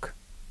bloc.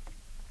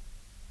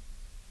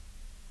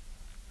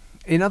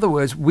 In other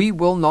words, we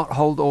will not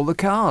hold all the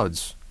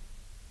cards.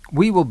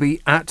 We will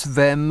be at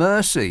their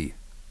mercy.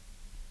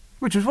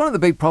 Which was one of the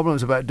big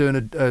problems about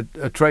doing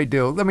a trade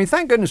deal. I mean,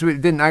 thank goodness we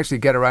didn't actually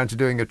get around to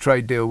doing a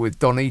trade deal with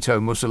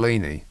Donito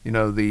Mussolini, you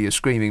know, the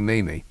screaming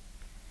Mimi.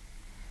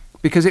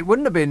 Because it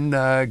wouldn't have been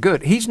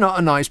good. He's not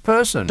a nice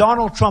person.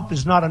 Donald Trump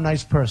is not a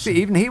nice person.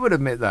 See, even he would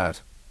admit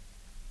that.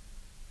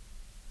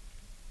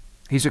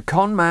 He's a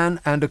con man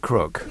and a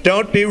crook.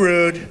 Don't be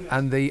rude.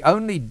 And the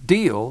only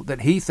deal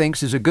that he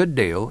thinks is a good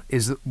deal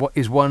is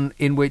one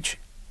in which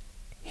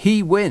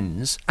he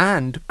wins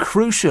and,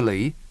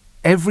 crucially,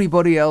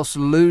 everybody else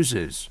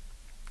loses.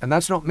 And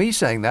that's not me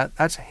saying that,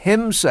 that's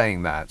him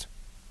saying that.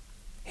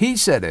 He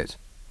said it.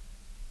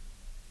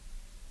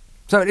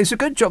 So it's a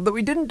good job that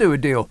we didn't do a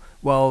deal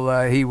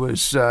while he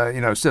was, still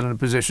in a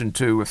position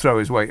to throw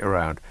his weight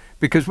around,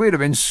 because we'd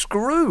have been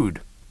screwed.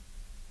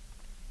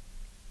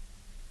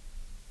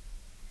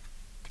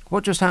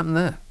 What just happened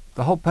there?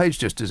 The whole page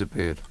just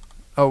disappeared.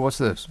 Oh, what's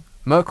this?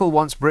 Merkel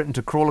wants Britain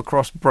to crawl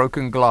across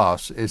broken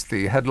glass is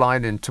the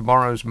headline in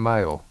tomorrow's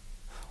Mail.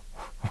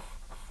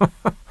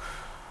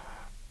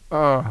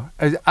 And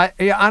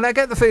I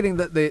get the feeling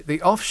that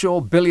the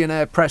offshore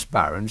billionaire press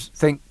barons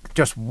think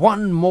just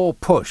one more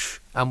push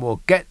and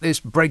we'll get this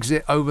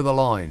Brexit over the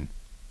line.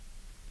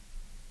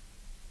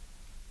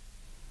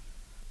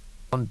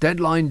 On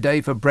deadline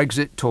day for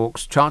Brexit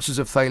talks, chances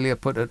of failure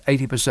put at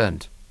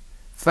 80%.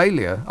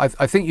 Failure? I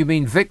think you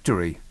mean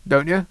victory,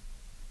 don't you?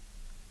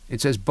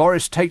 It says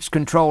Boris takes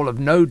control of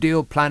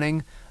no-deal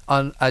planning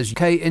as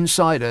UK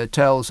Insider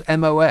tells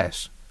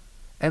MOS.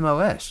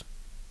 MOS?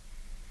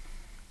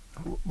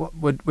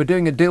 We're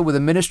doing a deal with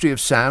the Ministry of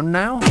Sound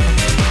now?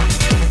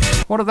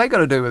 What have they got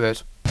to do with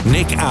it?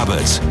 Nick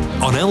Abbot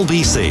on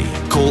LBC.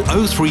 Call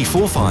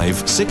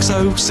 0345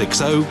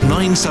 6060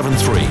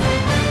 973.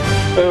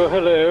 Oh,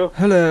 hello.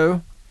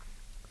 Hello.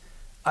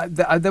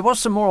 There was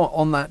some more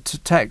on that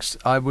text.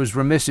 I was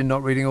remiss in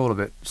not reading all of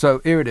it. So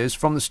here it is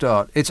from the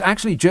start. It's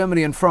actually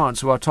Germany and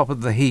France who are top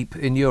of the heap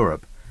in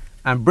Europe,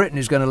 and Britain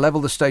is going to level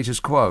the status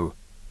quo.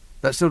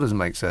 That still doesn't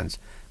make sense.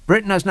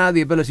 Britain has now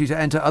the ability to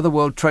enter other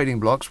world trading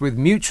blocs with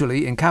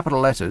mutually, in capital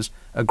letters,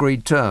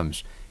 agreed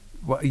terms.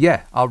 Well,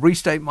 yeah, I'll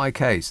restate my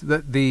case,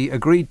 that the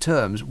agreed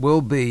terms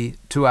will be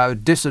to our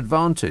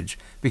disadvantage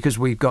because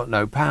we've got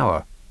no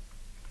power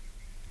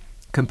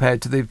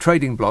compared to the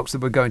trading blocs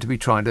that we're going to be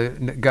trying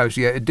to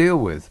negotiate a deal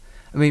with.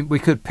 I mean, we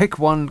could pick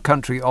one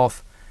country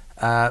off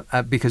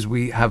because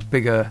we have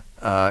bigger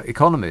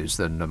economies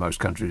than most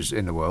countries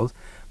in the world,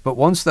 but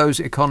once those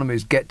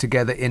economies get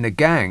together in a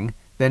gang,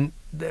 then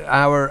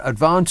our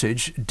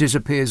advantage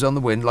disappears on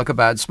the wind like a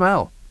bad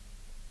smell.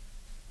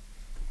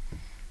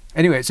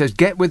 Anyway, it says,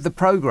 get with the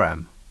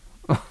programme.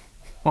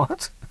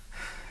 What?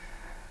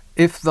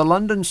 If the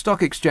London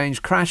Stock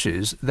Exchange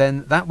crashes,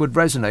 then that would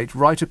resonate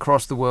right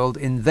across the world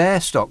in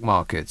their stock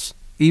markets.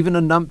 Even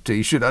a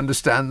numpty should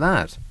understand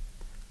that.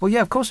 Well,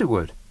 yeah, of course it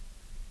would.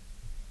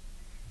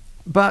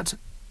 But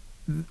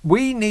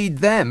we need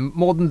them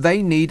more than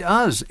they need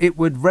us. It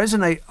would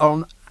resonate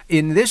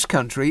in this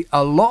country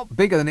a lot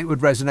bigger than it would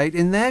resonate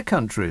in their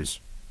countries.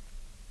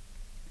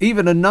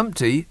 Even a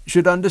numpty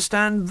should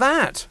understand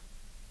that.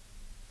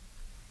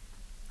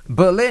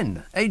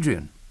 Berlin,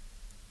 Adrian.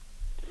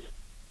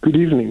 Good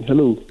evening.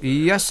 Hello.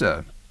 Yes,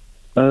 sir.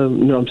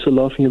 No, I'm still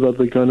laughing about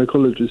the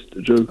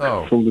gynecologist joke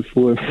from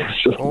before.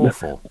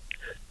 Awful.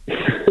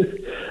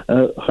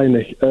 Hi,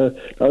 Nick. I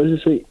was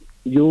just saying,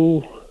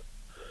 your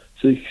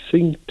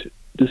succinct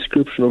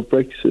description of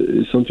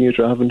Brexit is something which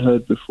I haven't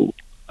heard before.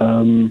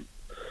 The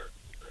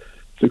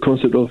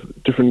concept of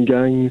different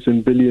gangs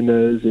and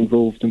billionaires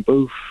involved in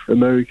both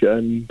America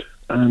and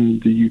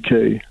the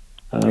UK.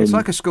 It's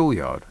like a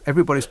schoolyard.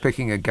 Everybody's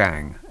picking a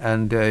gang,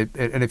 and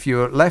if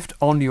you're left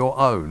on your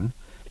own,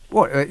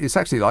 it's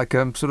actually like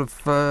what's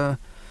that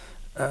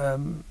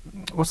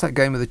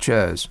game of the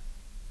chairs?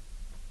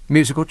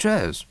 Musical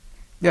chairs.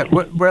 Yeah,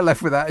 we're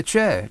left without a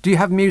chair. Do you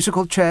have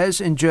musical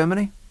chairs in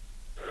Germany?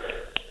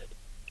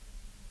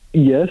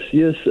 Yes.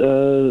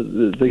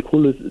 They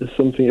call it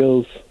something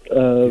else.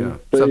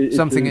 But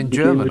something in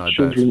German, I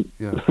bet.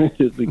 Yeah.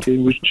 It's the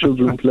game which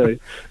children play.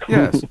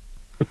 Yes.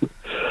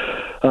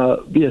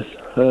 Yes,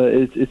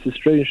 it's a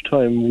strange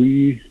time.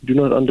 We do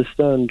not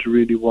understand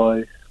really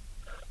why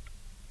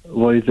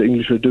the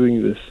English are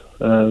doing this.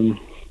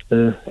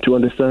 To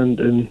understand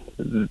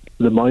the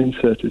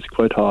mindset is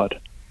quite hard.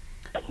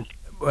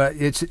 Well,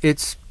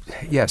 it's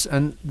yes,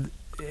 and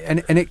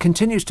it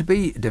continues to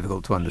be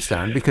difficult to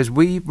understand because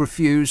we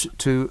refuse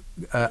to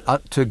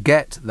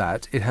get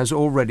that it has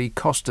already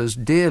cost us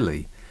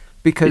dearly.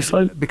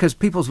 Because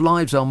people's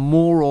lives are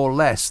more or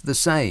less the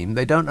same.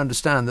 They don't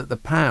understand that the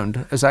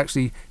pound has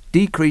actually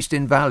decreased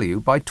in value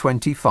by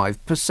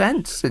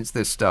 25% since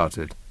this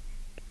started.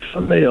 If I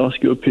may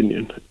ask your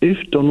opinion, if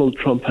Donald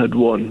Trump had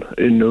won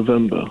in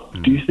November,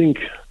 do you think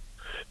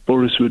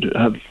Boris would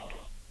have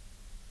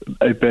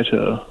a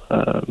better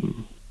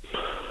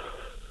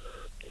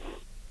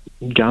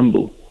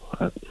gamble?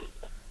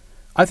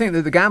 I think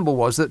that the gamble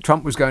was that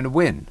Trump was going to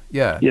win,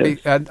 yeah. Yes.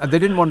 And they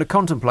didn't want to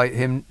contemplate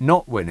him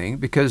not winning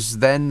because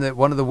then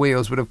one of the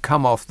wheels would have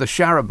come off the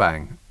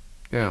charabanc.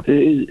 Yeah.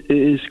 It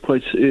is.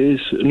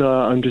 No,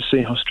 I'm just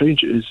saying how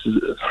strange it is.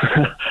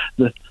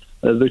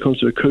 The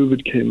concept of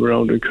COVID came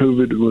around, and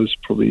COVID was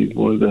probably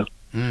one of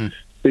the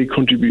big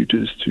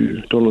contributors to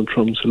Donald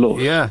Trump's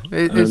loss. Yeah,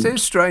 it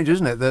is strange,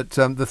 isn't it, that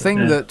the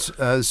thing that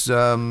has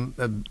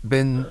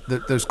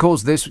that's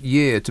caused this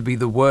year to be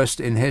the worst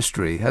in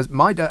history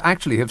might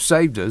actually have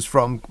saved us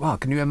from. Well,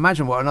 can you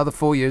imagine what another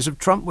 4 years of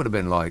Trump would have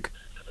been like?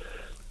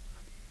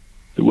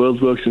 The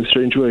world works in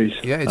strange ways.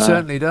 Yeah, it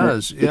certainly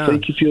does. Yeah.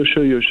 Thank you for your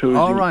show. Your show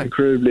is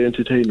incredibly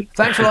entertaining.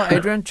 Thanks a lot,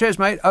 Adrian. Cheers,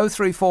 mate.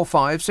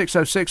 0345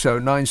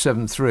 6060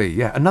 973.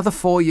 Yeah, another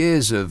 4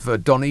 years of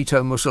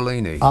Donito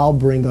Mussolini. I'll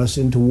bring us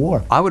into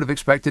war. I would have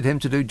expected him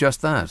to do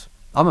just that.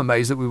 I'm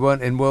amazed that we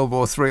weren't in World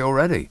War III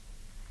already.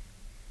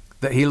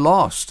 That he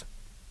lost.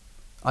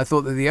 I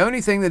thought that the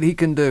only thing that he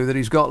can do that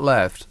he's got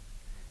left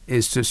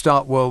is to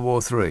start World War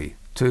III.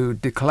 To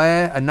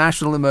declare a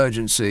national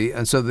emergency,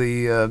 and so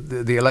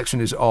the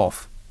election is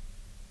off.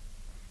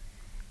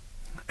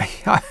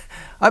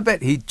 I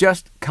bet he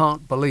just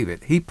can't believe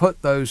it. He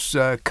put those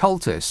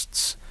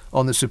cultists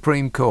on the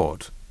Supreme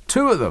Court,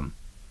 2 of them,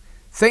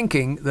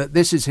 thinking that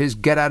this is his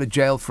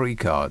get-out-of-jail-free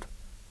card.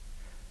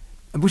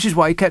 Which is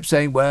why he kept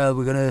saying, well,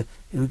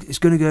 it's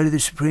going to go to the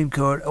Supreme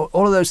Court.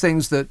 All of those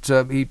things that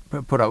he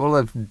put up, all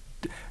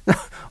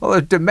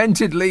the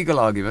demented legal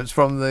arguments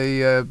from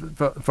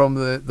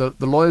the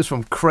lawyers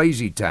from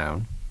Crazy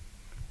Town,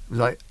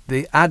 like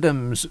the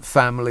Addams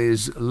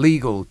family's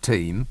legal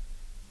team,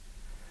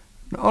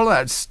 all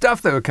that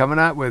stuff they were coming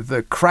out with.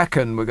 The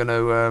Kraken were going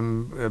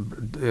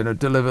to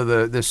deliver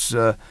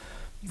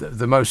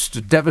the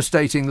most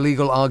devastating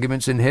legal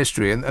arguments in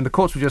history, and the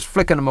courts were just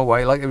flicking them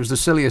away like it was the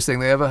silliest thing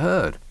they ever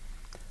heard.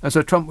 And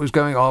so Trump was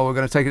going, we're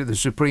going to take it to the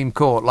Supreme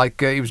Court,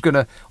 like he was going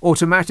to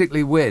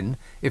automatically win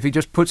if he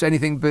just puts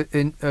anything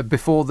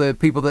before the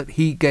people that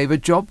he gave a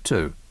job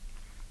to.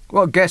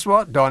 Well, guess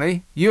what,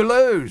 Donny? You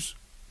lose.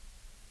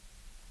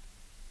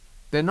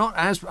 They're not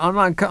as...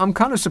 I'm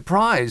kind of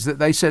surprised that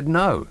they said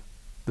no,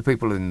 the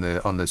people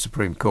on the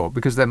Supreme Court,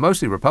 because they're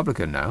mostly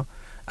Republican now,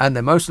 and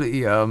they're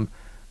mostly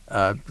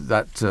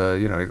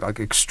like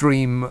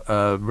extreme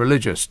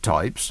religious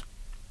types.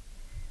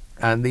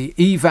 And the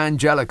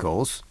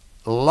evangelicals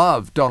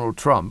love Donald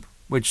Trump,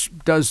 which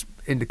does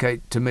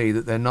indicate to me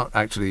that they're not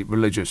actually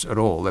religious at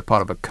all. They're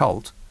part of a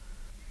cult.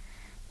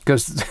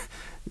 Because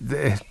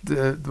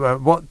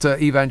what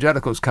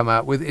evangelicals come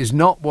out with is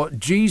not what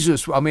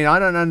Jesus... I mean, I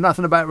don't know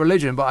nothing about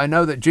religion, but I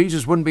know that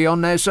Jesus wouldn't be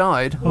on their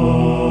side.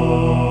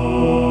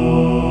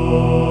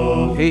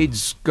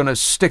 He's going to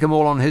stick them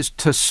all on his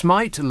to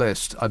smite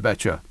list, I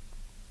betcha.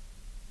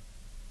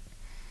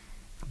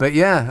 But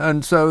yeah,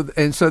 and so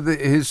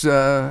his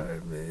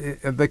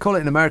they call it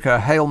in America a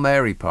Hail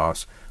Mary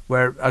pass,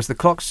 where as the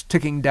clock's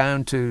ticking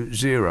down to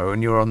 0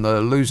 and you're on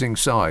the losing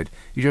side,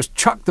 you just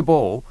chuck the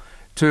ball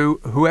to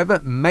whoever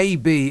may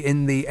be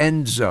in the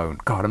end zone.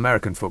 God,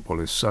 American football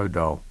is so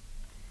dull.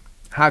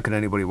 How can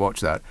anybody watch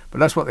that? But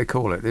that's what they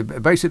call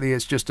it. Basically,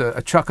 it's just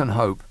a chuck and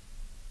hope.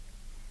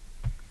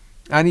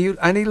 And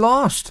he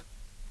lost.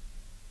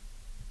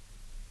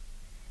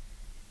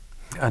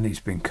 And he's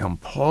been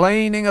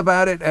complaining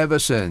about it ever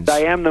since. I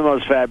am the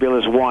most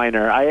fabulous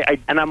whiner.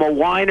 And I'm a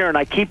whiner, and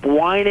I keep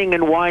whining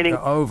and whining.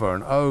 Over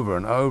and over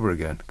and over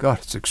again. God,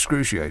 it's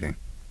excruciating.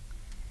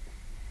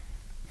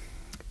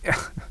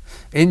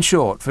 In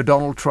short, for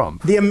Donald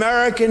Trump, the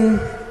American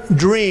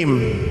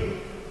dream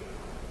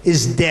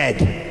is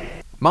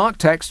dead. Mark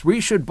text,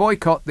 we should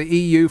boycott the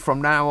EU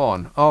from now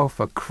on. Oh,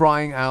 for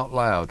crying out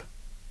loud.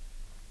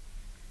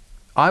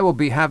 I will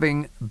be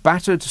having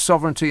battered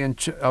sovereignty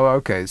and... oh,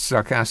 okay, it's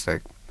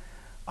sarcastic.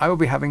 I will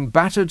be having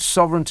battered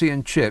sovereignty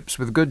and chips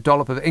with a good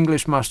dollop of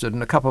English mustard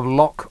and a cup of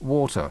Lock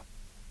water.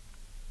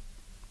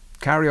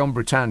 Carry on,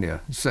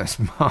 Britannia, says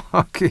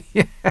Mark.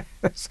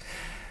 Yes.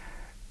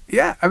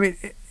 Yeah, I mean,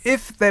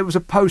 if there was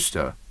a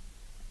poster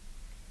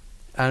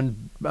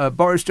and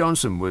Boris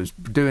Johnson was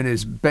doing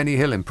his Benny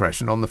Hill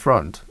impression on the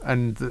front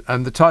and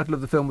the title of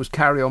the film was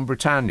Carry on,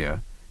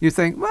 Britannia, you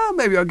think, well,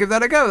 maybe I'll give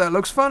that a go. That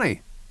looks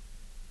funny.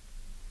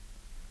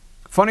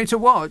 Funny to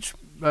watch,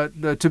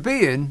 but to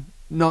be in,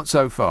 Not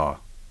so far.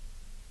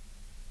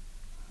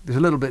 It's a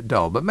little bit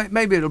dull, but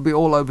maybe it'll be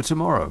all over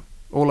tomorrow.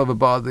 All over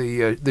bar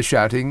the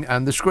shouting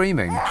and the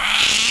screaming.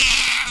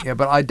 Yeah,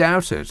 but I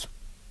doubt it.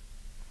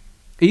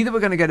 Either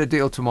we're going to get a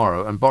deal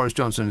tomorrow and Boris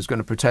Johnson is going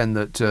to pretend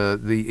that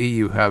the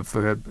EU have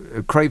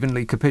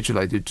cravenly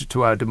capitulated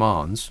to our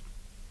demands.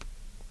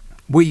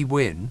 We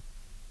win.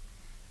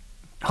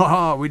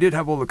 Ha-ha, we did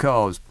have all the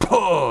cars.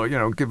 Puh,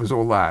 give us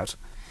all that.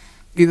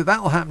 Either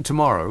that will happen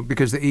tomorrow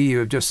because the EU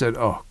have just said,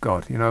 oh,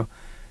 God,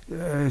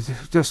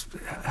 just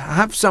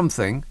have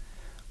something.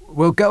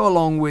 We'll go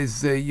along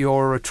with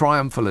your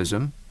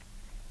triumphalism.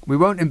 We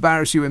won't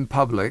embarrass you in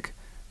public,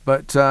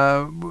 but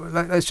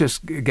let's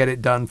just get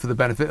it done for the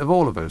benefit of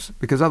all of us,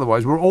 because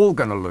otherwise we're all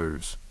going to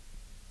lose.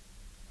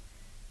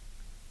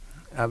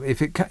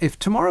 If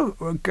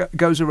tomorrow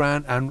goes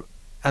around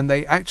and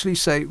they actually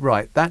say,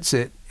 right, that's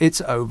it,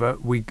 it's over,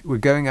 we're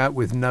going out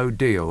with no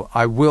deal,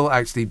 I will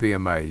actually be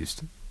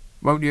amazed.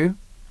 Won't you?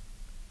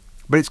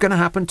 But it's going to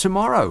happen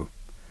tomorrow.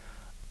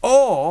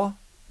 Or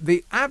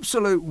the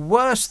absolute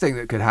worst thing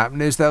that could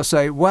happen is they'll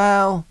say,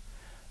 well,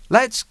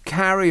 let's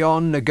carry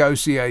on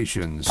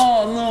negotiations.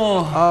 Oh,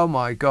 no. Oh,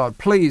 my God,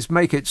 please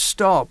make it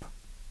stop.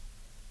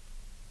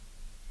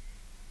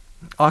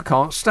 I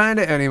can't stand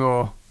it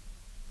anymore.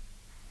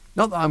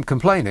 Not that I'm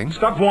complaining.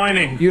 Stop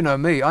whining. You know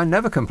me, I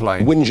never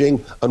complain.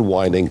 Whinging and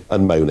whining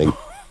and moaning.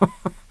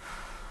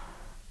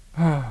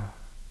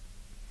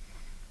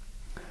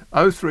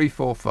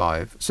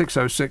 0345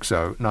 6060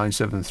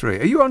 973.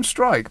 Are you on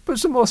strike? Put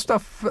some more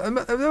stuff. There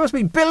must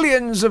be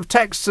billions of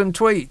texts and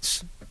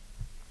tweets.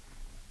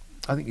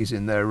 I think he's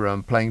in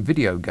there playing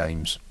video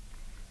games.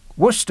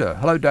 Worcester.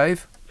 Hello,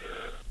 Dave.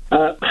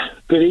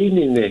 Good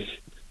evening, Nick.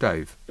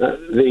 Dave.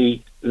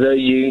 The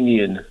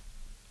union.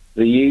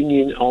 The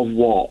union of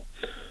what?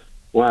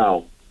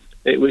 Well,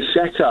 it was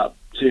set up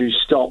to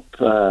stop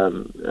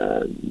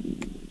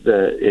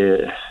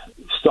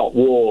stop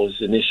wars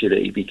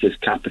initially, because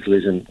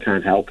capitalism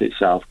can't help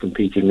itself,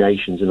 competing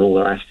nations and all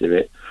the rest of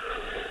it.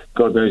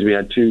 God knows we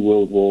had 2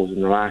 world wars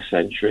in the last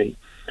century.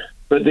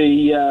 But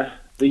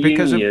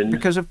because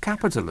of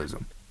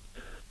capitalism.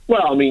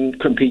 Well, I mean,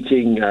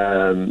 competing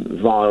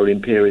vile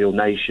imperial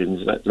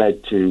nations that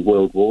led to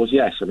world wars.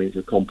 Yes, I mean, it's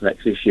a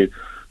complex issue.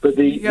 But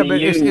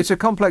it's a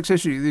complex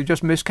issue. You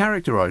just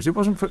mischaracterised.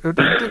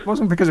 It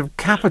wasn't because of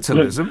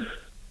capitalism.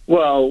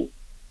 Well,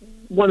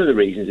 one of the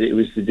reasons it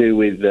was to do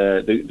with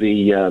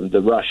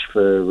the rush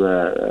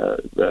for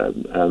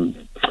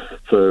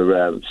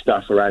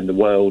stuff around the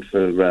world,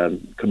 for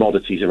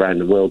commodities around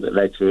the world that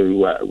led to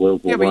World War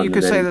I. Yeah, but you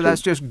could say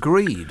that's just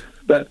greed.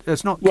 But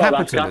it's not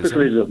capitalism. That's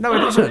capitalism. No,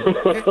 it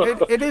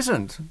isn't. It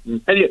isn't.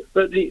 Anyway,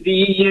 but the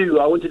EU,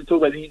 I wanted to talk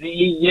about the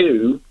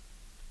EU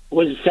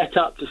was set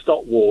up to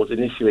stop wars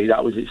initially.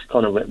 That was its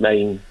kind of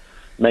main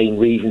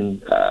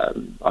reason.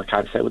 I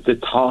can't say with the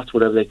tart,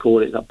 whatever they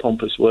call it, that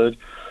pompous word.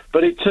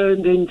 But it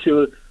turned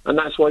into, and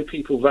that's why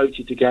people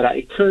voted to get out,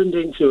 it turned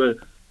into a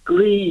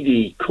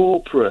greedy,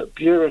 corporate,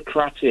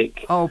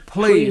 bureaucratic... Oh,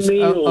 please.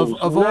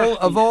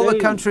 Of all the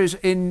countries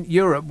in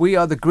Europe, we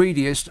are the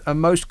greediest and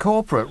most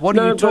corporate. What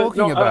are you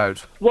talking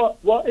about? What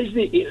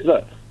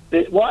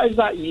has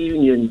that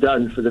union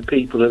done for the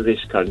people of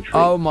this country?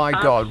 Oh, my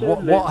God.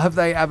 What have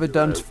they ever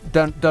done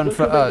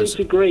for us?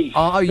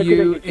 Are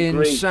you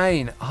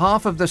insane?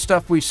 Half of the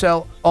stuff we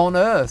sell on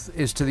Earth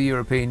is to the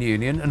European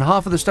Union, and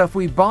half of the stuff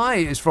we buy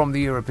is from the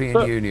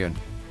European Union.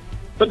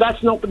 But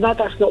that's not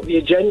the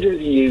agenda of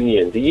the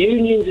union. The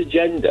union's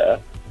agenda,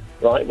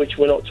 right, which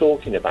we're not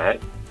talking about,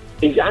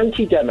 is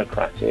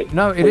anti-democratic.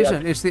 No, it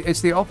isn't.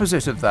 It's the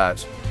opposite of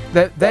that.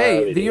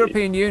 The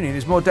European Union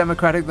is more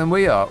democratic than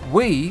we are.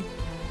 We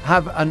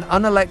have an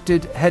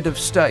unelected head of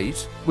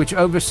state which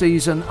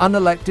oversees an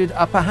unelected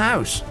upper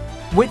house.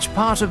 Which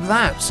part of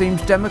that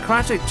seems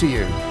democratic to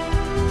you?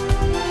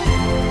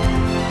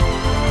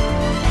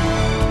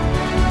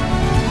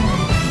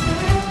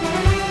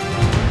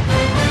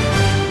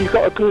 You've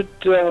got a good,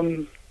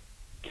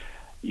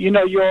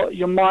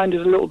 your mind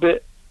is a little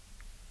bit,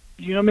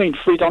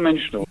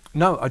 three-dimensional.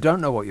 No, I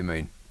don't know what you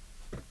mean.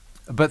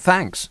 But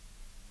thanks,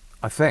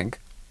 I think.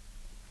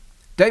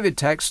 David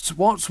texts,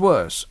 what's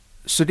worse?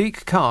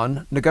 Sadiq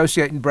Khan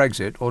negotiating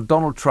Brexit or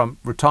Donald Trump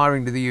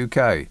retiring to the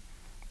UK?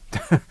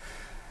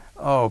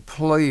 Oh,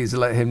 please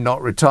let him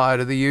not retire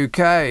to the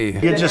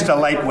UK. You're just a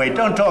lightweight.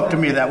 Don't talk to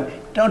me that way.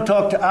 Don't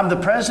talk to... I'm the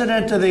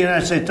president of the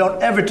United States.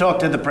 Don't ever talk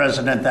to the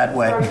president that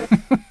way.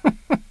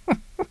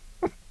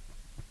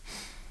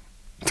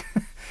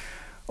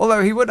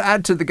 Although he would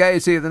add to the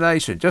gaiety of the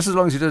nation, just as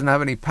long as he doesn't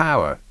have any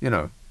power,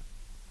 You'd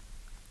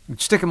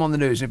stick him on the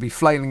news and he'd be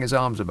flailing his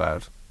arms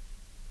about.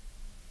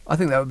 I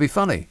think that would be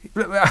funny.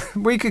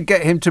 We could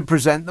get him to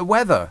present the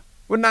weather.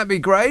 Wouldn't that be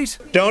great?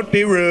 Don't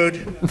be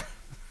rude.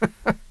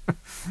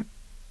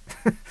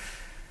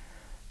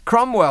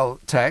 Cromwell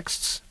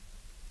texts,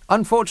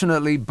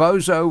 unfortunately,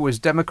 Bozo was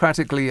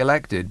democratically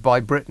elected by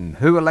Britain.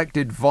 Who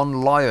elected von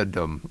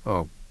Leyen?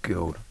 Oh,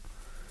 God.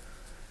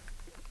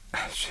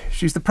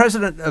 She's the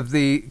president of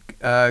the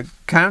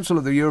Council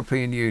of the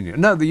European Union.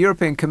 No, the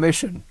European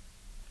Commission.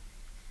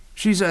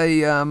 She's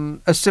a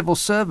civil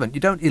servant.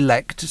 You don't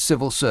elect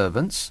civil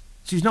servants.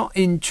 She's not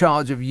in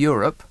charge of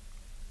Europe.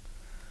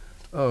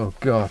 Oh,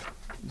 God.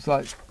 It's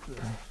like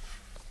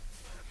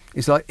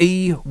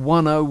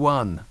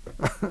E101.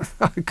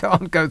 I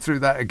can't go through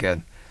that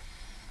again.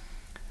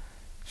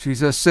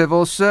 She's a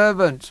civil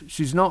servant.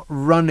 She's not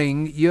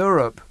running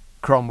Europe,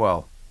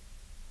 Cromwell.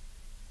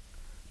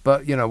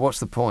 But, you know, what's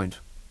the point?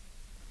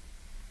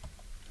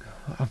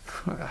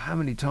 How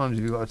many times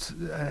have you got...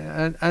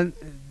 And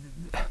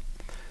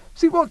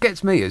see, what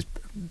gets me is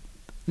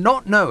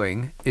not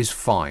knowing is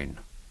fine.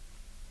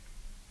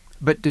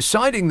 But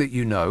deciding that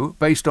you know,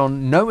 based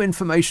on no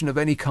information of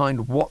any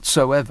kind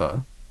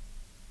whatsoever,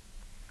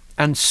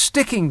 and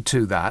sticking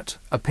to that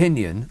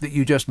opinion that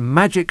you just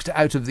magicked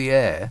out of the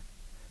air,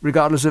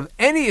 regardless of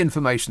any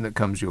information that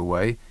comes your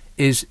way,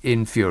 is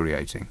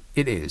infuriating.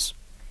 It is.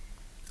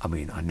 I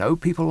mean, I know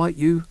people like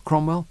you,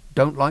 Cromwell,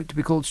 don't like to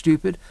be called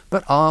stupid,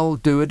 but I'll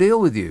do a deal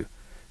with you.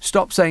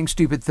 Stop saying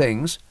stupid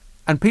things,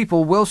 and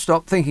people will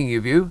stop thinking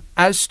of you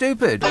as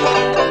stupid.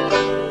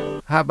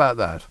 How about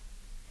that?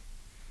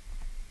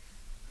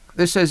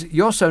 This says,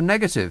 you're so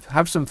negative.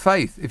 Have some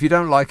faith. If you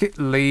don't like it,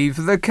 leave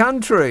the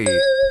country.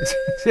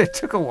 It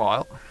took a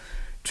while.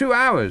 2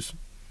 hours.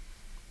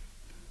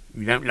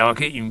 You don't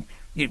like it? You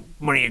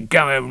want to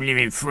go over and live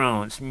in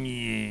France?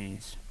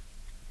 Yes.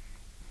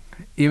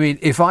 You mean,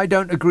 if I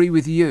don't agree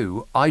with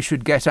you, I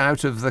should get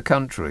out of the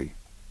country?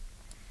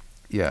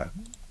 Yeah.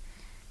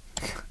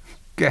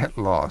 Get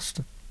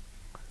lost.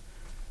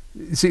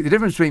 See, the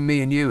difference between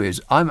me and you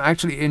is I'm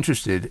actually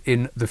interested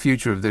in the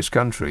future of this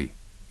country.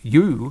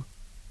 You,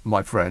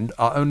 my friend,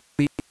 are only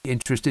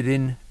interested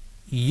in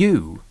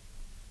you.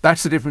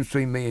 That's the difference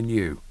between me and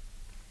you.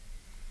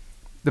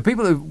 The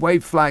people who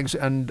wave flags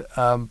and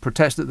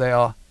protest that they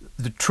are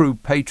the true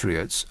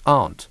patriots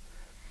aren't.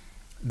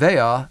 They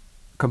are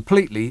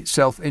completely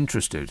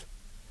self-interested.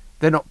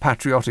 They're not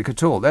patriotic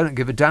at all. They don't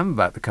give a damn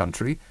about the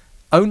country,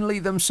 only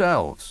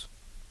themselves.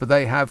 But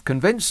they have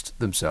convinced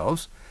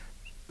themselves,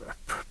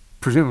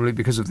 presumably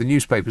because of the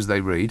newspapers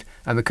they read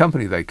and the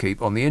company they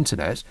keep on the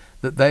internet,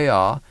 that they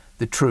are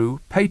the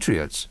true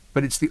patriots.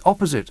 But it's the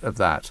opposite of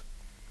that.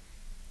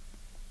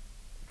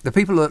 The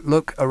people that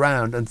look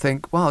around and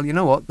think, well, you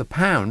know what, the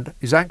pound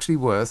is actually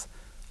worth,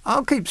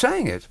 I'll keep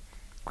saying it,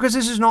 because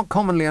this is not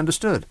commonly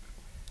understood.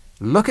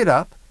 Look it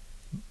up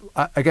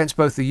against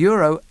both the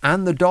euro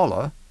and the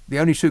dollar, the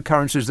only two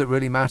currencies that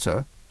really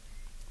matter.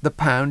 The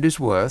pound is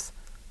worth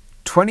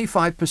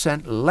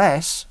 25%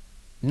 less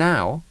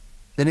now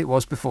than it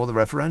was before the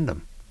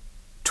referendum.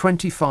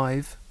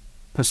 25%.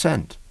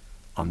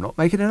 I'm not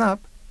making it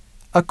up.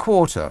 A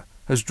quarter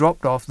has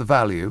dropped off the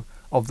value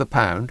of the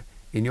pound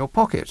in your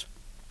pocket.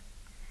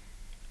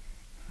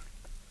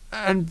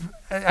 And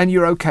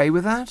you're okay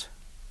with that?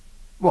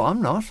 Well,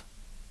 I'm not.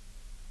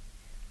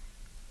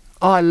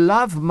 I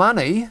love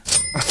money.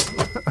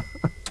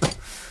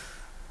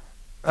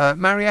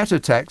 Marietta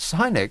texts,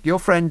 hi Nick, your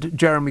friend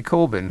Jeremy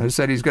Corbyn has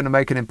said he's going to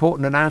make an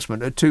important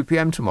announcement at 2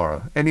 p.m.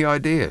 tomorrow. Any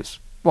ideas?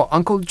 What,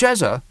 Uncle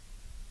Jezza?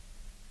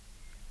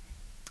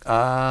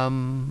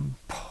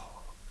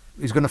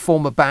 He's going to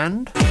form a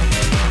band?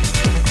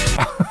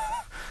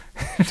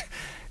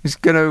 He's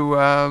going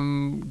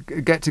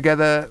to get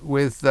together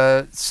with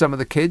some of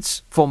the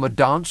kids, form a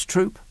dance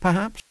troupe,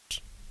 perhaps?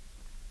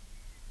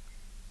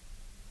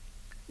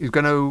 He's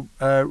going to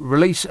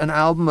release an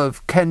album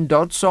of Ken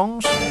Dodd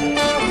songs?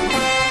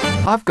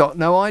 I've got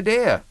no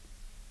idea.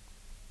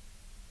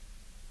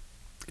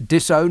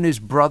 Disown his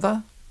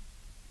brother?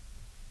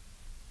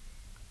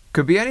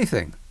 Could be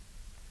anything.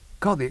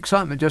 God, the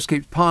excitement just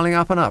keeps piling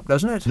up and up,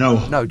 doesn't it?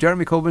 No,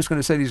 Jeremy Corbyn's going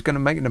to say he's going to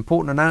make an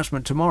important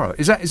announcement tomorrow.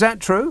 Is that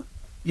true?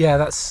 Yeah,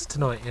 that's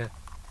tonight, yeah.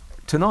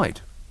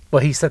 Tonight?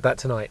 Well, he said that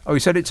tonight. Oh,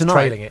 he said it tonight,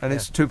 trailing it, and yeah.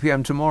 it's 2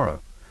 p.m.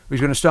 tomorrow.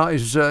 He's going to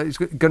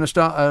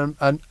start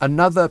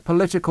another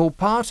political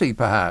party,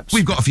 perhaps.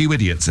 We've got a few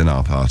idiots in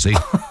our party.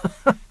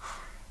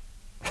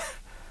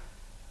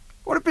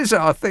 What a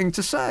bizarre thing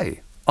to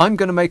say. I'm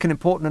going to make an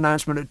important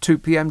announcement at 2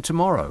 p.m.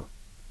 tomorrow,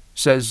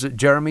 says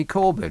Jeremy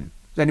Corbyn.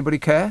 Does anybody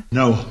care?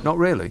 No. Not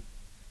really.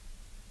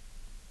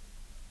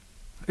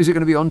 Is it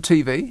going to be on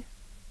TV?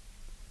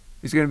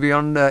 Is it going to be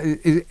on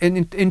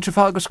in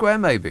Trafalgar Square,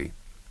 maybe?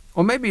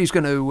 Or maybe he's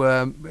going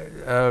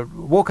to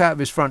walk out of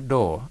his front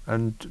door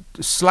and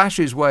slash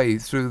his way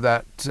through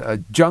that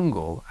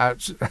jungle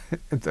out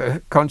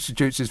that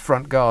constitutes his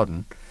front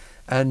garden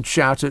and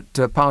shout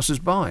at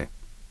passers-by.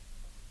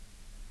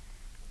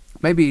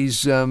 Maybe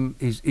he's going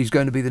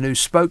to be the new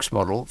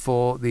spokesmodel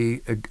for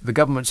the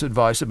government's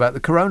advice about the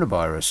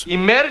coronavirus.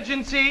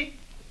 Emergency,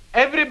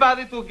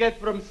 everybody to get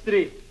from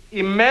street.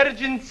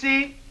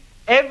 Emergency,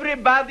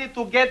 everybody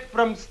to get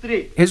from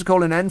street. Here's a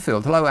call in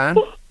Enfield. Hello, Anne.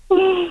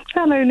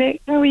 Hello,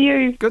 Nick. How are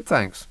you? Good,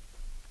 thanks.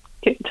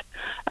 Good.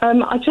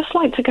 I'd just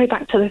like to go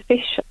back to the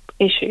fish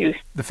issue.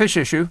 The fish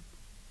issue?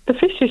 The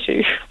fish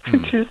issue,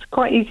 which is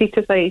quite easy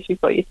to say if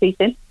you've got your teeth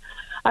in.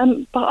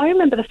 But I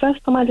remember the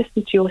first time I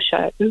listened to your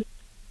show,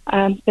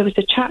 there was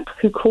a chap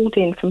who called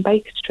in from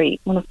Baker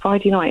Street on a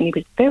Friday night, and he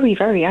was very,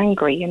 very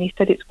angry, and he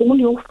said, it's all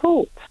your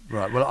fault.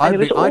 Right, well, I'd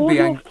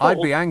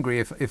be angry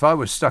if I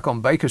was stuck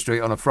on Baker Street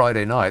on a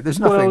Friday night. There's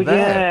nothing there.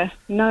 Yeah.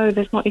 No,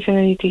 there's not even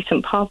any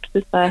decent pubs,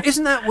 is there?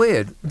 Isn't that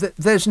weird?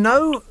 There's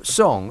no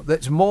song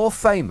that's more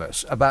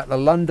famous about the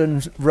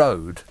London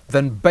road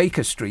than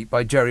Baker Street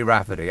by Jerry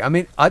Rafferty. I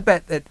mean, I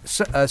bet that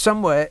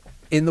somewhere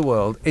in the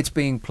world it's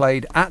being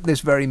played at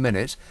this very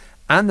minute,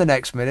 and the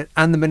next minute,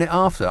 and the minute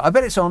after. I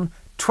bet it's on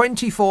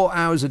 24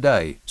 hours a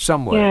day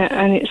somewhere. Yeah,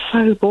 and it's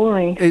so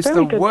boring. It's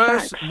very the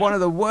worst, sax. One of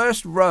the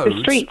worst roads.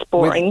 The street's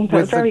boring,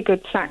 but very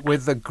good sax.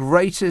 With the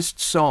greatest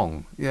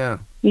song, yeah.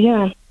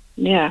 Yeah.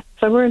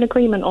 So we're in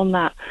agreement on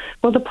that.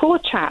 Well, the poor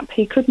chap,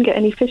 he couldn't get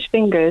any fish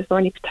fingers or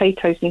any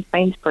potatoes in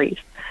Sainsbury's,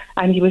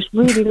 and he was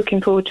really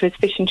looking forward to his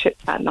fish and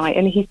chips that night,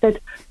 and he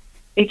said,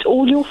 it's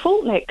all your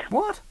fault, Nick.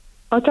 What?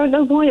 I don't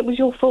know why it was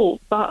your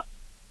fault, but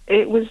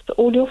it was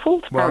all your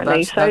fault,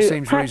 apparently. Well, that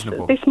seems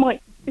reasonable. This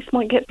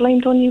might get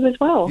blamed on you as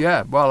well.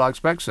 Yeah, well, I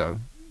expect so.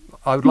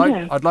 I'd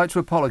like to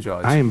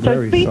apologise. I am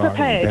very be sorry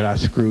prepared. that I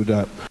screwed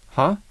up.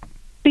 Huh?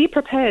 Be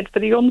prepared for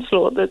the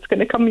onslaught that's going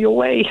to come your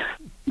way.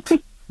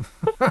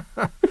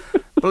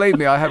 Believe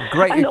me, I have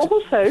And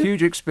also,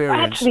 huge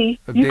experience actually,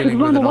 of you dealing could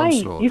run with an away.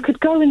 onslaught. You could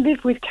go and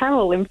live with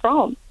Carol in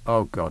France.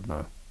 Oh, God,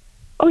 no.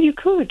 Oh, you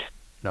could.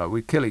 No,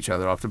 we'd kill each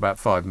other after about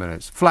 5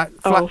 minutes.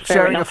 Oh, fair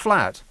sharing enough. a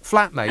flat.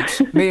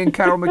 Flatmates, me and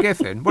Carol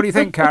McGiffin. What do you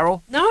think,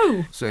 Carol?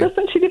 No. See?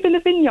 Doesn't she live in a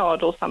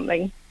vineyard or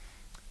something?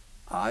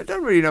 I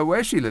don't really know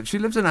where she lives. She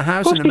lives in a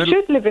house Well, in the middle.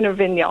 she should live in a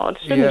vineyard,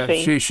 shouldn't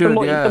she? She should,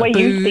 The way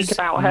you speak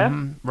about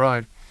her.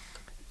 Right.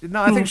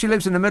 No, I think she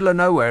lives in the middle of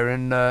nowhere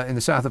in the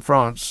south of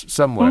France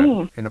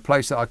somewhere, in a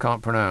place that I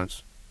can't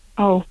pronounce.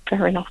 Oh,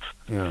 fair enough.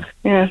 Yeah.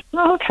 Yeah.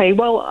 Oh, okay.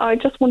 Well, I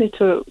just wanted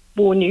to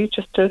warn you,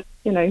 just to,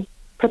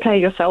 prepare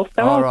yourself.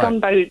 There All are right.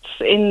 gunboats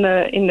in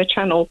the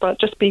channel, but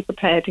just be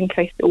prepared in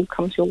case it all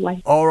comes your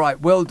way. All right,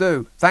 will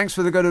do. Thanks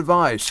for the good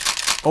advice.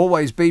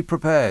 Always be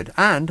prepared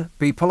and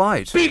be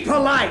polite. Be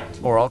polite!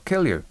 Or I'll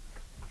kill you.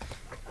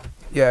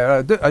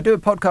 Yeah, I do a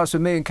podcast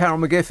with me and Carol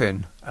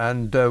McGiffin,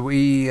 and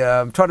we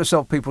try to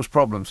solve people's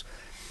problems.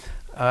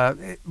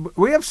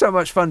 We have so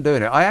much fun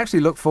doing it. I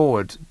actually look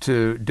forward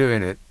to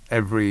doing it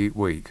every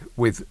week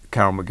with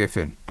Carol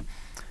McGiffin.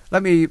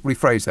 Let me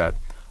rephrase that.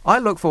 I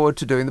look forward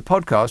to doing the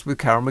podcast with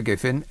Carol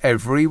McGiffin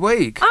every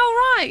week.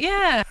 Oh, right,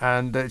 yeah.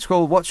 And it's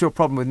called What's Your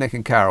Problem with Nick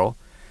and Carol?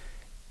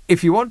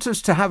 If you want us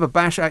to have a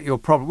bash at your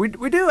problem,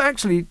 we do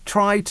actually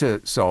try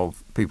to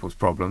solve people's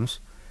problems,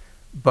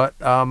 but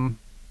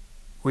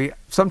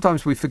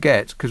sometimes we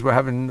forget because we're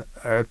having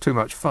too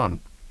much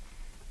fun.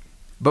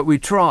 But we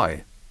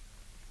try.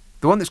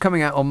 The one that's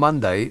coming out on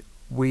Monday,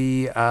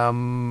 we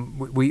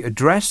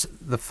address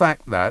the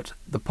fact that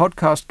the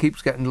podcast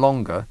keeps getting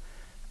longer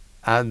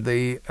and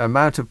the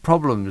amount of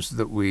problems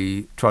that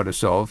we try to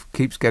solve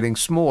keeps getting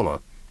smaller.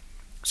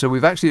 So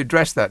we've actually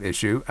addressed that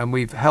issue, and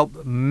we've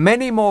helped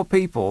many more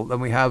people than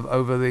we have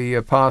over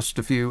the past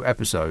few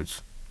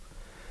episodes.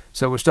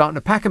 So we're starting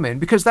to pack them in,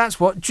 because that's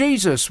what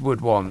Jesus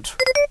would want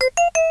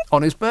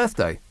on his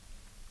birthday.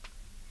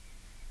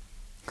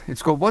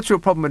 It's called What's Your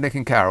Problem with Nick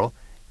and Carol?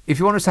 If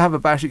you want us to have a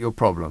bash at your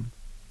problem,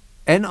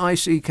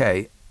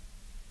 NickAndCarol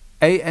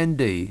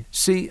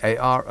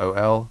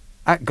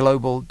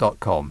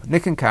 @global.com.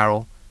 Nick and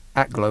Carol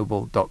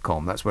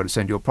 @global.com. That's where to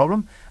send your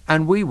problem,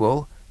 and we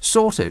will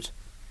sort it.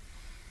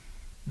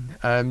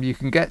 You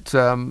can get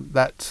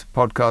that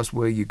podcast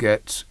where you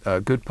get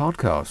good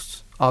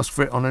podcasts. Ask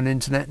for it on an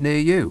internet near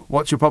you.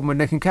 What's Your Problem with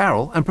Nick and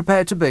Carol? And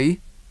prepare to be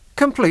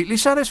completely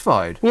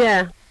satisfied.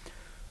 Yeah.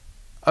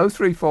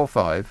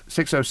 0345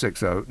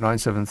 6060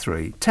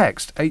 973.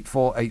 Text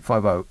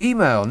 84850.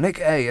 Email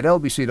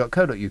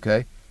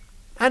nicka@lbc.co.uk.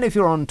 And if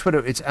you're on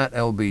Twitter, it's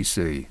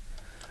 @LBC.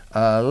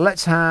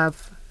 Let's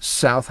have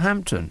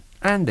Southampton.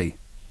 Andy.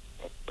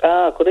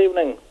 Good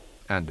evening.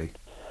 Andy.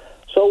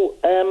 So,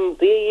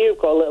 the EU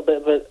got a little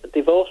bit of a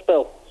divorce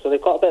bill. So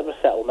they've got a bit of a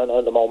settlement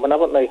at the moment,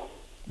 haven't they?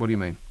 What do you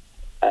mean?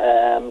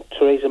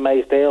 Theresa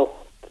May's deal,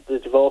 the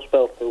divorce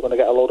bill, they were going to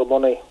get a load of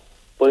money.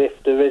 But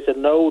if there is a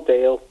no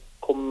deal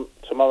come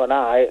tomorrow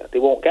night, they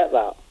won't get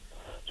that.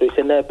 So it's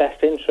in their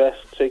best interest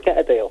to get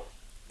a deal.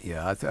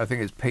 Yeah, I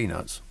think it's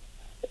peanuts.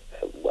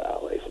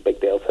 Well, it's a big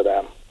deal to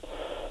them.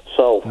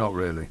 So not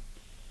really.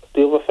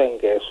 The other thing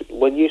is,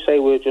 when you say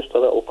we're just a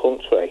little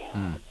country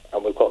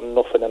and we've got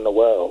nothing in the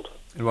world...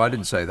 Well, I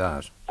didn't say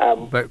that.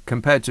 But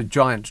compared to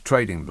giant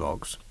trading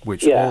blocs,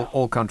 which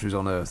all countries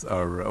on Earth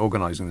are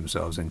organising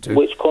themselves into...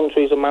 Which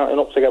countries are mounting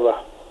up together?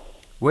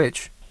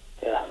 Which?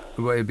 Yeah.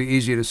 Well, it'd be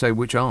easier to say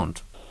which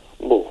aren't.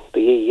 Well, the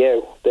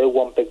EU. They're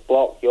one big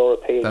bloc,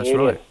 European That's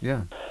Union. right,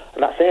 yeah.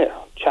 And that's it.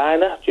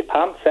 China,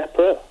 Japan,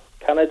 separate.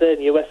 Canada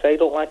and USA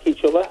don't like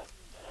each other.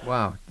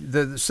 Wow.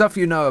 The stuff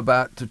you know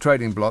about the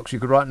trading blocs, you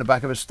could write in the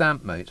back of a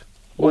stamp, mate.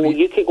 Well,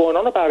 you keep going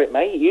on about it,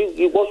 mate.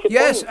 What's your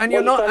Yes, point? and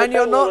you're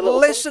not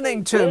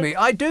listening to me.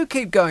 I do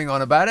keep going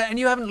on about it, and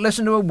you haven't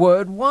listened to a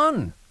word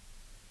one.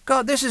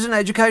 God, this is an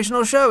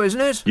educational show,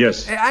 isn't it?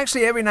 Yes. It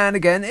actually, every now and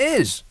again,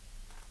 is.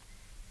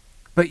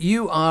 But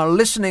you are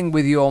listening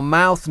with your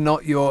mouth,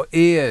 not your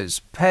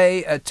ears.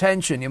 Pay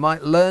attention. You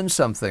might learn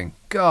something.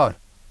 God.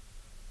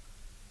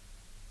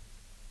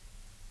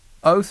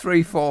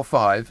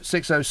 0345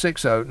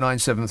 6060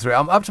 973.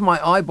 I'm up to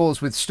my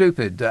eyeballs with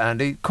stupid,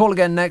 Andy. Call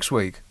again next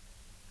week.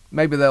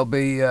 Maybe there'll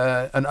be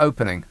an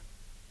opening.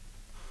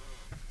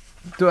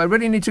 Do I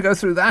really need to go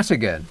through that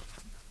again?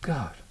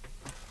 God.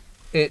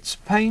 It's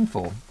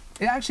painful.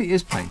 It actually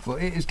is painful.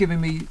 It is giving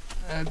me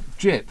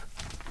jip.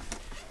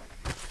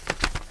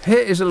 Here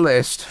is a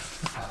list.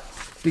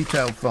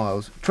 Detailed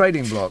files.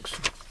 Trading blocks.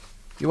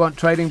 You want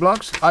trading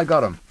blocks? I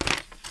got them.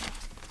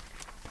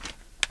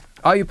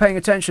 Are you paying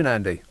attention,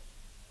 Andy?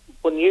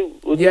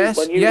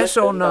 Yes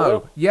or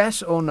no?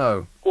 Yes or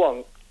no? Go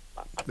on.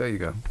 There you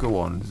go. Go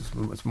on.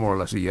 It's more or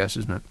less a yes,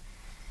 isn't it?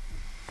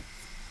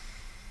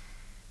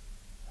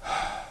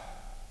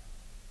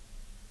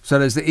 So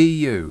there's the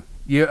EU.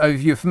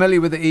 You're familiar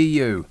with the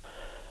EU?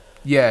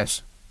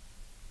 Yes.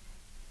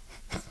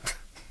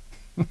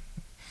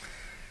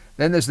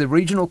 Then there's the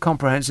Regional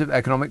Comprehensive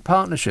Economic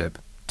Partnership.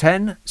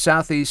 10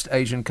 Southeast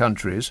Asian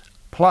countries,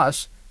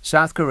 plus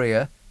South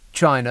Korea,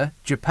 China,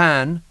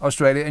 Japan,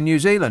 Australia and New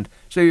Zealand.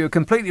 So you're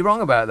completely wrong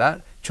about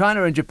that.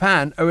 China and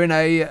Japan are in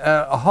a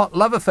hot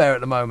love affair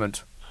at the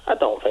moment. I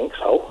don't think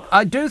so.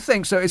 I do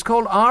think so. It's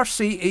called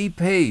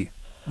RCEP,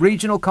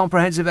 Regional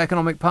Comprehensive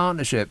Economic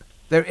Partnership.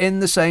 They're in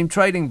the same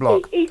trading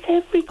bloc.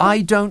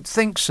 I don't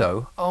think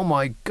so. Oh,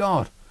 my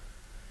God.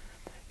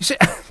 You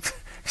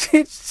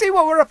see, see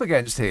what we're up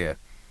against here?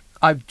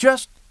 I've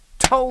just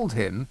told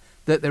him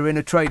that they're in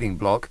a trading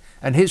bloc,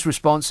 and his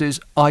response is,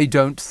 I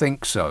don't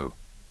think so.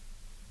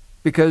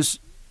 Because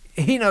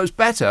he knows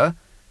better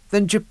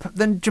than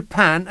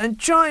Japan and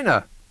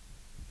China.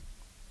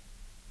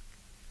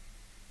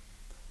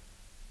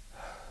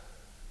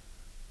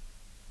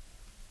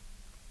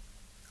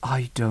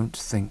 I don't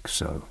think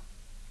so.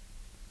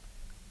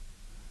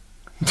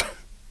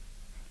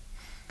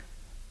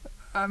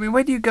 I mean,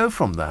 where do you go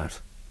from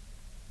that?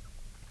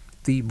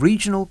 The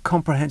Regional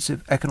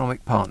Comprehensive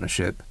Economic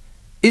Partnership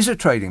is a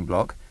trading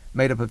bloc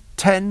made up of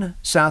 10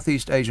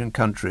 Southeast Asian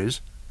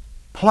countries,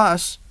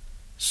 plus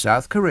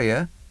South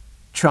Korea,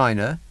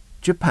 China,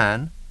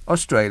 Japan,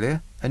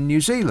 Australia and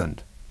New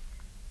Zealand.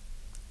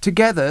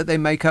 Together they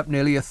make up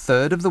nearly a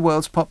third of the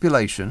world's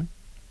population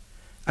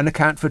and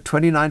account for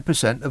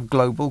 29% of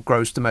global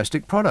gross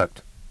domestic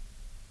product.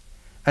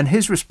 And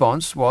his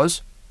response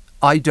was,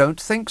 I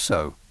don't think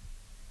so.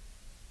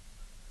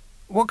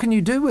 What can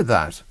you do with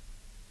that?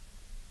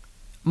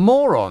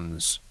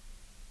 Morons.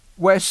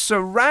 We're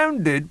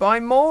surrounded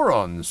by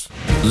morons.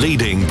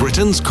 Leading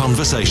Britain's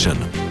conversation.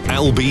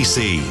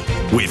 LBC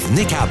with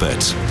Nick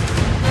Abbot.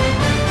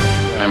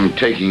 I'm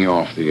taking you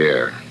off the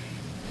air.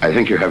 I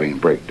think you're having a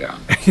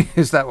breakdown.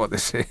 Is that what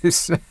this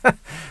is?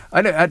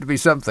 I know it had to be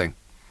something.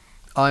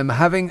 I'm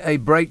having a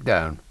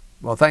breakdown.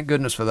 Well, thank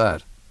goodness for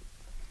that.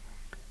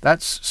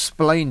 That's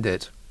splained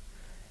it.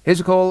 Here's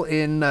a call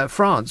in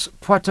France.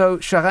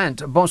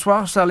 Poitou-Charentes.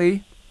 Bonsoir,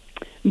 Sally.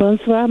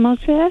 Bonsoir, mon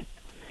cher.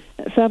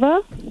 Ça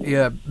va?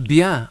 Yeah,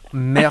 bien,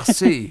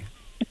 merci.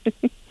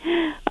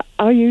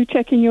 Are you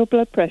checking your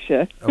blood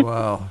pressure?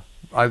 Well,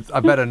 I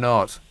better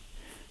not.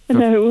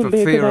 No, it wouldn't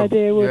be a good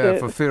idea, would it? Yeah,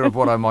 for fear of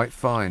what I might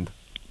find.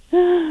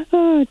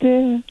 Oh,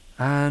 dear.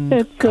 And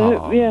it's,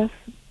 yes.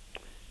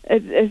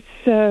 It's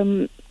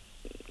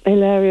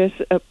hilarious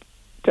up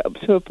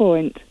to a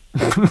point.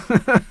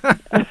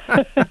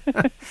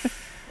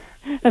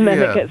 And then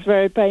it gets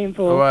very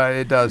painful. Well,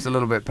 it does, a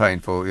little bit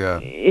painful, yeah.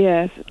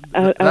 Yes.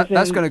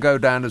 That's going to go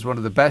down as one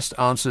of the best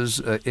answers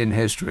in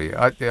history.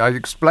 I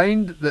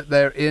explained that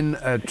they're in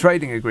a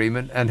trading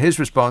agreement, and his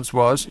response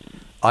was,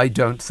 I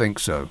don't think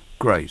so.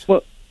 Great.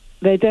 Well,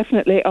 they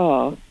definitely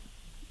are.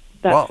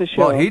 That's for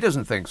sure. Well, he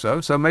doesn't think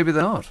so maybe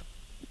they're not.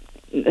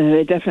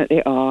 They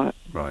definitely are.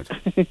 Right.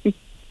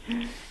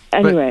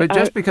 Anyway. But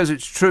just because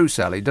it's true,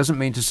 Sally, doesn't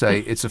mean to say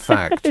it's a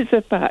fact. It's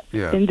a fact,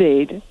 yeah.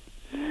 Indeed.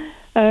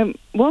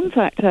 One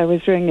fact I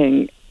was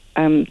ringing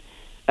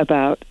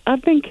about,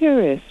 I've been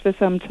curious for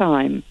some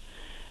time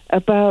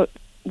about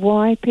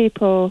why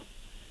people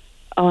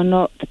are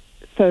not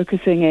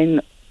focusing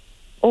in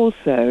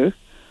also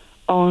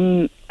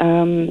on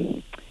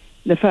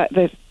the fact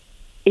that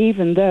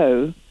even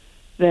though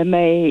there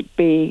may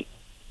be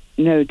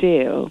no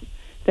deal,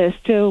 there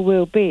still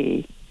will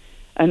be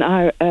an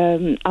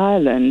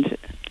Ireland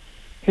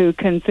who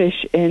can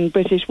fish in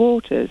British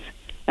waters,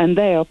 and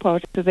they are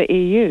part of the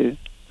EU.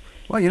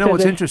 Well, you know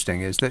what's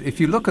interesting is that if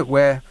you look at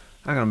where...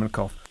 Hang on, I'm going to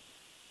cough.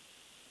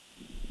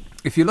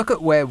 If you look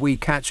at where we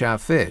catch our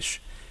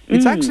fish,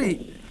 it's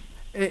actually...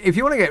 If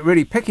you want to get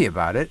really picky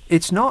about it,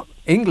 it's not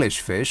English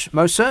fish,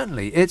 most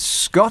certainly. It's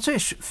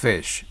Scottish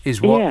fish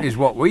is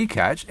what we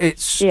catch.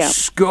 It's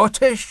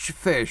Scottish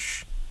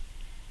fish.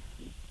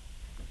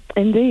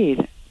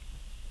 Indeed.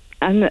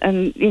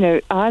 And you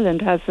know,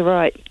 Ireland has the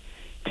right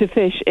to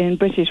fish in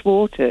British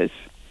waters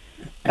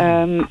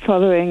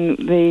following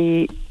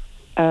the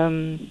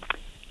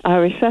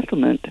Irish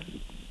settlement.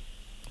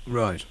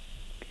 Right.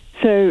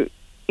 So,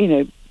 you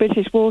know,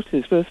 British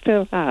waters will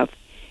still have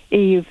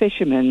EU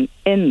fishermen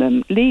in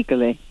them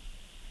legally.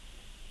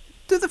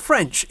 Do the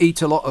French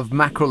eat a lot of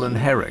mackerel and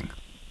herring?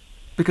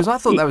 Because I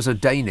thought that was a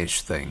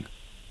Danish thing.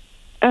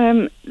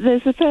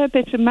 There's a fair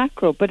bit of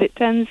mackerel, but it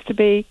tends to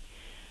be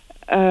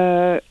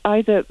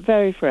either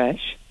very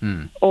fresh,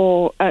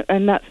 or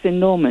and that's in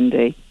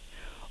Normandy,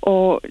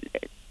 or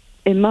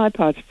in my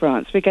part of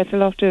France, we get a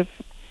lot of,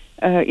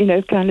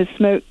 kind of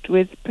smoked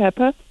with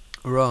pepper.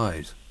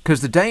 Right.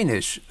 Because the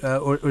Danish,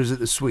 or is it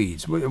the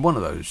Swedes, one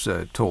of those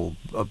tall,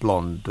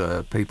 blonde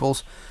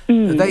peoples,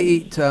 they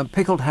eat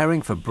pickled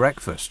herring for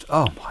breakfast.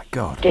 Oh, my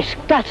God.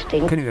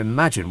 Disgusting. Can you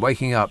imagine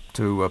waking up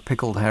to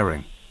pickled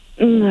herring?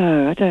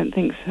 No, I don't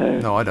think so.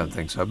 No, I don't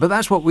think so. But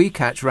that's what we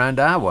catch round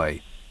our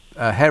way,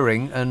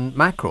 herring and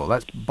mackerel.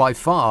 That's by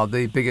far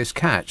the biggest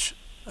catch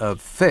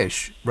of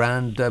fish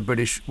round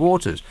British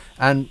waters.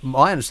 And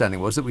my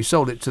understanding was that we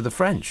sold it to the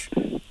French.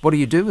 What do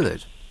you do with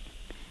it?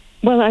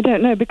 Well, I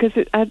don't know, because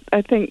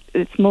I think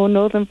it's more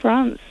northern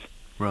France.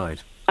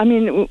 Right. I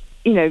mean,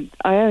 I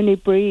only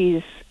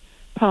breeze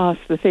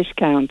past the fish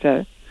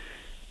counter,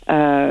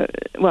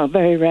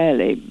 very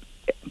rarely,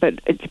 but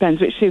it depends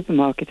which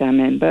supermarket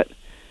I'm in. But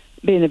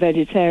being a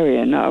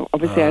vegetarian,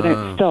 obviously I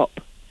don't stop.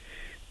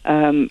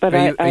 But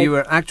are you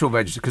an actual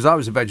vegetarian? Because I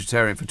was a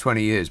vegetarian for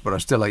 20 years, but I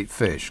still ate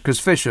fish, because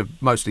fish are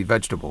mostly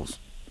vegetables.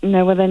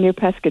 No, well, then you're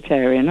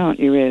pescatarian, aren't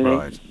you, really?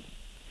 Right.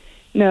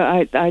 No,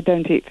 I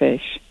don't eat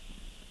fish.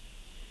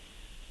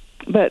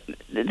 But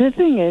the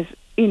thing is,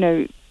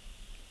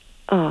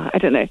 I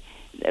don't know.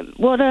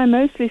 What I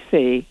mostly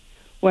see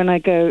when I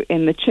go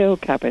in the chill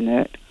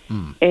cabinet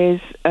is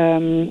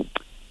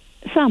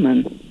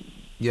salmon.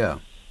 Yeah.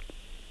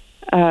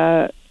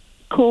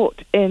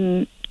 Caught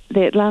in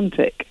the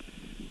Atlantic.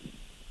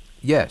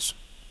 Yes.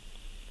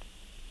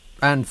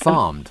 And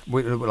farmed.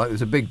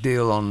 There's a big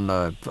deal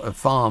on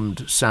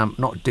farmed salmon.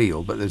 Not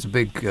deal, but there's a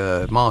big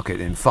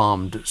market in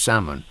farmed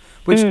salmon,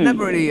 which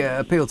never really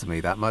appealed to me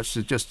that much.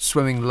 They're just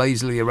swimming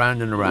lazily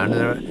around and around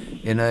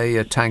in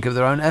a tank of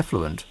their own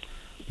effluent.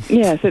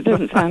 Yes, it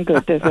doesn't sound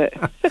good, does it?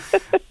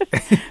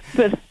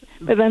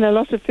 but then a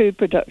lot of food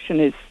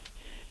production is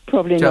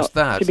probably just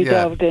not to be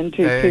delved into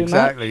too much.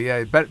 Exactly,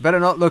 yeah.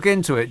 Better not look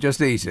into it, just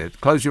eat it.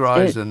 Close your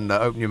eyes and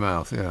open your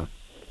mouth, yeah.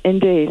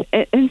 Indeed.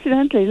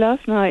 Incidentally,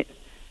 last night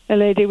a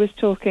lady was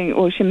talking,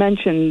 or she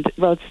mentioned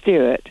Rod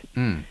Stewart.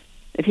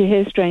 If you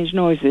hear strange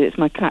noises, it's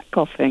my cat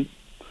coughing.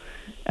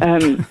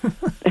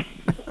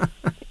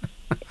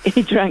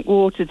 He drank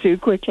water too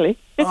quickly.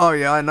 Oh,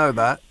 yeah, I know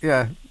that,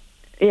 yeah.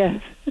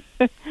 Yes.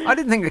 I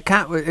didn't think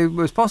it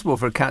was possible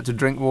for a cat to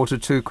drink water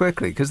too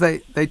quickly, because they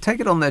take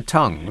it on their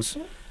tongues,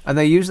 and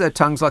they use their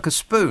tongues like a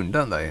spoon,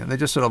 don't they? And they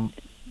just sort of...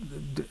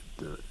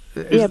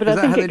 but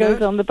I think it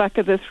goes on the back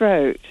of the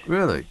throat.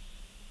 Really?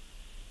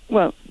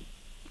 Well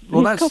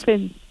that's...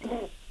 coughing.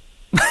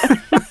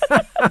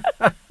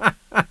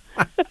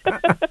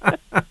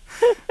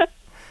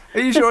 Are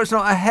you sure it's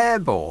not a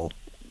hairball?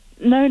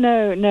 No,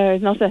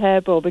 it's not a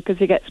hairball, because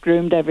he gets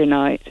groomed every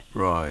night.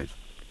 Right.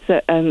 So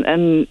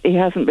and he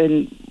hasn't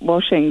been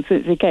washing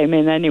since he came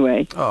in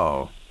anyway.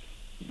 Oh.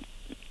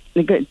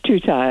 He got too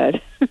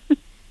tired.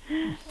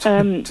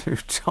 Too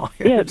tired.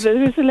 Yeah, there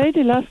was a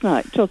lady last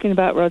night talking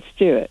about Rod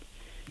Stewart.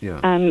 Yeah.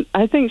 And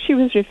I think she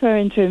was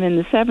referring to him in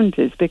the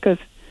 70s, because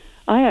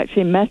I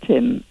actually met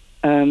him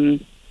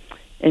trying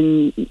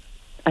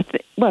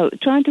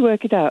to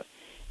work it out.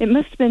 It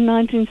must have been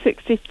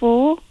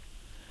 1964.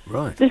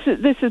 Right. This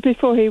is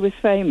before he was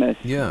famous.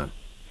 Yeah.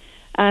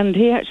 And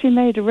he actually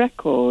made a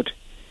record.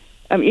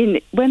 I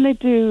mean, when they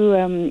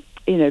do,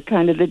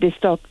 kind of the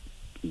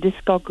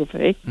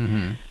discography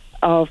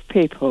of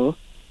people,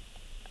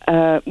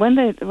 when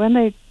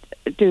they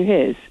do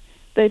his,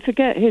 they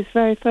forget his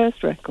very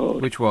first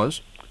record. Which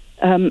was?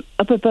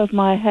 Up Above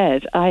My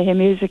Head, I Hear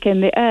Music in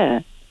the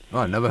Air. Oh,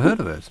 I never heard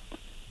of it.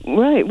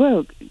 Right,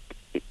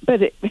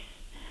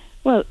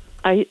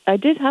 I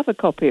did have a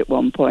copy at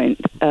one point,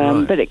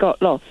 but it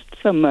got lost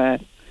somewhere.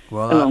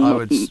 Well, I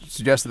would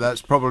suggest that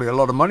that's probably a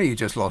lot of money you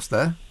just lost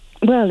there.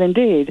 Well,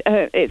 indeed.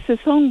 It's a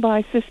song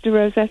by Sister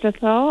Rosetta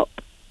Tharpe.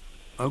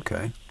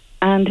 Okay.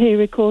 And he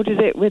recorded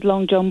it with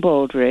Long John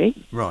Baldry.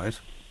 Right.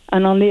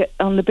 And on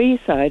the B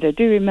side, I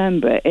do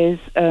remember, is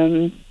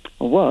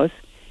was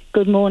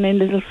Good Morning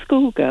Little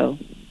Schoolgirl.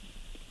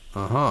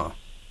 Uh-huh.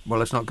 Well,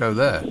 let's not go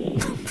there.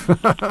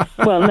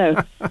 Well,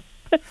 no.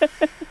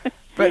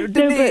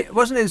 But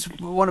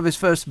wasn't one of his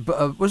first,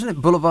 wasn't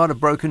it Boulevard of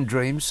Broken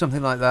Dreams,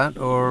 something like that,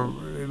 or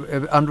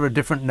under a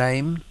different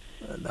name?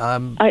 I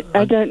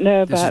don't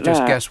know about that. This is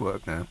just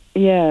guesswork now.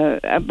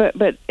 Yeah,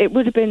 but it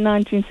would have been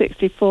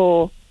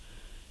 1964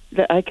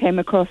 that I came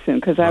across him,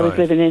 because I was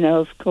living in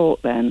Earl's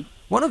Court then.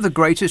 One of the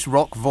greatest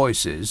rock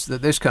voices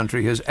that this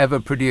country has ever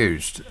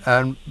produced,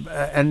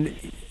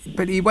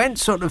 but he went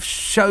sort of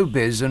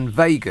showbiz and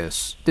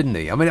Vegas, didn't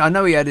he? I mean, I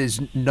know he had his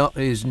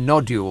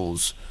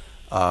nodules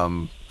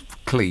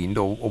cleaned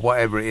or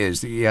whatever it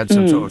is. He had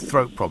some sort of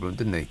throat problem,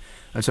 didn't he?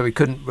 And so he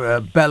couldn't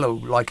bellow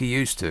like he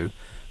used to.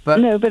 But,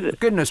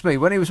 goodness me,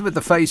 when he was with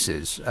the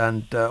Faces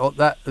and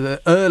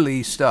the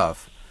early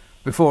stuff,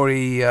 before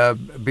he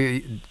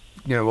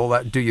all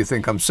that "Do you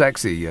think I'm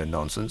sexy"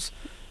 nonsense.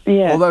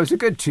 Yeah. Although it's a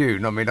good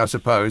tune. I mean, I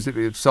suppose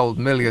it sold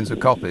millions of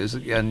copies,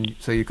 and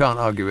so you can't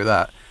argue with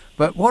that.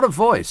 But what a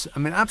voice! I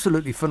mean,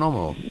 absolutely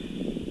phenomenal.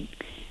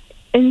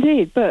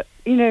 Indeed, but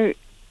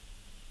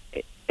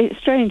it's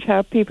strange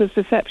how people's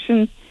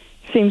perception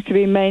seems to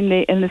be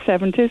mainly in the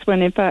 70s,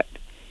 when in fact,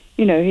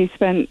 he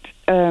spent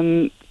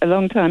a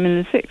long time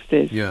in the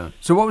 60s. Yeah.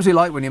 So what was he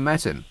like when you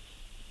met him?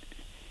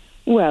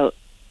 Well,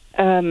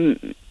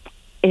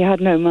 he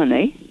had no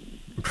money.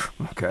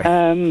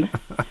 Okay.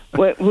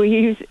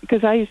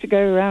 Because I used to go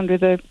around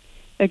with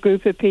a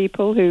group of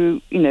people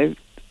who,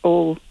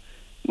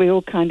 we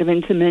all kind of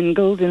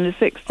intermingled in the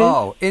 60s.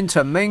 Oh,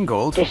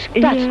 intermingled?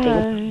 Disgusting.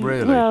 Yeah,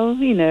 really? Well,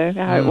 you know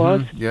how it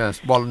was.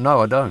 Yes. Well, no,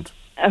 I don't.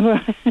 Oh,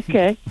 right,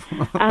 okay.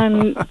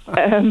 And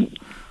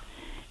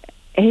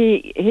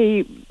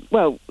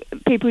well,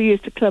 people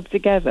used to club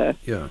together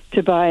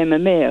to buy him a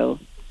meal.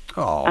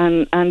 Oh.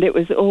 And it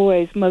was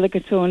always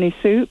mulligatawny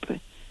soup,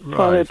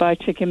 followed by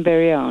chicken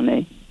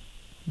biryani.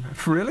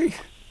 Really?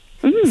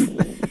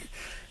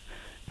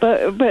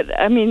 But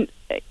I mean,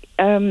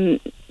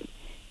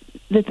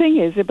 the thing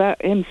is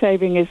about him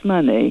saving his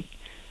money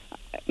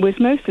was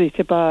mostly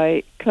to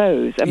buy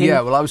clothes. I mean,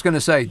 yeah, well, I was going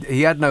to say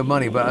he had no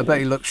money, but I bet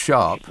he looked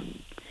sharp.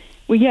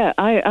 Well, yeah,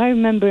 I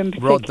remember in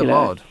particular. Rod the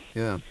Mod,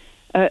 yeah.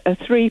 A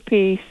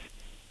three-piece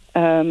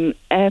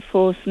Air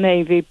Force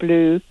Navy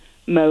blue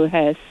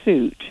mohair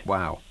suit.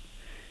 Wow.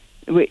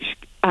 Which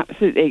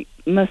absolutely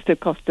must have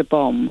cost a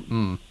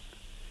bomb.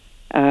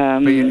 So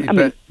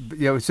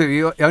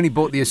you only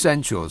bought the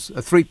essentials,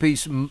 a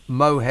three-piece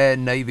mohair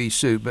navy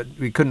suit, but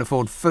we couldn't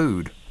afford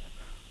food.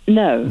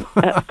 No,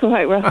 that's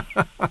quite right.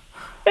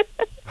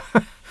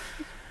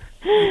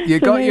 You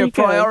got your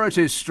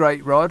priorities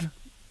straight, Rod.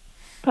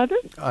 Pardon?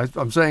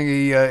 I'm saying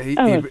he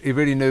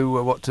really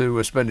knew what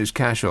to spend his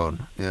cash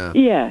on. Yeah.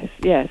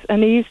 Yes,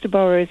 and he used to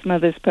borrow his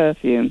mother's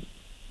perfume.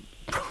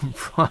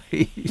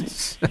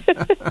 Right.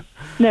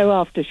 No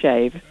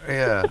aftershave.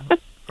 Yeah.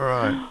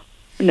 Right.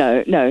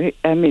 No.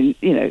 I mean,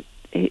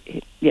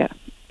 yeah.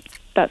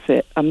 That's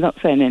it. I'm not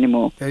saying any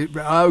more.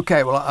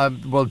 Okay. Well,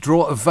 we'll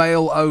draw a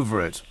veil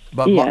over it.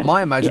 But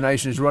my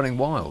imagination is running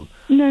wild.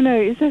 No,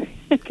 it's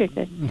okay.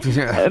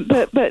 Yeah.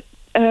 But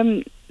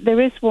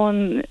there is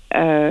one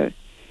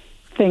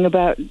thing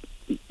about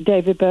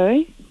David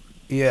Bowie.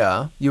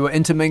 Yeah, you were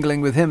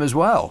intermingling with him as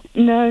well.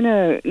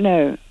 No.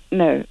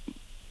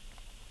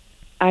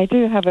 I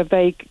do have a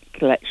vague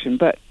collection,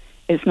 but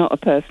it's not a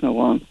personal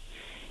one.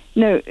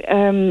 No,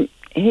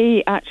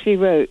 he actually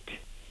wrote,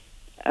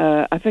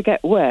 I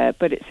forget where,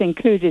 but it's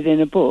included in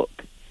a book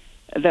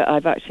that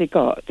I've actually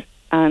got,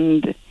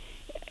 and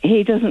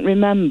he doesn't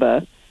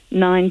remember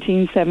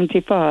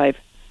 1975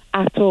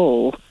 at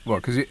all.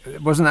 Well, because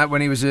wasn't that when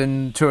he was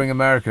in touring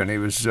America and he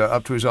was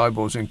up to his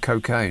eyeballs in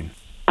cocaine?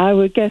 I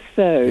would guess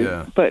so,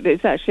 yeah. But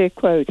it's actually a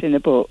quote in a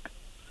book,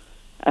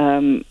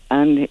 and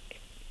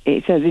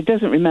it says he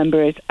doesn't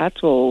remember it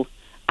at all.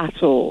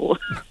 At all.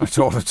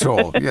 At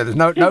all. Yeah, there's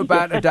no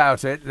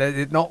doubt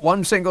it. Not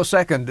one single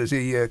second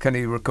can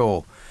he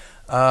recall,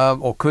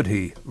 or could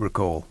he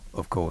recall?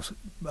 Of course,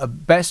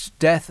 best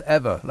death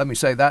ever. Let me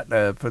say that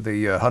for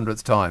the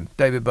 100th time.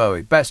 David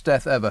Bowie, best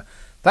death ever.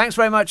 Thanks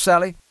very much,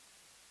 Sally.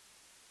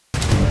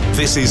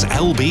 This is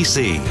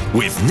LBC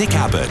with Nick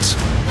Abbot.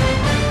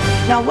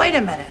 Now wait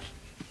a minute.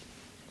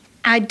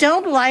 I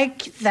don't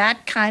like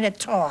that kind of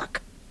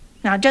talk.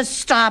 Now just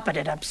stop it.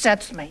 It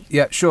upsets me.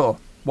 Yeah, sure.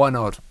 Why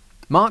not?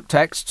 Mark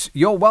texts,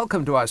 "You're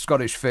welcome to our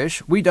Scottish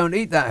fish. We don't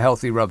eat that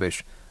healthy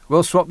rubbish.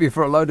 We'll swap you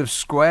for a load of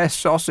square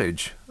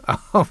sausage."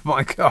 Oh,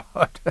 my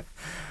God.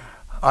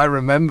 I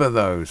remember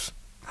those.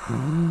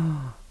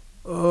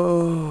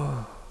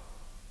 Oh.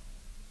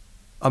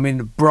 I mean,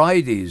 the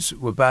Bridies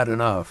were bad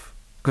enough.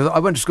 Because I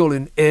went to school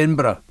in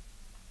Edinburgh.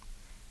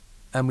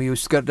 And we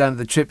used to go down to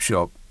the chip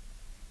shop.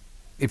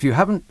 If you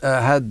haven't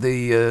had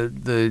the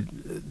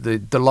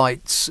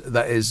delights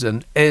that is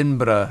an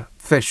Edinburgh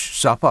fish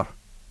supper,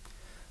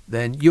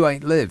 then you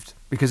ain't lived,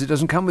 because it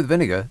doesn't come with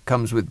vinegar, it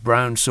comes with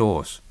brown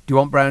sauce. Do you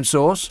want brown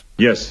sauce?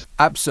 Yes.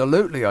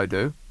 Absolutely I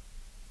do.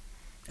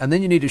 And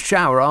then you need a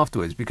shower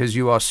afterwards because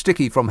you are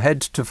sticky from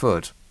head to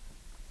foot.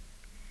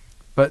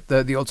 But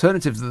the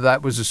alternative to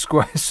that was a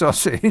square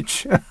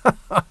sausage.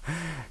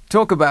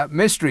 Talk about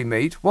mystery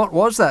meat. What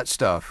was that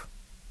stuff?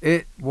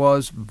 It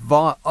was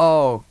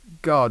oh,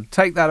 God,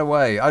 take that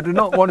away. I do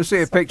not want to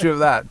see a picture of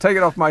that. Take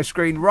it off my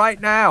screen right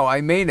now.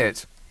 I mean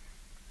it.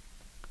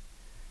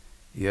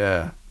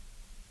 Yeah.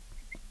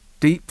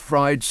 Deep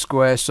fried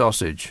square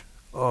sausage.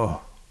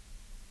 Oh.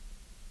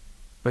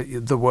 But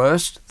the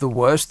worst,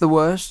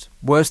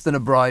 worse than a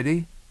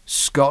bridie,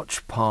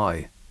 Scotch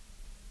pie.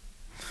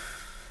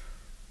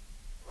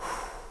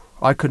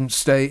 I couldn't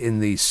stay in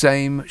the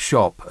same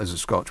shop as a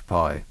Scotch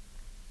pie.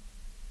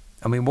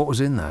 I mean, what was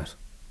in that?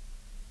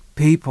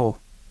 People.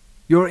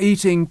 You're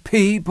eating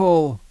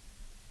people.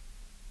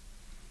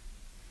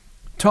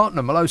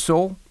 Tottenham, hello,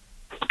 Saul.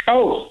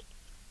 Oh,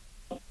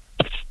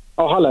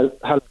 hello.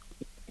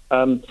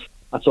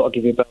 I thought I'd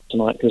give you a bell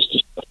tonight because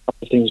just a couple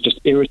of things just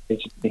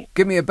irritated me.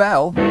 Give me a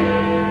bell.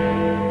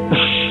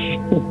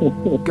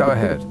 Go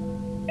ahead.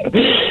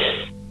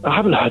 I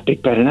haven't heard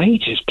Big Ben in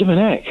ages. Blimmin'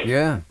 heck.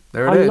 Yeah,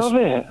 there it I is. love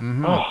it.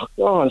 Mhm. Oh,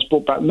 God, it's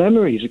brought back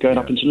memories of going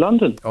up into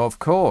London. Of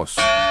course.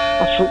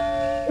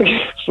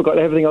 I forgot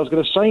everything I was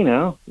going to say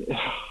now.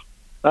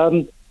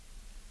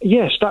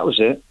 Yes, that was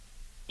it.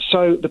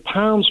 So the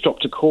pound's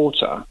dropped a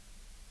quarter,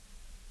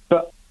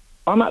 but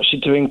I'm actually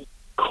doing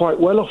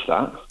quite well off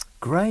that.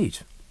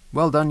 Great.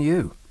 Well done,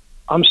 you.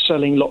 I'm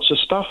selling lots of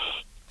stuff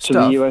to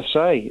the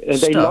USA.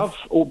 They love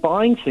all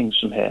buying things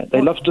from here.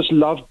 They just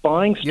love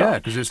buying stuff. Yeah,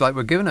 because it's like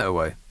we're giving it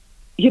away.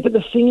 Yeah, but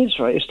the thing is,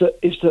 right, is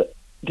that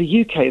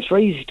the UK, it's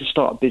very easy to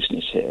start a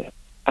business here,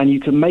 and you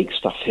can make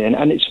stuff here,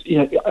 and it's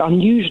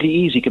unusually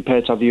easy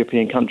compared to other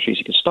European countries.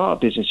 You can start a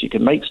business, you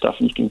can make stuff,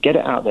 and you can get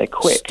it out there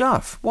quick.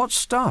 Stuff? What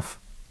stuff?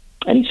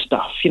 Any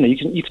stuff.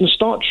 You can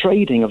start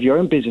trading of your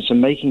own business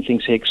and making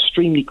things here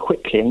extremely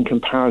quickly in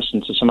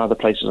comparison to some other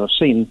places I've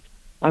seen.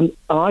 And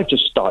I've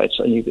just started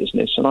a new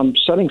business, and I'm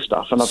selling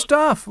stuff. And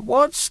Stuff?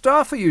 What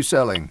stuff are you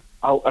selling?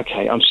 Oh,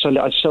 okay. I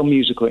sell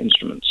musical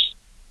instruments.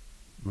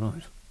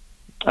 Right.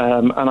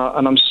 And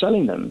I'm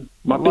selling them.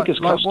 My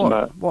biggest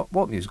customer.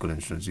 What musical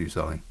instruments are you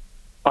selling?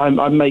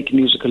 I make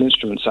musical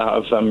instruments out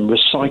of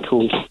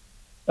recycled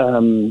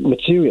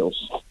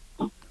materials.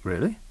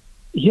 Really?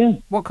 Yeah.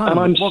 What kind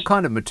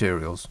of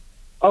materials?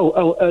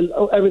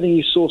 Everything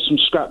you source from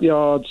scrap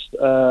yards,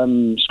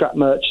 scrap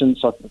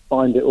merchants. I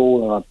find it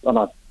all, and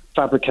I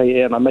fabricate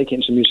it, and I make it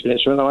into a musical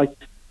instrument, and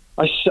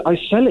I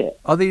sell it.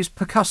 Are these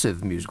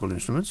percussive musical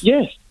instruments?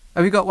 Yes.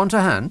 Have you got one to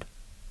hand?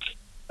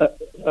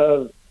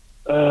 Oh,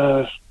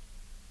 God.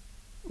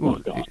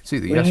 It's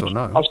either yes or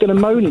no. I was going to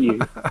moan at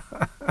you.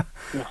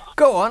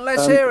 Go on,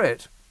 let's hear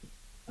it.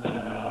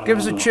 Give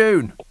us a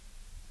tune.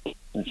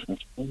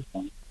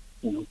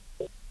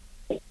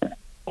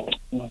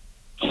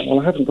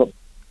 Well, I haven't got...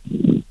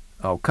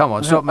 Oh, come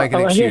on, stop making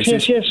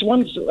excuses. Yes.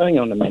 Hang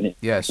on a minute.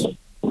 Yes.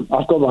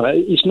 I've got one.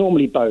 It's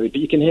normally bowed, but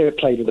you can hear it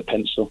played with a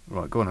pencil.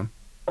 Right, go on then.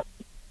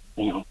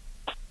 Hang on.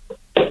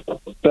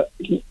 But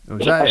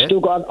Was that it?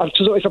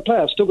 If I play,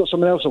 I've still got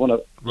something else I want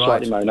to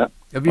slightly moan at.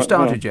 Have you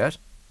started yet?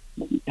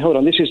 Hold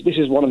on. This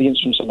is one of the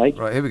instruments I make.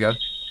 Right, here we go.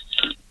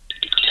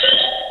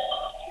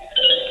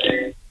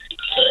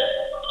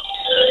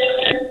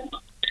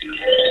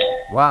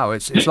 Wow,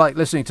 it's like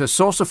listening to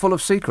 "Saucer Full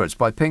of Secrets"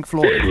 by Pink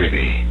Floyd.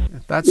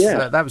 That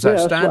was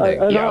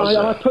outstanding.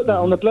 I put that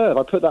on the blurb.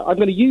 I'm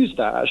going to use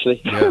that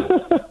actually. Yeah.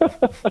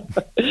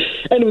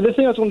 Anyway, the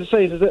thing I was wanting to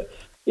say is that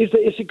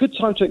it's a good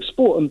time to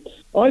export, and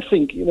I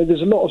think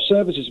there's a lot of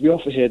services we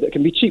offer here that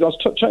can be cheap. I was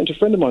chatting to a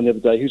friend of mine the other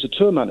day who's a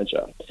tour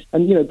manager,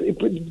 and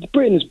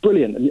Britain is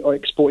brilliant at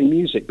exporting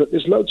music, but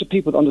there's loads of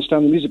people that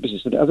understand the music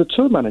business. And as a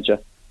tour manager,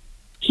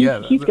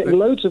 he's getting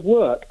loads of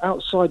work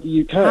outside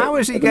the UK. How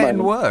is he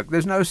getting work?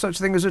 There's no such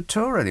thing as a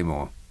tour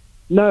anymore.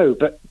 No,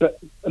 but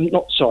I'm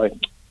not sorry.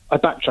 I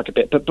backtrack a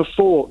bit, but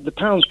before the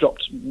pounds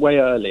dropped way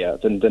earlier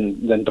than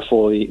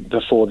before the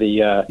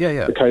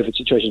COVID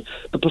situation.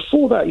 But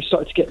before that, he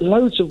started to get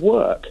loads of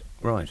work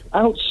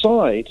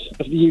outside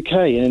of the UK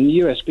and in the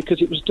US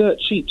because it was dirt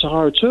cheap to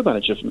hire a tour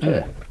manager from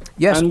here.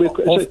 Yes,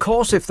 of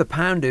course. If the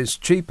pound is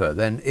cheaper,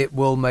 then it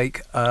will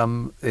make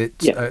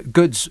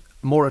goods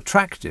more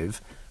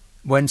attractive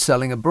when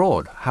selling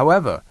abroad.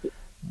 However,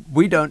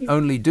 we don't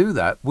only do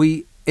that;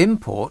 we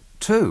import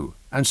too.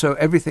 And so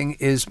everything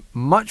is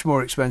much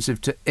more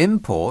expensive to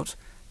import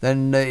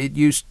than it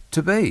used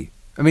to be.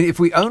 I mean,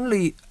 if we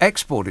only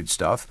exported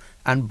stuff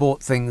and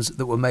bought things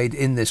that were made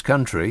in this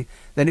country,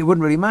 then it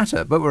wouldn't really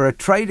matter. But we're a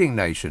trading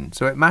nation,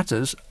 so it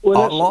matters a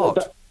lot.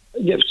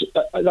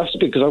 That's good,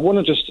 because I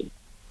want to just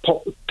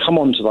come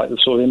on to the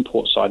sort of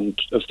import side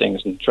of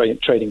things and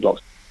trading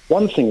blocks.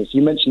 One thing is,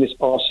 you mentioned this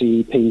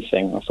RCEP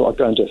thing. I thought I'd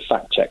go and do a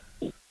fact check.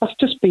 That's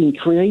just been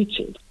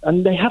created,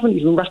 and they haven't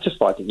even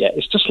ratified it yet.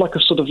 It's just like a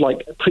sort of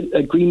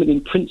agreement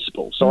in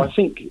principle. So I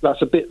think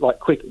that's a bit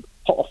quick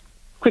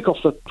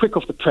off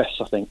the press,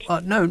 I think.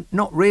 No,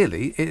 not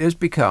really. It has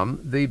become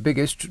the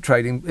biggest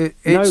trading.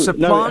 It's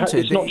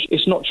supplanted.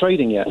 It's not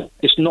trading yet.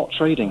 It's not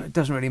trading. It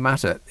doesn't really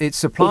matter. It's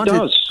supplanted. It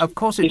does. Of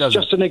course, it does.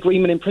 It's just an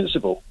agreement in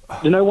principle.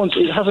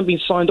 It hasn't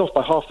been signed off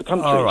by half the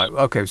countries. All right.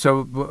 Okay.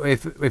 So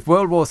if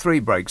World War III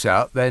breaks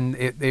out, then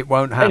it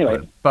won't happen.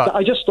 Anyway, but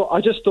I just thought.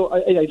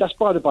 That's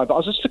by the by. But I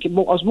was just thinking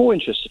more. I was more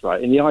interested,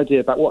 in the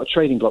idea about what a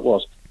trading bloc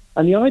was.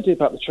 And the idea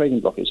about the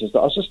trading bloc is that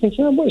I was just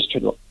thinking, what is a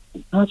trading bloc?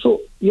 And I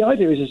thought the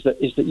idea is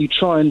that you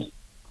try and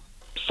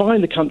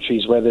find the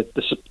countries where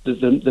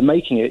the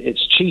making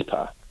it's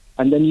cheaper,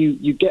 and then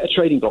you get a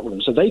trading bloc with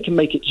them, so they can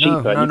make it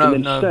cheaper.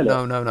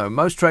 No.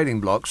 Most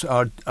trading blocks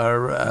are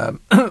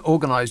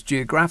organised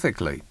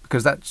geographically,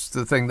 because that's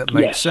the thing that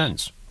makes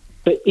sense.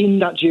 But in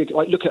that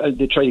look at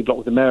the trading bloc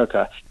with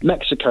America.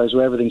 Mexico is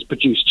where everything's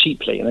produced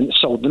cheaply, and then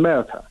it's sold in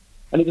America.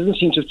 And it doesn't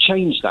seem to have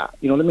changed that,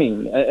 you know what I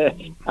mean?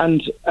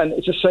 And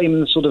it's the same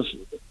in the sort of...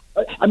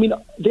 I mean,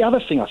 the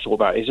other thing I thought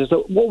about is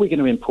that what are we going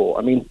to import?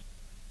 I mean,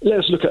 let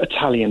us look at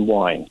Italian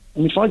wine. I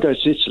mean, if I go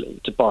to Italy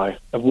to buy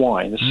a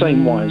wine, the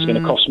same wine is going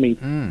to cost me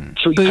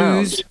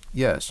 £3.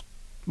 Yes.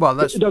 Well,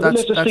 that's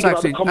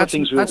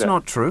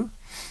not true.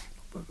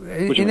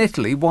 In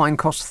Italy, wine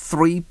costs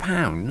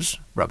 £3.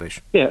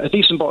 Rubbish. Yeah, a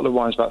decent bottle of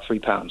wine is about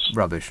 £3.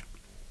 Rubbish.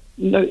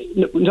 No,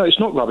 it's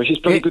not rubbish.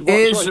 It's very good wine.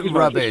 It is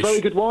rubbish. It's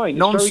very good wine.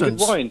 Nonsense. It's very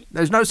good wine.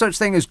 There's no such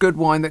thing as good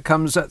wine that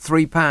comes at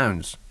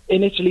 £3.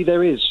 In Italy,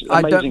 there is.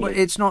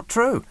 It's not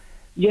true.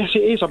 Yes, it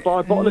is. I buy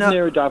a bottle of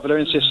Nero d'Avola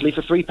in Sicily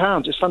for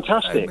 £3. It's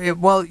fantastic.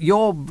 Well,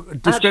 your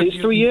actually, it's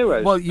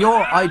 €3. Well,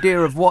 your idea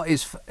of what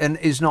is and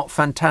is not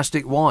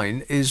fantastic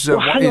wine is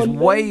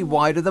way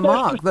wide of the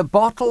mark. The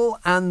bottle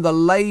and the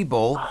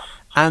label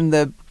and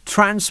the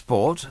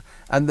transport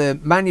and the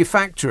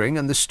manufacturing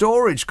and the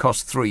storage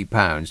cost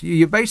 £3.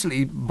 You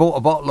basically bought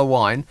a bottle of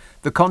wine,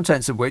 the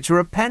contents of which are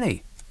a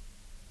penny.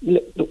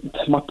 Look,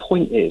 my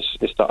point is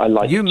that I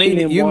like. You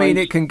mean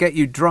it can get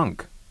you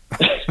drunk?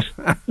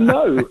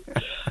 No,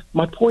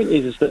 my point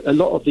is that a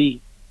lot of the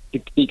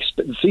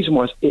season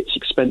wise, it's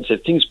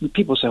expensive. Things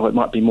people say, it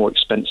might be more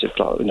expensive,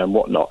 and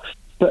whatnot.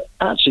 But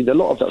actually, a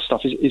lot of that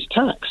stuff is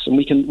tax, and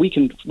we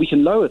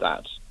can lower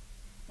that.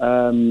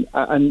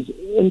 And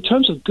in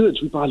terms of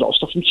goods, we buy a lot of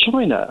stuff from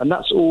China, and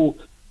that's all.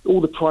 All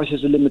the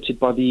prices are limited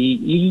by the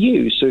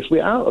EU. So if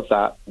we're out of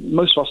that,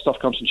 most of our stuff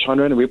comes from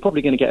China, and we're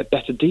probably going to get a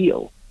better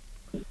deal.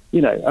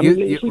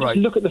 If we just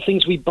look at the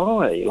things we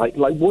buy, like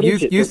what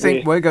is it? You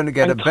think we're going to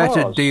get a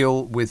better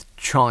deal with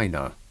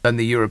China than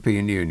the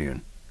European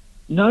Union?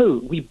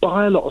 No, we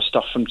buy a lot of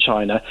stuff from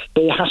China,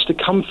 but it has to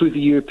come through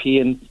the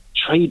European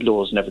trade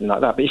laws and everything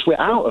like that. But if we're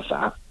out of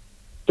that,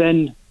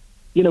 then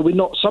we're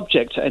not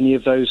subject to any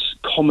of those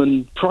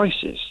common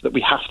prices that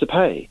we have to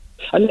pay.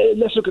 And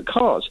let's look at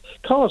cars.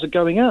 Cars are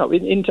going out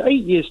into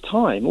 8 years'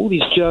 time. All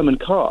these German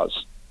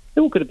cars.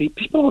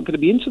 People aren't going to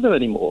be into them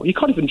anymore. You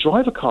can't even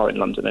drive a car in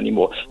London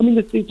anymore. I mean,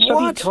 the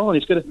Sadiq Khan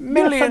is going to...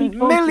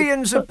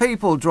 Millions of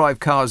people drive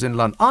cars in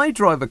London. I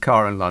drive a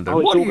car in London.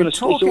 What are you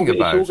talking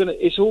about?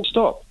 It's all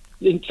stopped.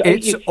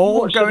 It's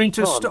all going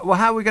to stop. Well,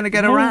 how are we going to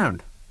get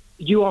around?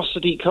 You ask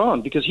Sadiq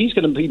Khan, because he's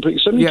going to be putting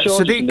so many charges...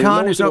 Sadiq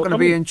Khan is not going to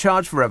be in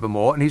charge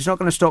forevermore, and he's not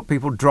going to stop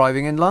people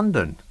driving in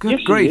London.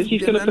 Good grief. He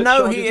is. He's going to put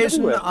charges he isn't.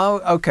 everywhere.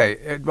 Oh,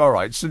 okay. All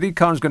right. Sadiq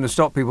Khan's going to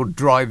stop people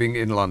driving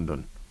in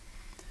London.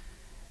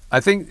 I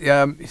think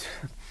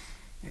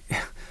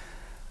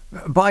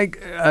by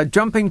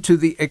jumping to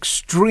the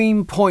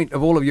extreme point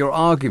of all of your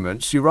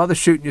arguments, you're rather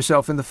shooting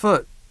yourself in the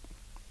foot.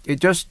 It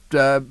just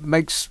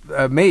makes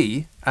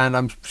me, and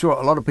I'm sure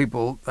a lot of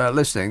people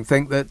listening,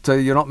 think that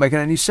you're not making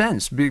any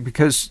sense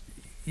because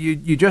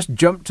you just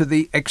jump to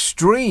the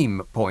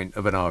extreme point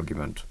of an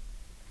argument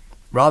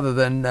rather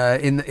than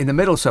in the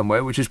middle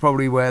somewhere, which is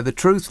probably where the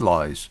truth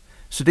lies.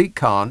 Sadiq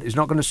Khan is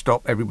not going to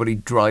stop everybody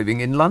driving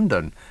in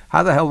London.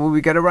 How the hell will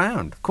we get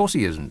around? Of course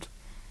he isn't.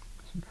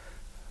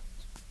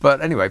 But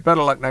anyway,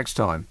 better luck next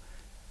time.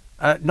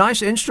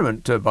 Nice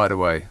instrument, by the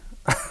way.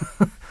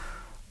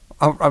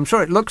 I'm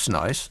sure it looks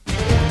nice.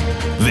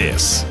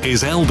 This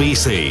is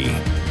LBC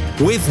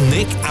with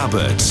Nick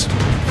Abbot.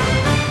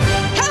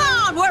 Come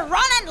on, we're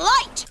running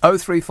late.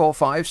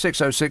 0345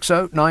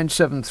 6060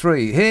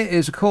 973. Here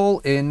is a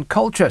call in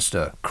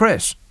Colchester.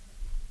 Chris.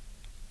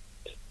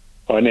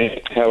 Hi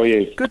Nick, how are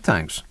you? Good,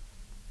 thanks.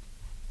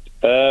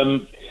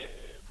 Well,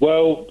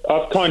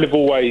 I've kind of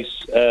always,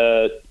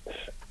 I've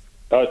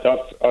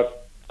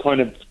kind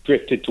of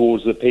drifted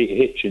towards the Peter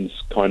Hitchens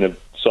kind of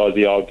side of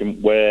the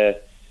argument where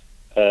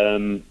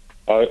I've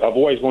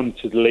always wanted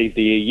to leave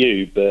the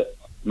EU, but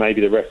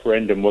maybe the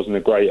referendum wasn't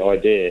a great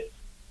idea.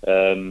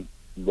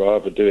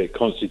 Rather do it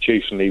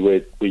constitutionally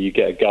where you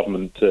get a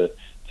government to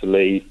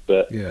leave.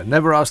 But yeah,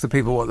 never ask the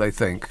people what they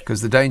think,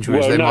 because the danger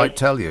is they might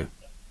tell you.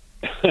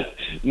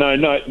 No,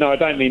 I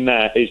don't mean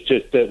that. It's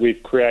just that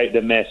we've created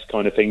a mess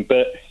kind of thing.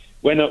 But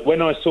when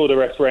I saw the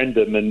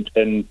referendum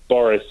and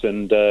Boris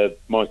and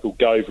Michael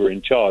Gove were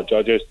in charge,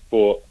 I just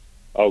thought,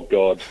 oh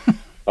God,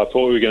 I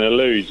thought we were going to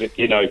lose,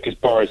 because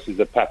Boris is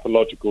a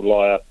pathological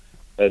liar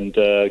and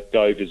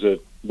Gove is a,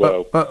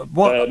 well... But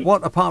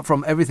what, apart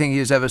from everything he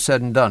has ever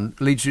said and done,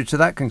 leads you to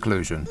that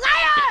conclusion?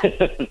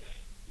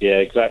 Yeah,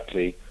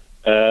 exactly.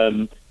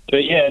 But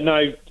yeah,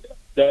 no...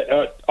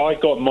 I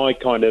got my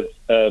kind of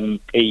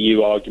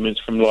EU arguments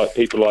from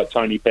people like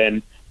Tony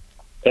Benn,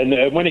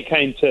 and when it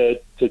came to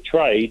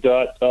trade,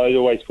 I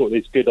always thought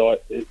there's good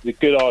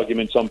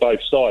arguments on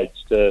both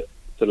sides to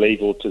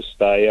leave or to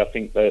stay. I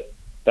think that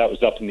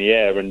was up in the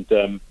air, and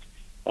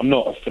I'm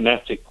not a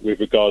fanatic with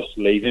regards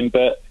to leaving,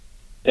 but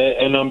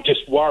and I'm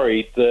just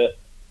worried that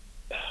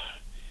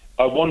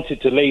I wanted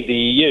to leave the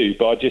EU,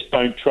 but I just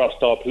don't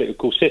trust our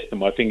political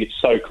system. I think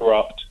it's so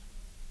corrupt.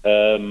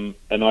 And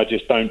I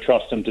just don't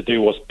trust them to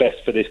do what's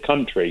best for this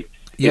country.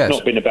 Yes. It's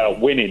not been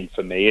about winning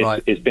for me.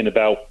 It's been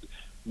about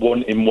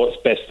wanting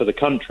what's best for the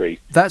country.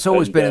 That's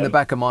always been in the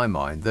back of my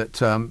mind,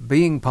 that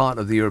being part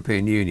of the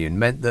European Union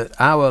meant that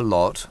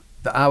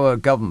our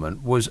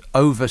government was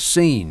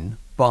overseen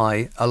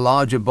by a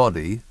larger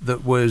body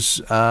that was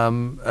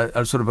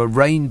a sort of a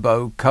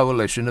rainbow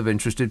coalition of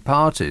interested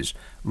parties,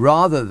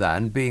 rather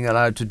than being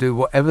allowed to do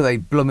whatever they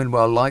blooming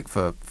well like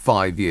for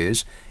 5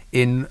 years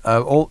in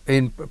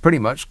pretty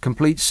much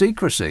complete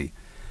secrecy.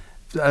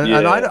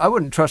 And I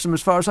wouldn't trust them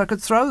as far as I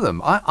could throw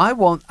them. I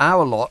want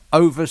our lot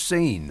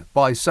overseen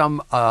by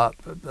some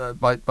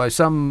by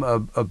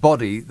some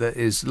body that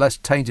is less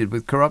tainted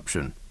with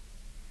corruption.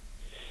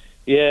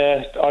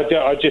 Yeah,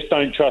 I just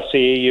don't trust the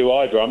EU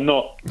either. I'm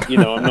not,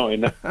 I'm not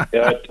in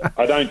that.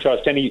 I don't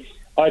trust any.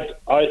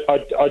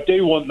 I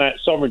do want that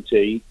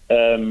sovereignty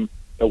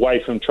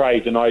away from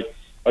trade, and I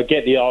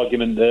get the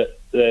argument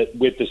that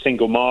with the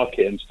single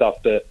market and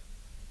stuff that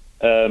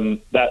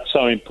that's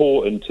so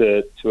important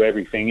to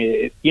everything.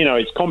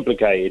 It's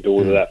complicated,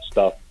 all of that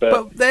stuff.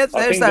 But there's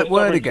that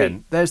word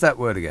again. There's that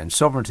word again.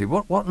 Sovereignty.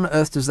 What on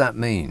earth does that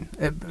mean?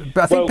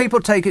 I think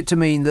people take it to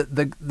mean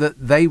that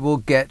they will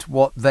get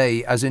what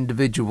they as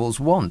individuals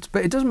want,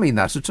 but it doesn't mean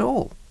that at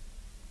all.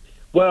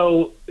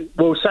 Well,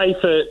 say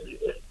for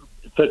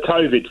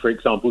COVID, for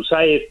example,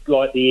 say if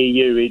like the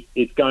EU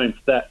is going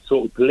for that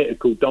sort of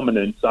political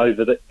dominance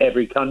over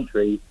every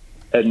country,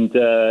 and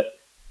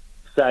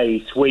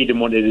say Sweden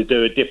wanted to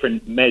do a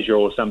different measure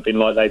or something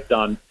like they've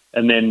done,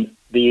 and then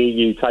the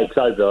EU takes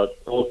over,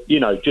 or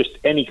just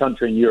any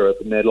country in Europe,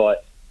 and they're like,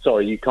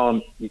 sorry, you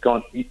can't.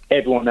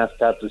 Everyone has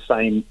to have the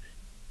same.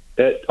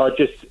 I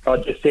just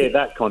see it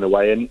that kind of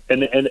way, and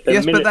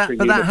yes, but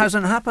that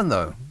hasn't happened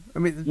though. I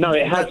mean, no,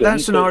 it hasn't.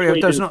 That scenario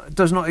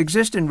does not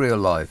exist in real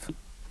life.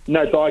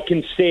 No, but I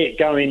can see it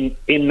going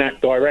in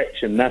that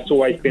direction. That's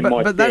always been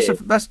my fear.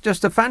 But that's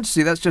just a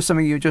fantasy. That's just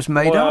something you just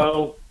made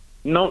up.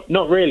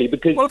 Not really,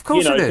 because of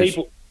course it is.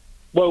 People.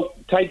 Well,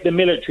 take the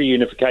military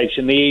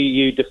unification, the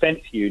EU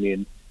Defence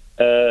Union.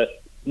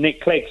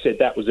 Nick Clegg said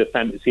that was a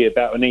fantasy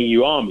about an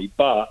EU army,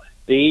 but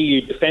the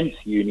EU Defence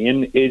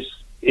Union is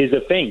a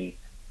thing.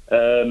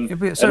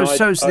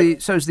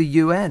 So's the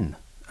UN.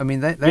 I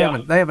mean, they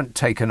haven't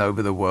taken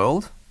over the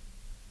world.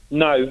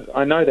 No,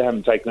 I know they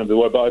haven't taken over the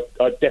world, but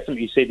I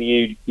definitely see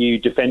the EU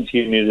Defence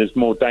Union as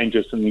more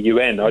dangerous than the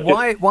UN.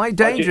 Why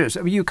dangerous?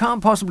 I mean, you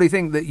can't possibly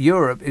think that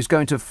Europe is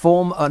going to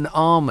form an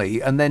army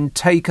and then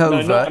take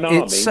over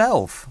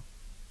itself.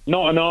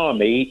 Not an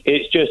army.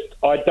 It's just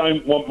I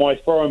don't want my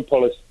foreign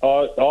policy,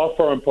 our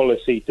foreign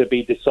policy, to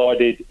be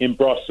decided in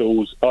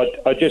Brussels.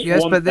 I just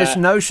want but this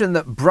notion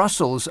that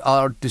Brussels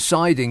are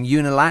deciding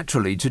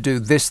unilaterally to do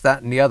this,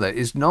 that, and the other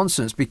is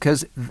nonsense,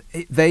 because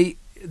they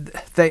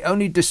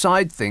only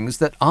decide things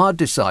that are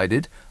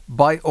decided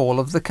by all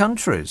of the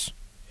countries.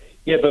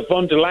 Yeah, but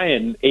von der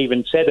Leyen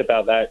even said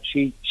about that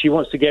she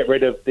wants to get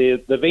rid of the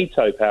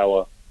veto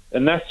power,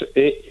 and that's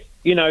it.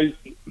 We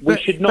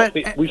shouldn't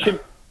be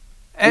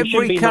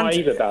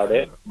naive about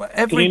it.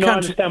 Can you not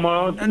understand my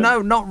argument?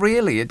 No, not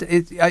really.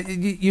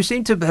 You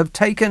seem to have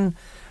taken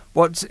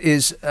what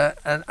is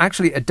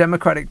actually a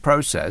democratic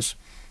process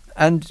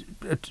and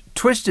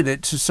twisted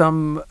it to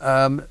some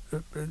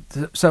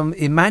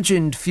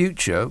imagined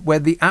future where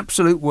the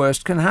absolute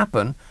worst can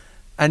happen,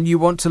 and you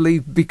want to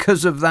leave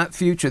because of that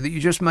future that you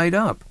just made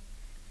up.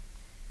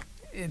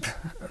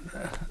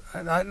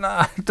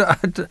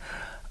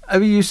 I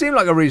mean, you seem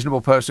like a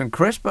reasonable person,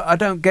 Chris, but I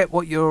don't get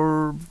what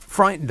you're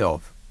frightened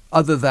of,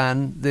 other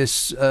than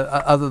this,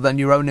 other than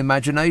your own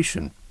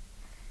imagination.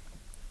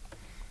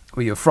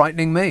 Well, you're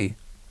frightening me.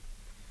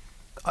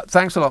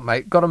 Thanks a lot,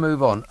 mate. Got to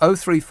move on.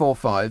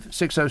 0345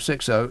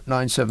 6060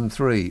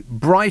 973.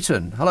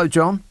 Brighton. Hello,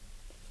 John.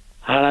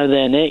 Hello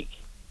there, Nick.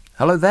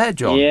 Hello there,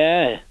 John.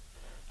 Yeah.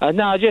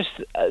 No,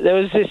 there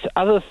was this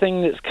other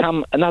thing that's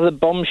come, another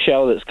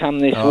bombshell that's come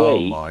this week. Oh,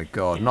 my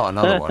God, not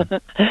another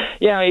one.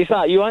 Yeah, it's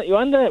like, you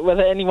wonder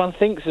whether anyone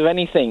thinks of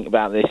anything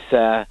about this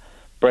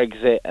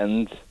Brexit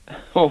and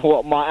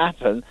what might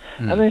happen.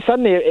 And then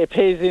suddenly it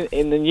appears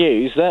in the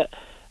news that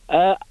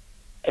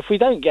if we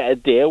don't get a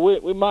deal,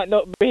 we might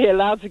not be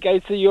allowed to go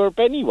to Europe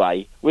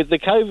anyway with the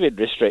COVID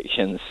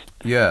restrictions.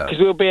 Yeah. Because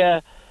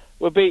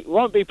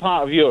won't be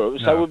part of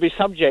Europe, so we'll be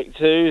subject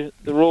to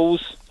the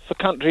rules for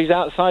countries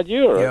outside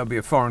Europe. Yeah, it'll be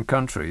a foreign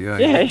country.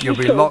 Yeah, you'll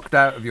be locked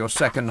out of your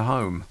second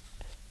home.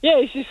 Yeah,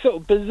 it's just sort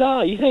of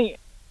bizarre. You think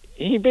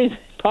you've been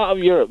part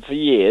of Europe for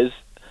years,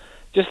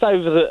 just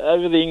over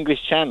the English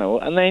Channel,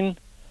 and then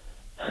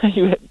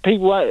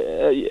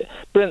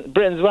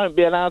Britons won't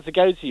be allowed to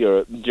go to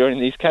Europe during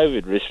these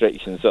COVID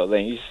restrictions, sort of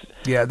thing.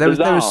 Yeah, there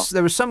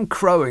was some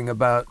crowing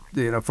about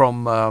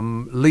from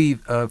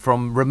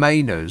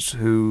Remainers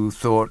who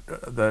thought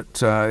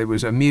that it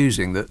was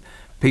amusing that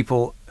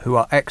people who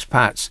are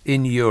expats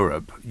in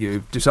Europe,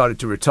 you've decided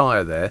to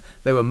retire there,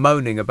 they were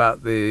moaning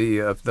about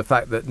the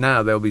fact that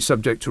now they'll be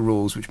subject to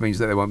rules, which means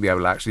that they won't be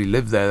able to actually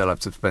live there. They'll have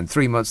to spend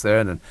 3 months there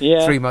and then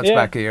 3 months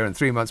back here and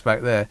 3 months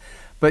back there.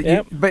 But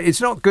but it's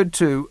not good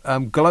to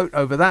gloat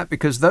over that,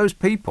 because those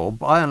people,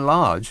 by and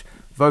large,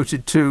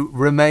 voted to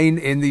remain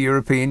in the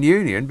European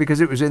Union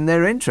because it was in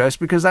their interest,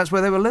 because that's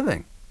where they were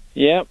living.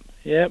 Yep.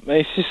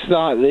 It's just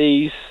like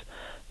these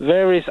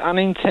various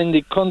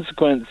unintended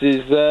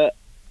consequences that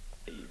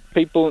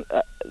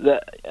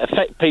that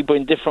affect people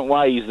in different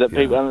ways that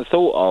people haven't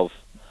thought of.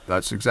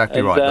 That's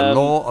exactly right. The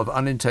law of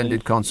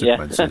unintended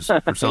consequences.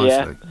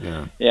 Precisely.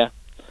 Yeah.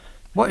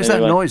 What is that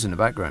noise in the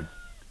background?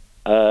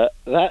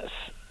 That's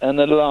an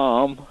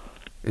alarm.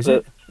 Is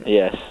it?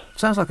 Yes.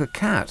 Sounds like a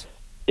cat.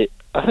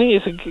 I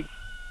think it's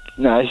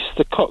No, it's just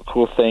the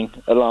cockerel thing,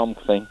 alarm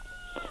thing.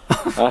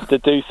 I have to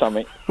do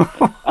something.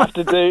 I have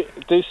to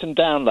do some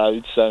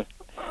downloads. So.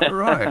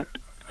 Right.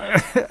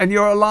 And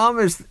your alarm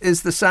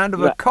is the sound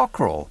of a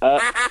cockerel.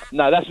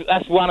 No,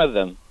 that's one of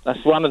them.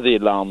 That's one of the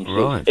alarms.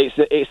 Right.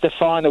 It's the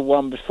final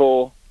one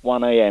before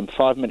 1 a.m.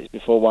 5 minutes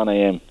before 1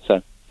 a.m.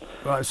 So.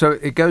 Right, so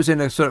it goes in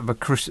a sort of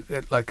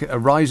like a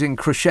rising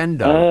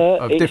crescendo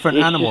of different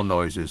animal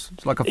noises.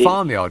 It's like a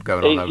farmyard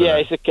going on over there.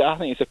 I think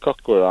it's a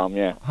cockerel alarm.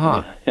 Yeah.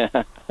 Huh.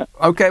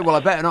 Okay, well I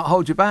better not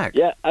hold you back.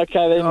 Yeah.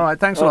 Okay then. All right,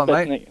 thanks a lot,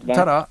 mate.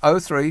 Ta-da.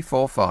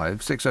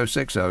 0345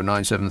 6060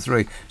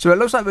 973. So it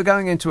looks like we're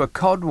going into a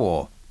cod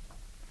war.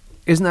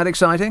 Isn't that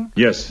exciting?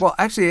 Yes. Well,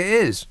 actually it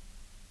is.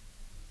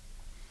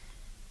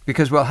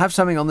 Because we'll have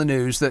something on the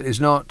news that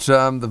is not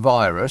the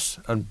virus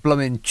and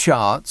blooming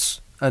charts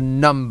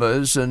and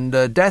numbers and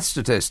death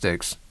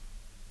statistics.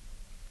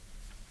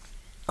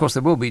 Of course,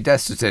 there will be death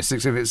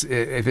statistics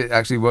if it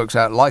actually works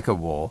out like a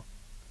war,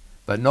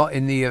 but not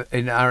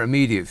in our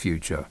immediate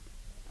future.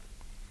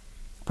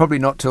 Probably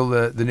not till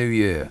the new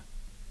year,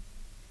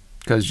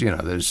 because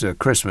there's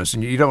Christmas,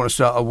 and you don't want to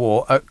start a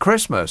war at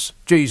Christmas,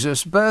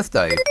 Jesus'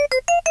 birthday.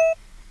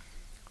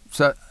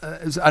 So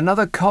it's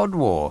another cod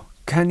war.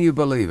 Can you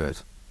believe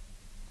it?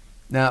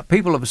 Now,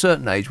 people of a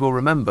certain age will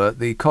remember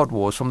the cod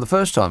wars from the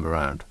first time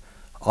around.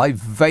 I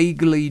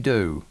vaguely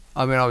do.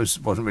 I mean, I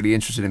wasn't really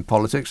interested in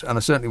politics, and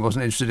I certainly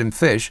wasn't interested in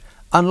fish,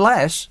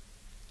 unless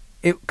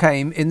it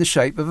came in the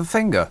shape of a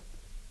finger.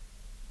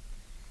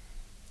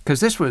 Because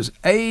this was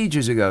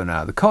ages ago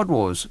now. The cod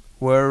wars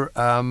were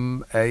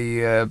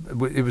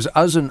it was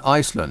us and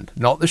Iceland,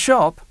 not the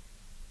shop,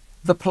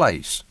 the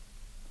place.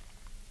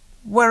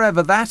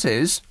 Wherever that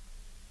is,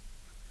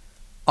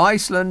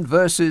 Iceland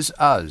versus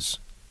us,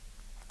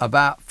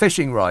 about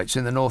fishing rights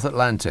in the North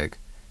Atlantic,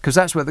 because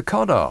that's where the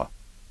cod are.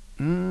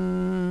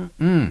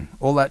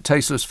 All that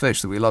tasteless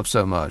fish that we love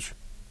so much.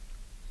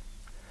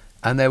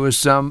 And there were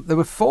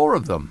 4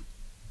 of them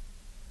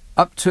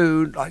up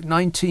to like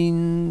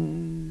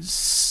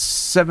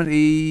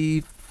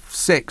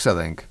 1976, I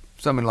think,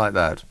 something like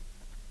that.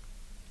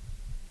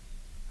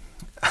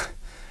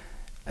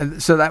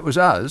 And so that was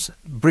us,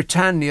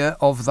 Britannia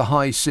of the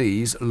high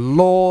seas,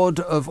 lord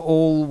of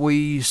all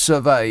we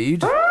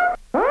surveyed.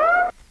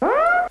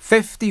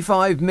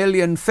 55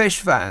 million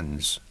fish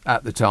fans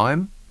at the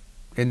time.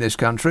 In this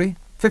country,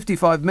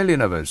 55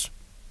 million of us.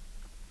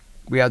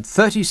 We had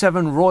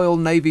 37 Royal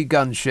Navy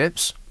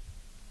gunships,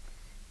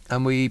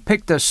 and we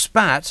picked a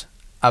spat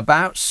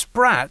about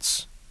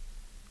sprats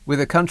with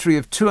a country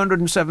of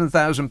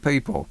 207,000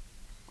 people.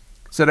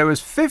 So there was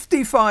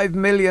 55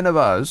 million of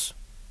us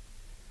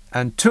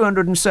and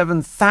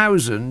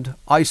 207,000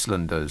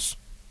 Icelanders.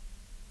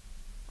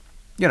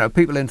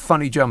 People in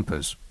funny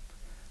jumpers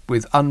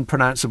with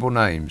unpronounceable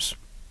names.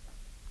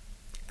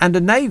 And a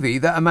navy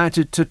that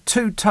amounted to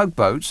 2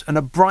 tugboats and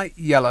a bright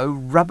yellow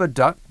rubber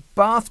duck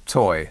bath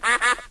toy.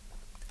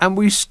 And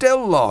we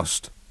still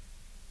lost.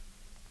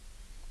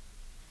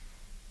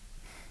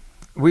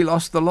 We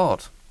lost the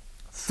lot.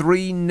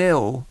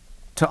 3-0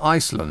 to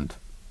Iceland.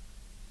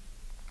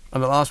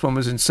 And the last one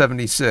was in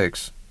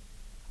 76.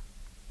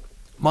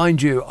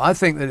 Mind you, I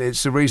think that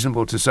it's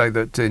reasonable to say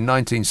that in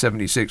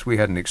 1976 we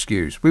had an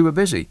excuse. We were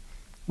busy.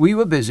 We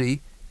were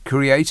busy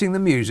creating the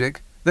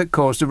music that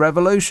caused a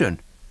revolution.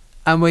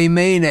 And we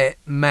mean it,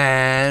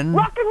 man.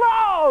 Rock and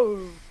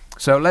roll!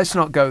 So let's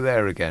not go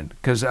there again,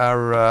 because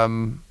our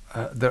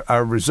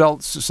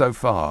results so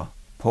far,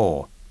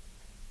 poor.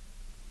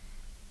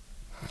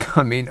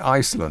 I mean,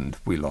 Iceland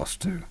we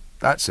lost to.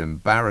 That's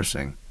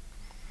embarrassing.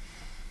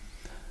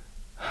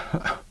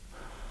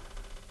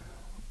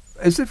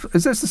 Is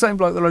this the same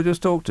bloke that I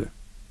just talked to?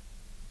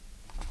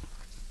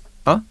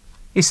 Huh?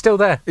 He's still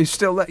there. He's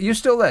still there. You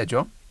still there,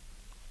 John?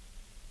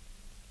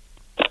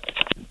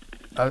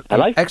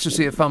 Hello?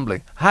 Ecstasy of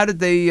fumbling. How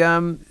did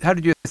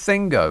your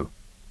thing go?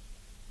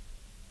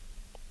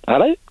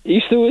 Hello? Are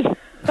you still with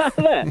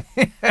there?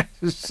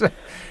 Yes.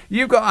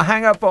 You've got to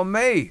hang up on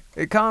me.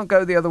 It can't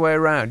go the other way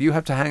around. You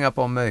have to hang up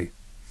on me.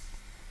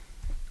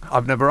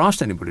 I've never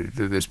asked anybody to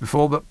do this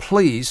before, but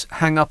please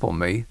hang up on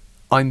me.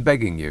 I'm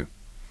begging you.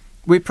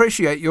 We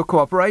appreciate your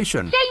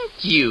cooperation.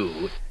 Thank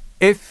you.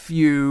 If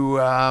you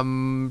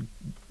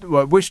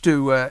wish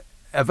to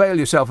avail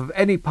yourself of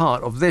any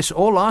part of this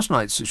or last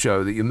night's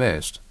show that you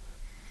missed,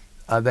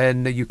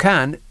 then you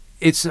can.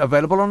 It's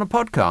available on a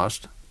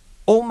podcast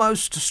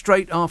almost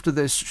straight after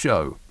this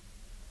show.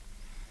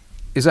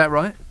 Is that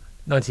right?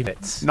 90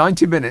 minutes.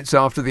 90 minutes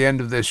after the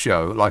end of this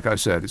show. Like I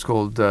said, it's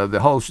called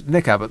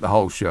Nick Abbot, The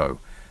Whole Show.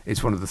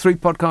 It's one of the 3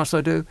 podcasts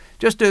I do.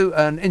 Just do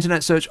an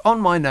internet search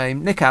on my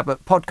name, Nick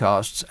Abbot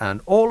Podcasts,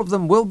 and all of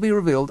them will be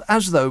revealed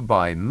as though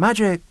by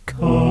magic.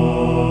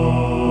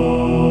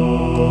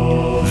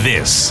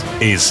 This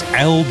is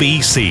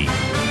LBC.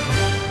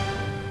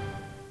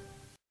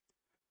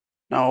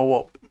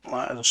 No,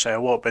 as I say, I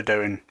won't be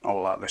doing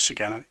all like this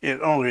again.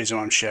 The only reason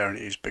I'm sharing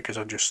it is because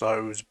I just thought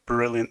it was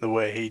brilliant the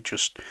way he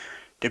just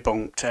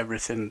debunked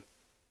everything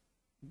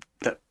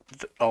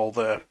all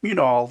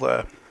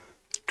the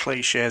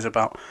cliches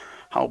about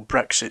how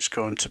Brexit's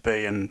going to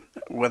be, and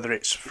whether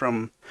it's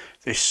from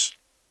this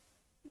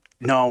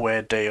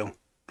Norway deal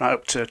right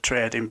up to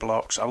trading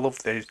blocks. I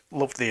love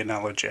the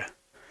analogy,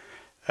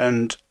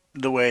 and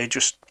the way he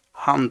just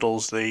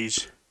handles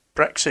these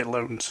Brexit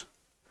loans.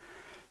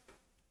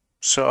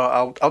 So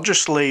I'll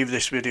just leave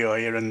this video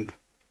here, and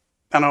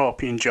I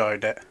hope you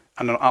enjoyed it,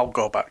 and I'll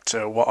go back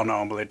to what I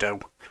normally do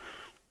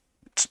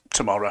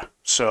tomorrow.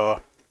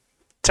 So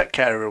take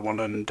care everyone,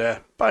 and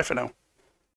bye for now.